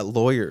robot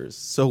lawyers.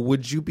 So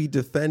would you be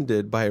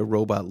defended by a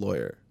robot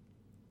lawyer?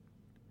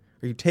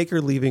 Are you take or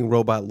leaving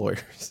robot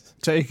lawyers?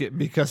 Take it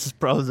because it's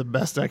probably the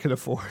best I could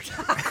afford.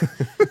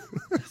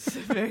 That's a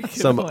very good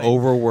Some point.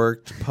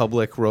 overworked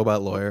public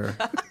robot lawyer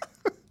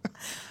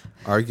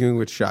arguing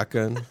with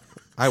shotgun.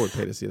 I would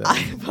pay to see that.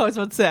 I was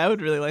about to say, I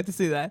would really like to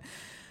see that.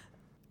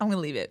 I'm going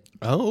to leave it.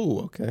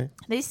 Oh, okay.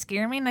 They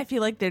scare me, and I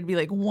feel like there'd be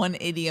like one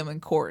idiom in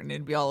court, and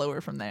it'd be all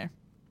over from there.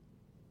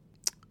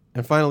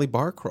 And finally,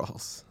 bar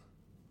crawls.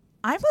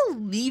 I will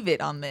leave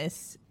it on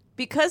this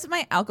because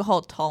my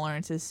alcohol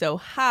tolerance is so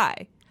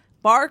high.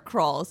 Bar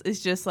crawls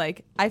is just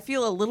like, I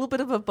feel a little bit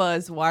of a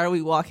buzz. Why are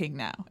we walking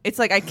now? It's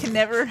like I can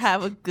never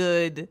have a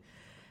good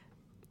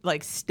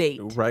like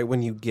state. Right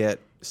when you get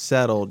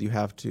settled, you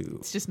have to.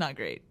 It's just not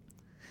great.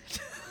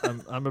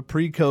 I'm a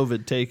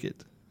pre-COVID take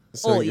it.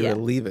 So Oh, you're yeah. going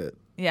to leave it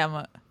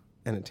Yeah,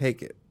 and then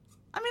take it.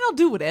 I mean, I'll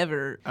do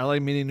whatever. I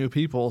like meeting new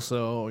people,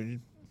 so you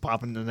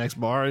pop into the next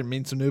bar and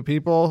meet some new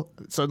people.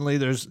 Suddenly,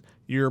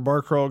 your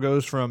bar crawl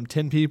goes from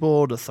 10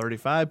 people to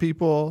 35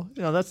 people.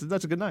 You know, that's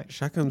a good night.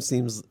 Shotgun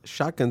seems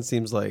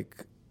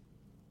like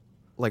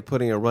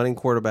putting a running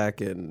quarterback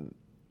in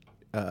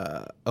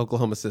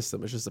Oklahoma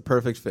system. It's just a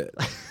perfect fit.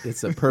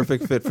 It's a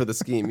perfect fit for the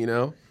scheme, you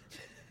know?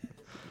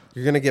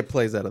 You're going to get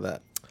plays out of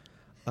that.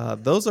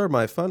 Those are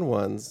my fun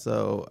ones,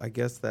 so I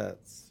guess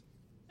that's...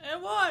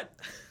 And what?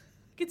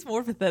 Gets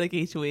more pathetic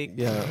each week.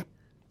 Yeah.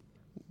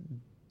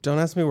 Don't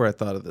ask me where I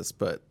thought of this,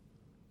 but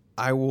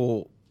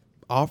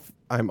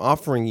I'm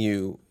offering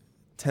you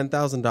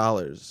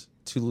 $10,000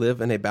 to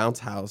live in a bounce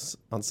house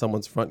on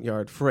someone's front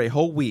yard for a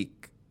whole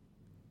week.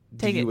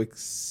 Take Do you it.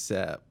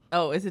 accept?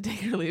 Oh, is it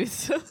take it or leave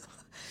it?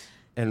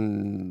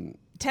 And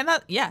 10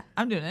 yeah,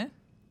 I'm doing it.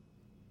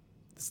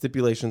 the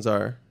stipulations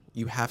are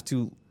you have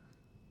to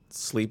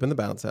sleep in the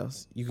bounce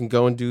house. You can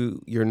go and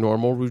do your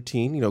normal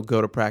routine,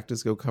 go to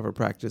practice, go cover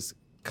practice,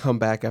 come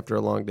back after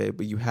a long day,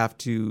 but you have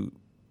to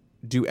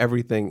do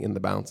everything in the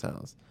bounce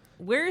house.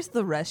 Where's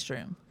the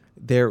restroom?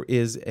 There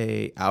is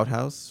a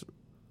outhouse.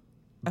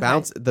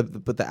 But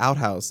the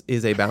outhouse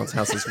is a bounce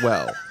house as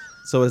well.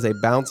 So it's a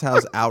bounce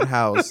house,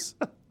 outhouse,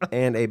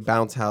 and a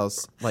bounce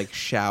house like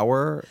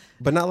shower,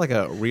 but not like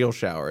a real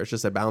shower. It's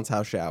just a bounce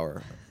house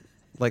shower,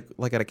 like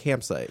at a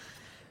campsite.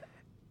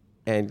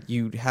 And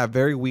you have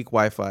very weak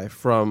Wi-Fi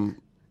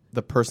from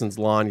the person's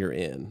lawn you're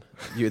in.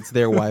 It's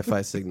their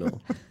Wi-Fi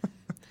signal.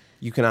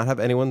 You cannot have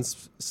anyone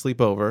sleep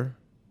over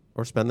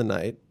or spend the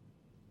night.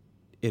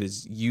 It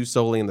is you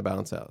solely in the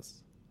bounce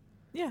house.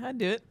 Yeah, I'd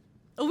do it.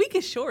 A week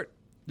is short.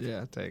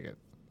 Yeah, take it.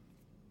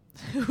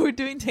 We're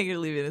doing take it or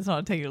leave it. It's not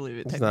a take it or leave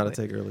it. It's not a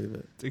technically. take it or leave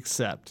it.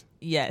 Accept.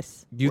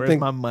 Yes. Where's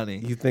my money?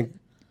 You think?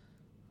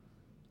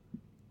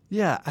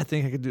 Yeah, I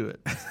think I could do it.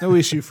 No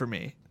issue for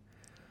me.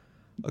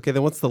 Okay,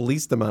 then what's the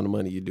least amount of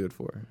money you do it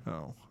for?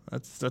 Oh,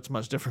 that's a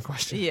much different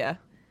question. Yeah.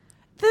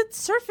 The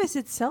surface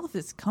itself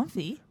is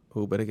comfy.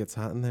 Oh, but it gets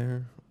hot in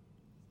there.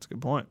 That's a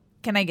good point.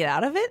 Can I get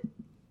out of it?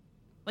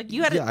 Like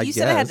you had, Yeah, I you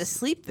said I had to guess.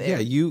 sleep there. Yeah,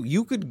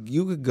 you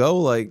could go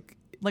like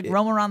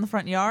roam around the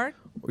front yard.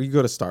 or you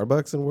go to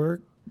Starbucks and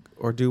work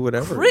or do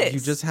whatever. Chris. You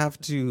just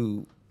have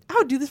to. I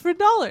would do this for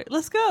 $1.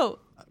 Let's go.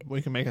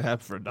 We can make it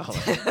happen for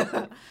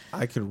 $1.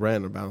 I could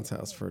rent a bounce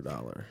house for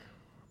 $1.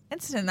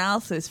 Instant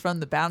analysis from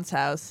the bounce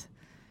house.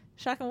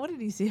 Shotgun, what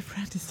did you see at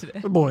practice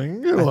today?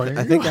 Boing, boing.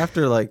 I think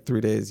after like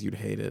 3 days, you'd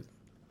hate it.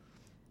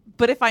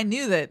 But if I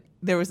knew that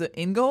there was an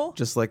end goal,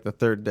 Just like the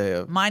third day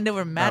of mind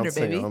over matter,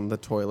 bouncing baby. on the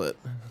toilet.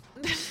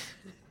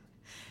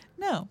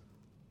 No.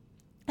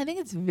 I think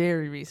it's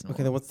very reasonable.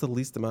 Okay, then what's the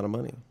least amount of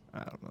money? I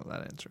don't know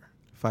that answer.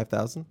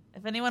 5,000?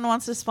 If anyone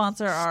wants to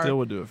sponsor our Still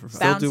would do it for $5.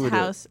 bounce do it.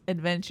 house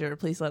adventure,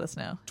 please let us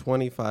know.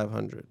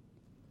 2,500.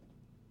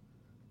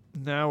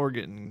 Now we're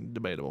getting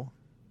debatable.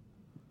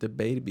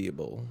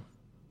 Debatable.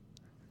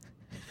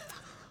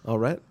 All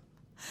right.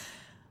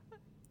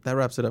 That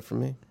wraps it up for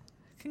me.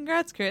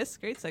 Congrats, Chris.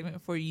 Great segment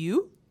for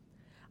you.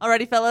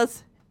 Alrighty,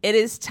 fellas. It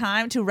is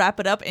time to wrap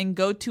it up and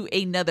go to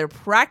another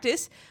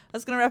practice.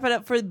 That's going to wrap it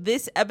up for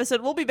this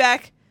episode. We'll be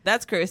back.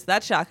 That's Chris.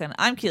 That's Shotgun.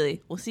 I'm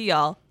Keely. We'll see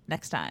y'all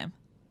next time.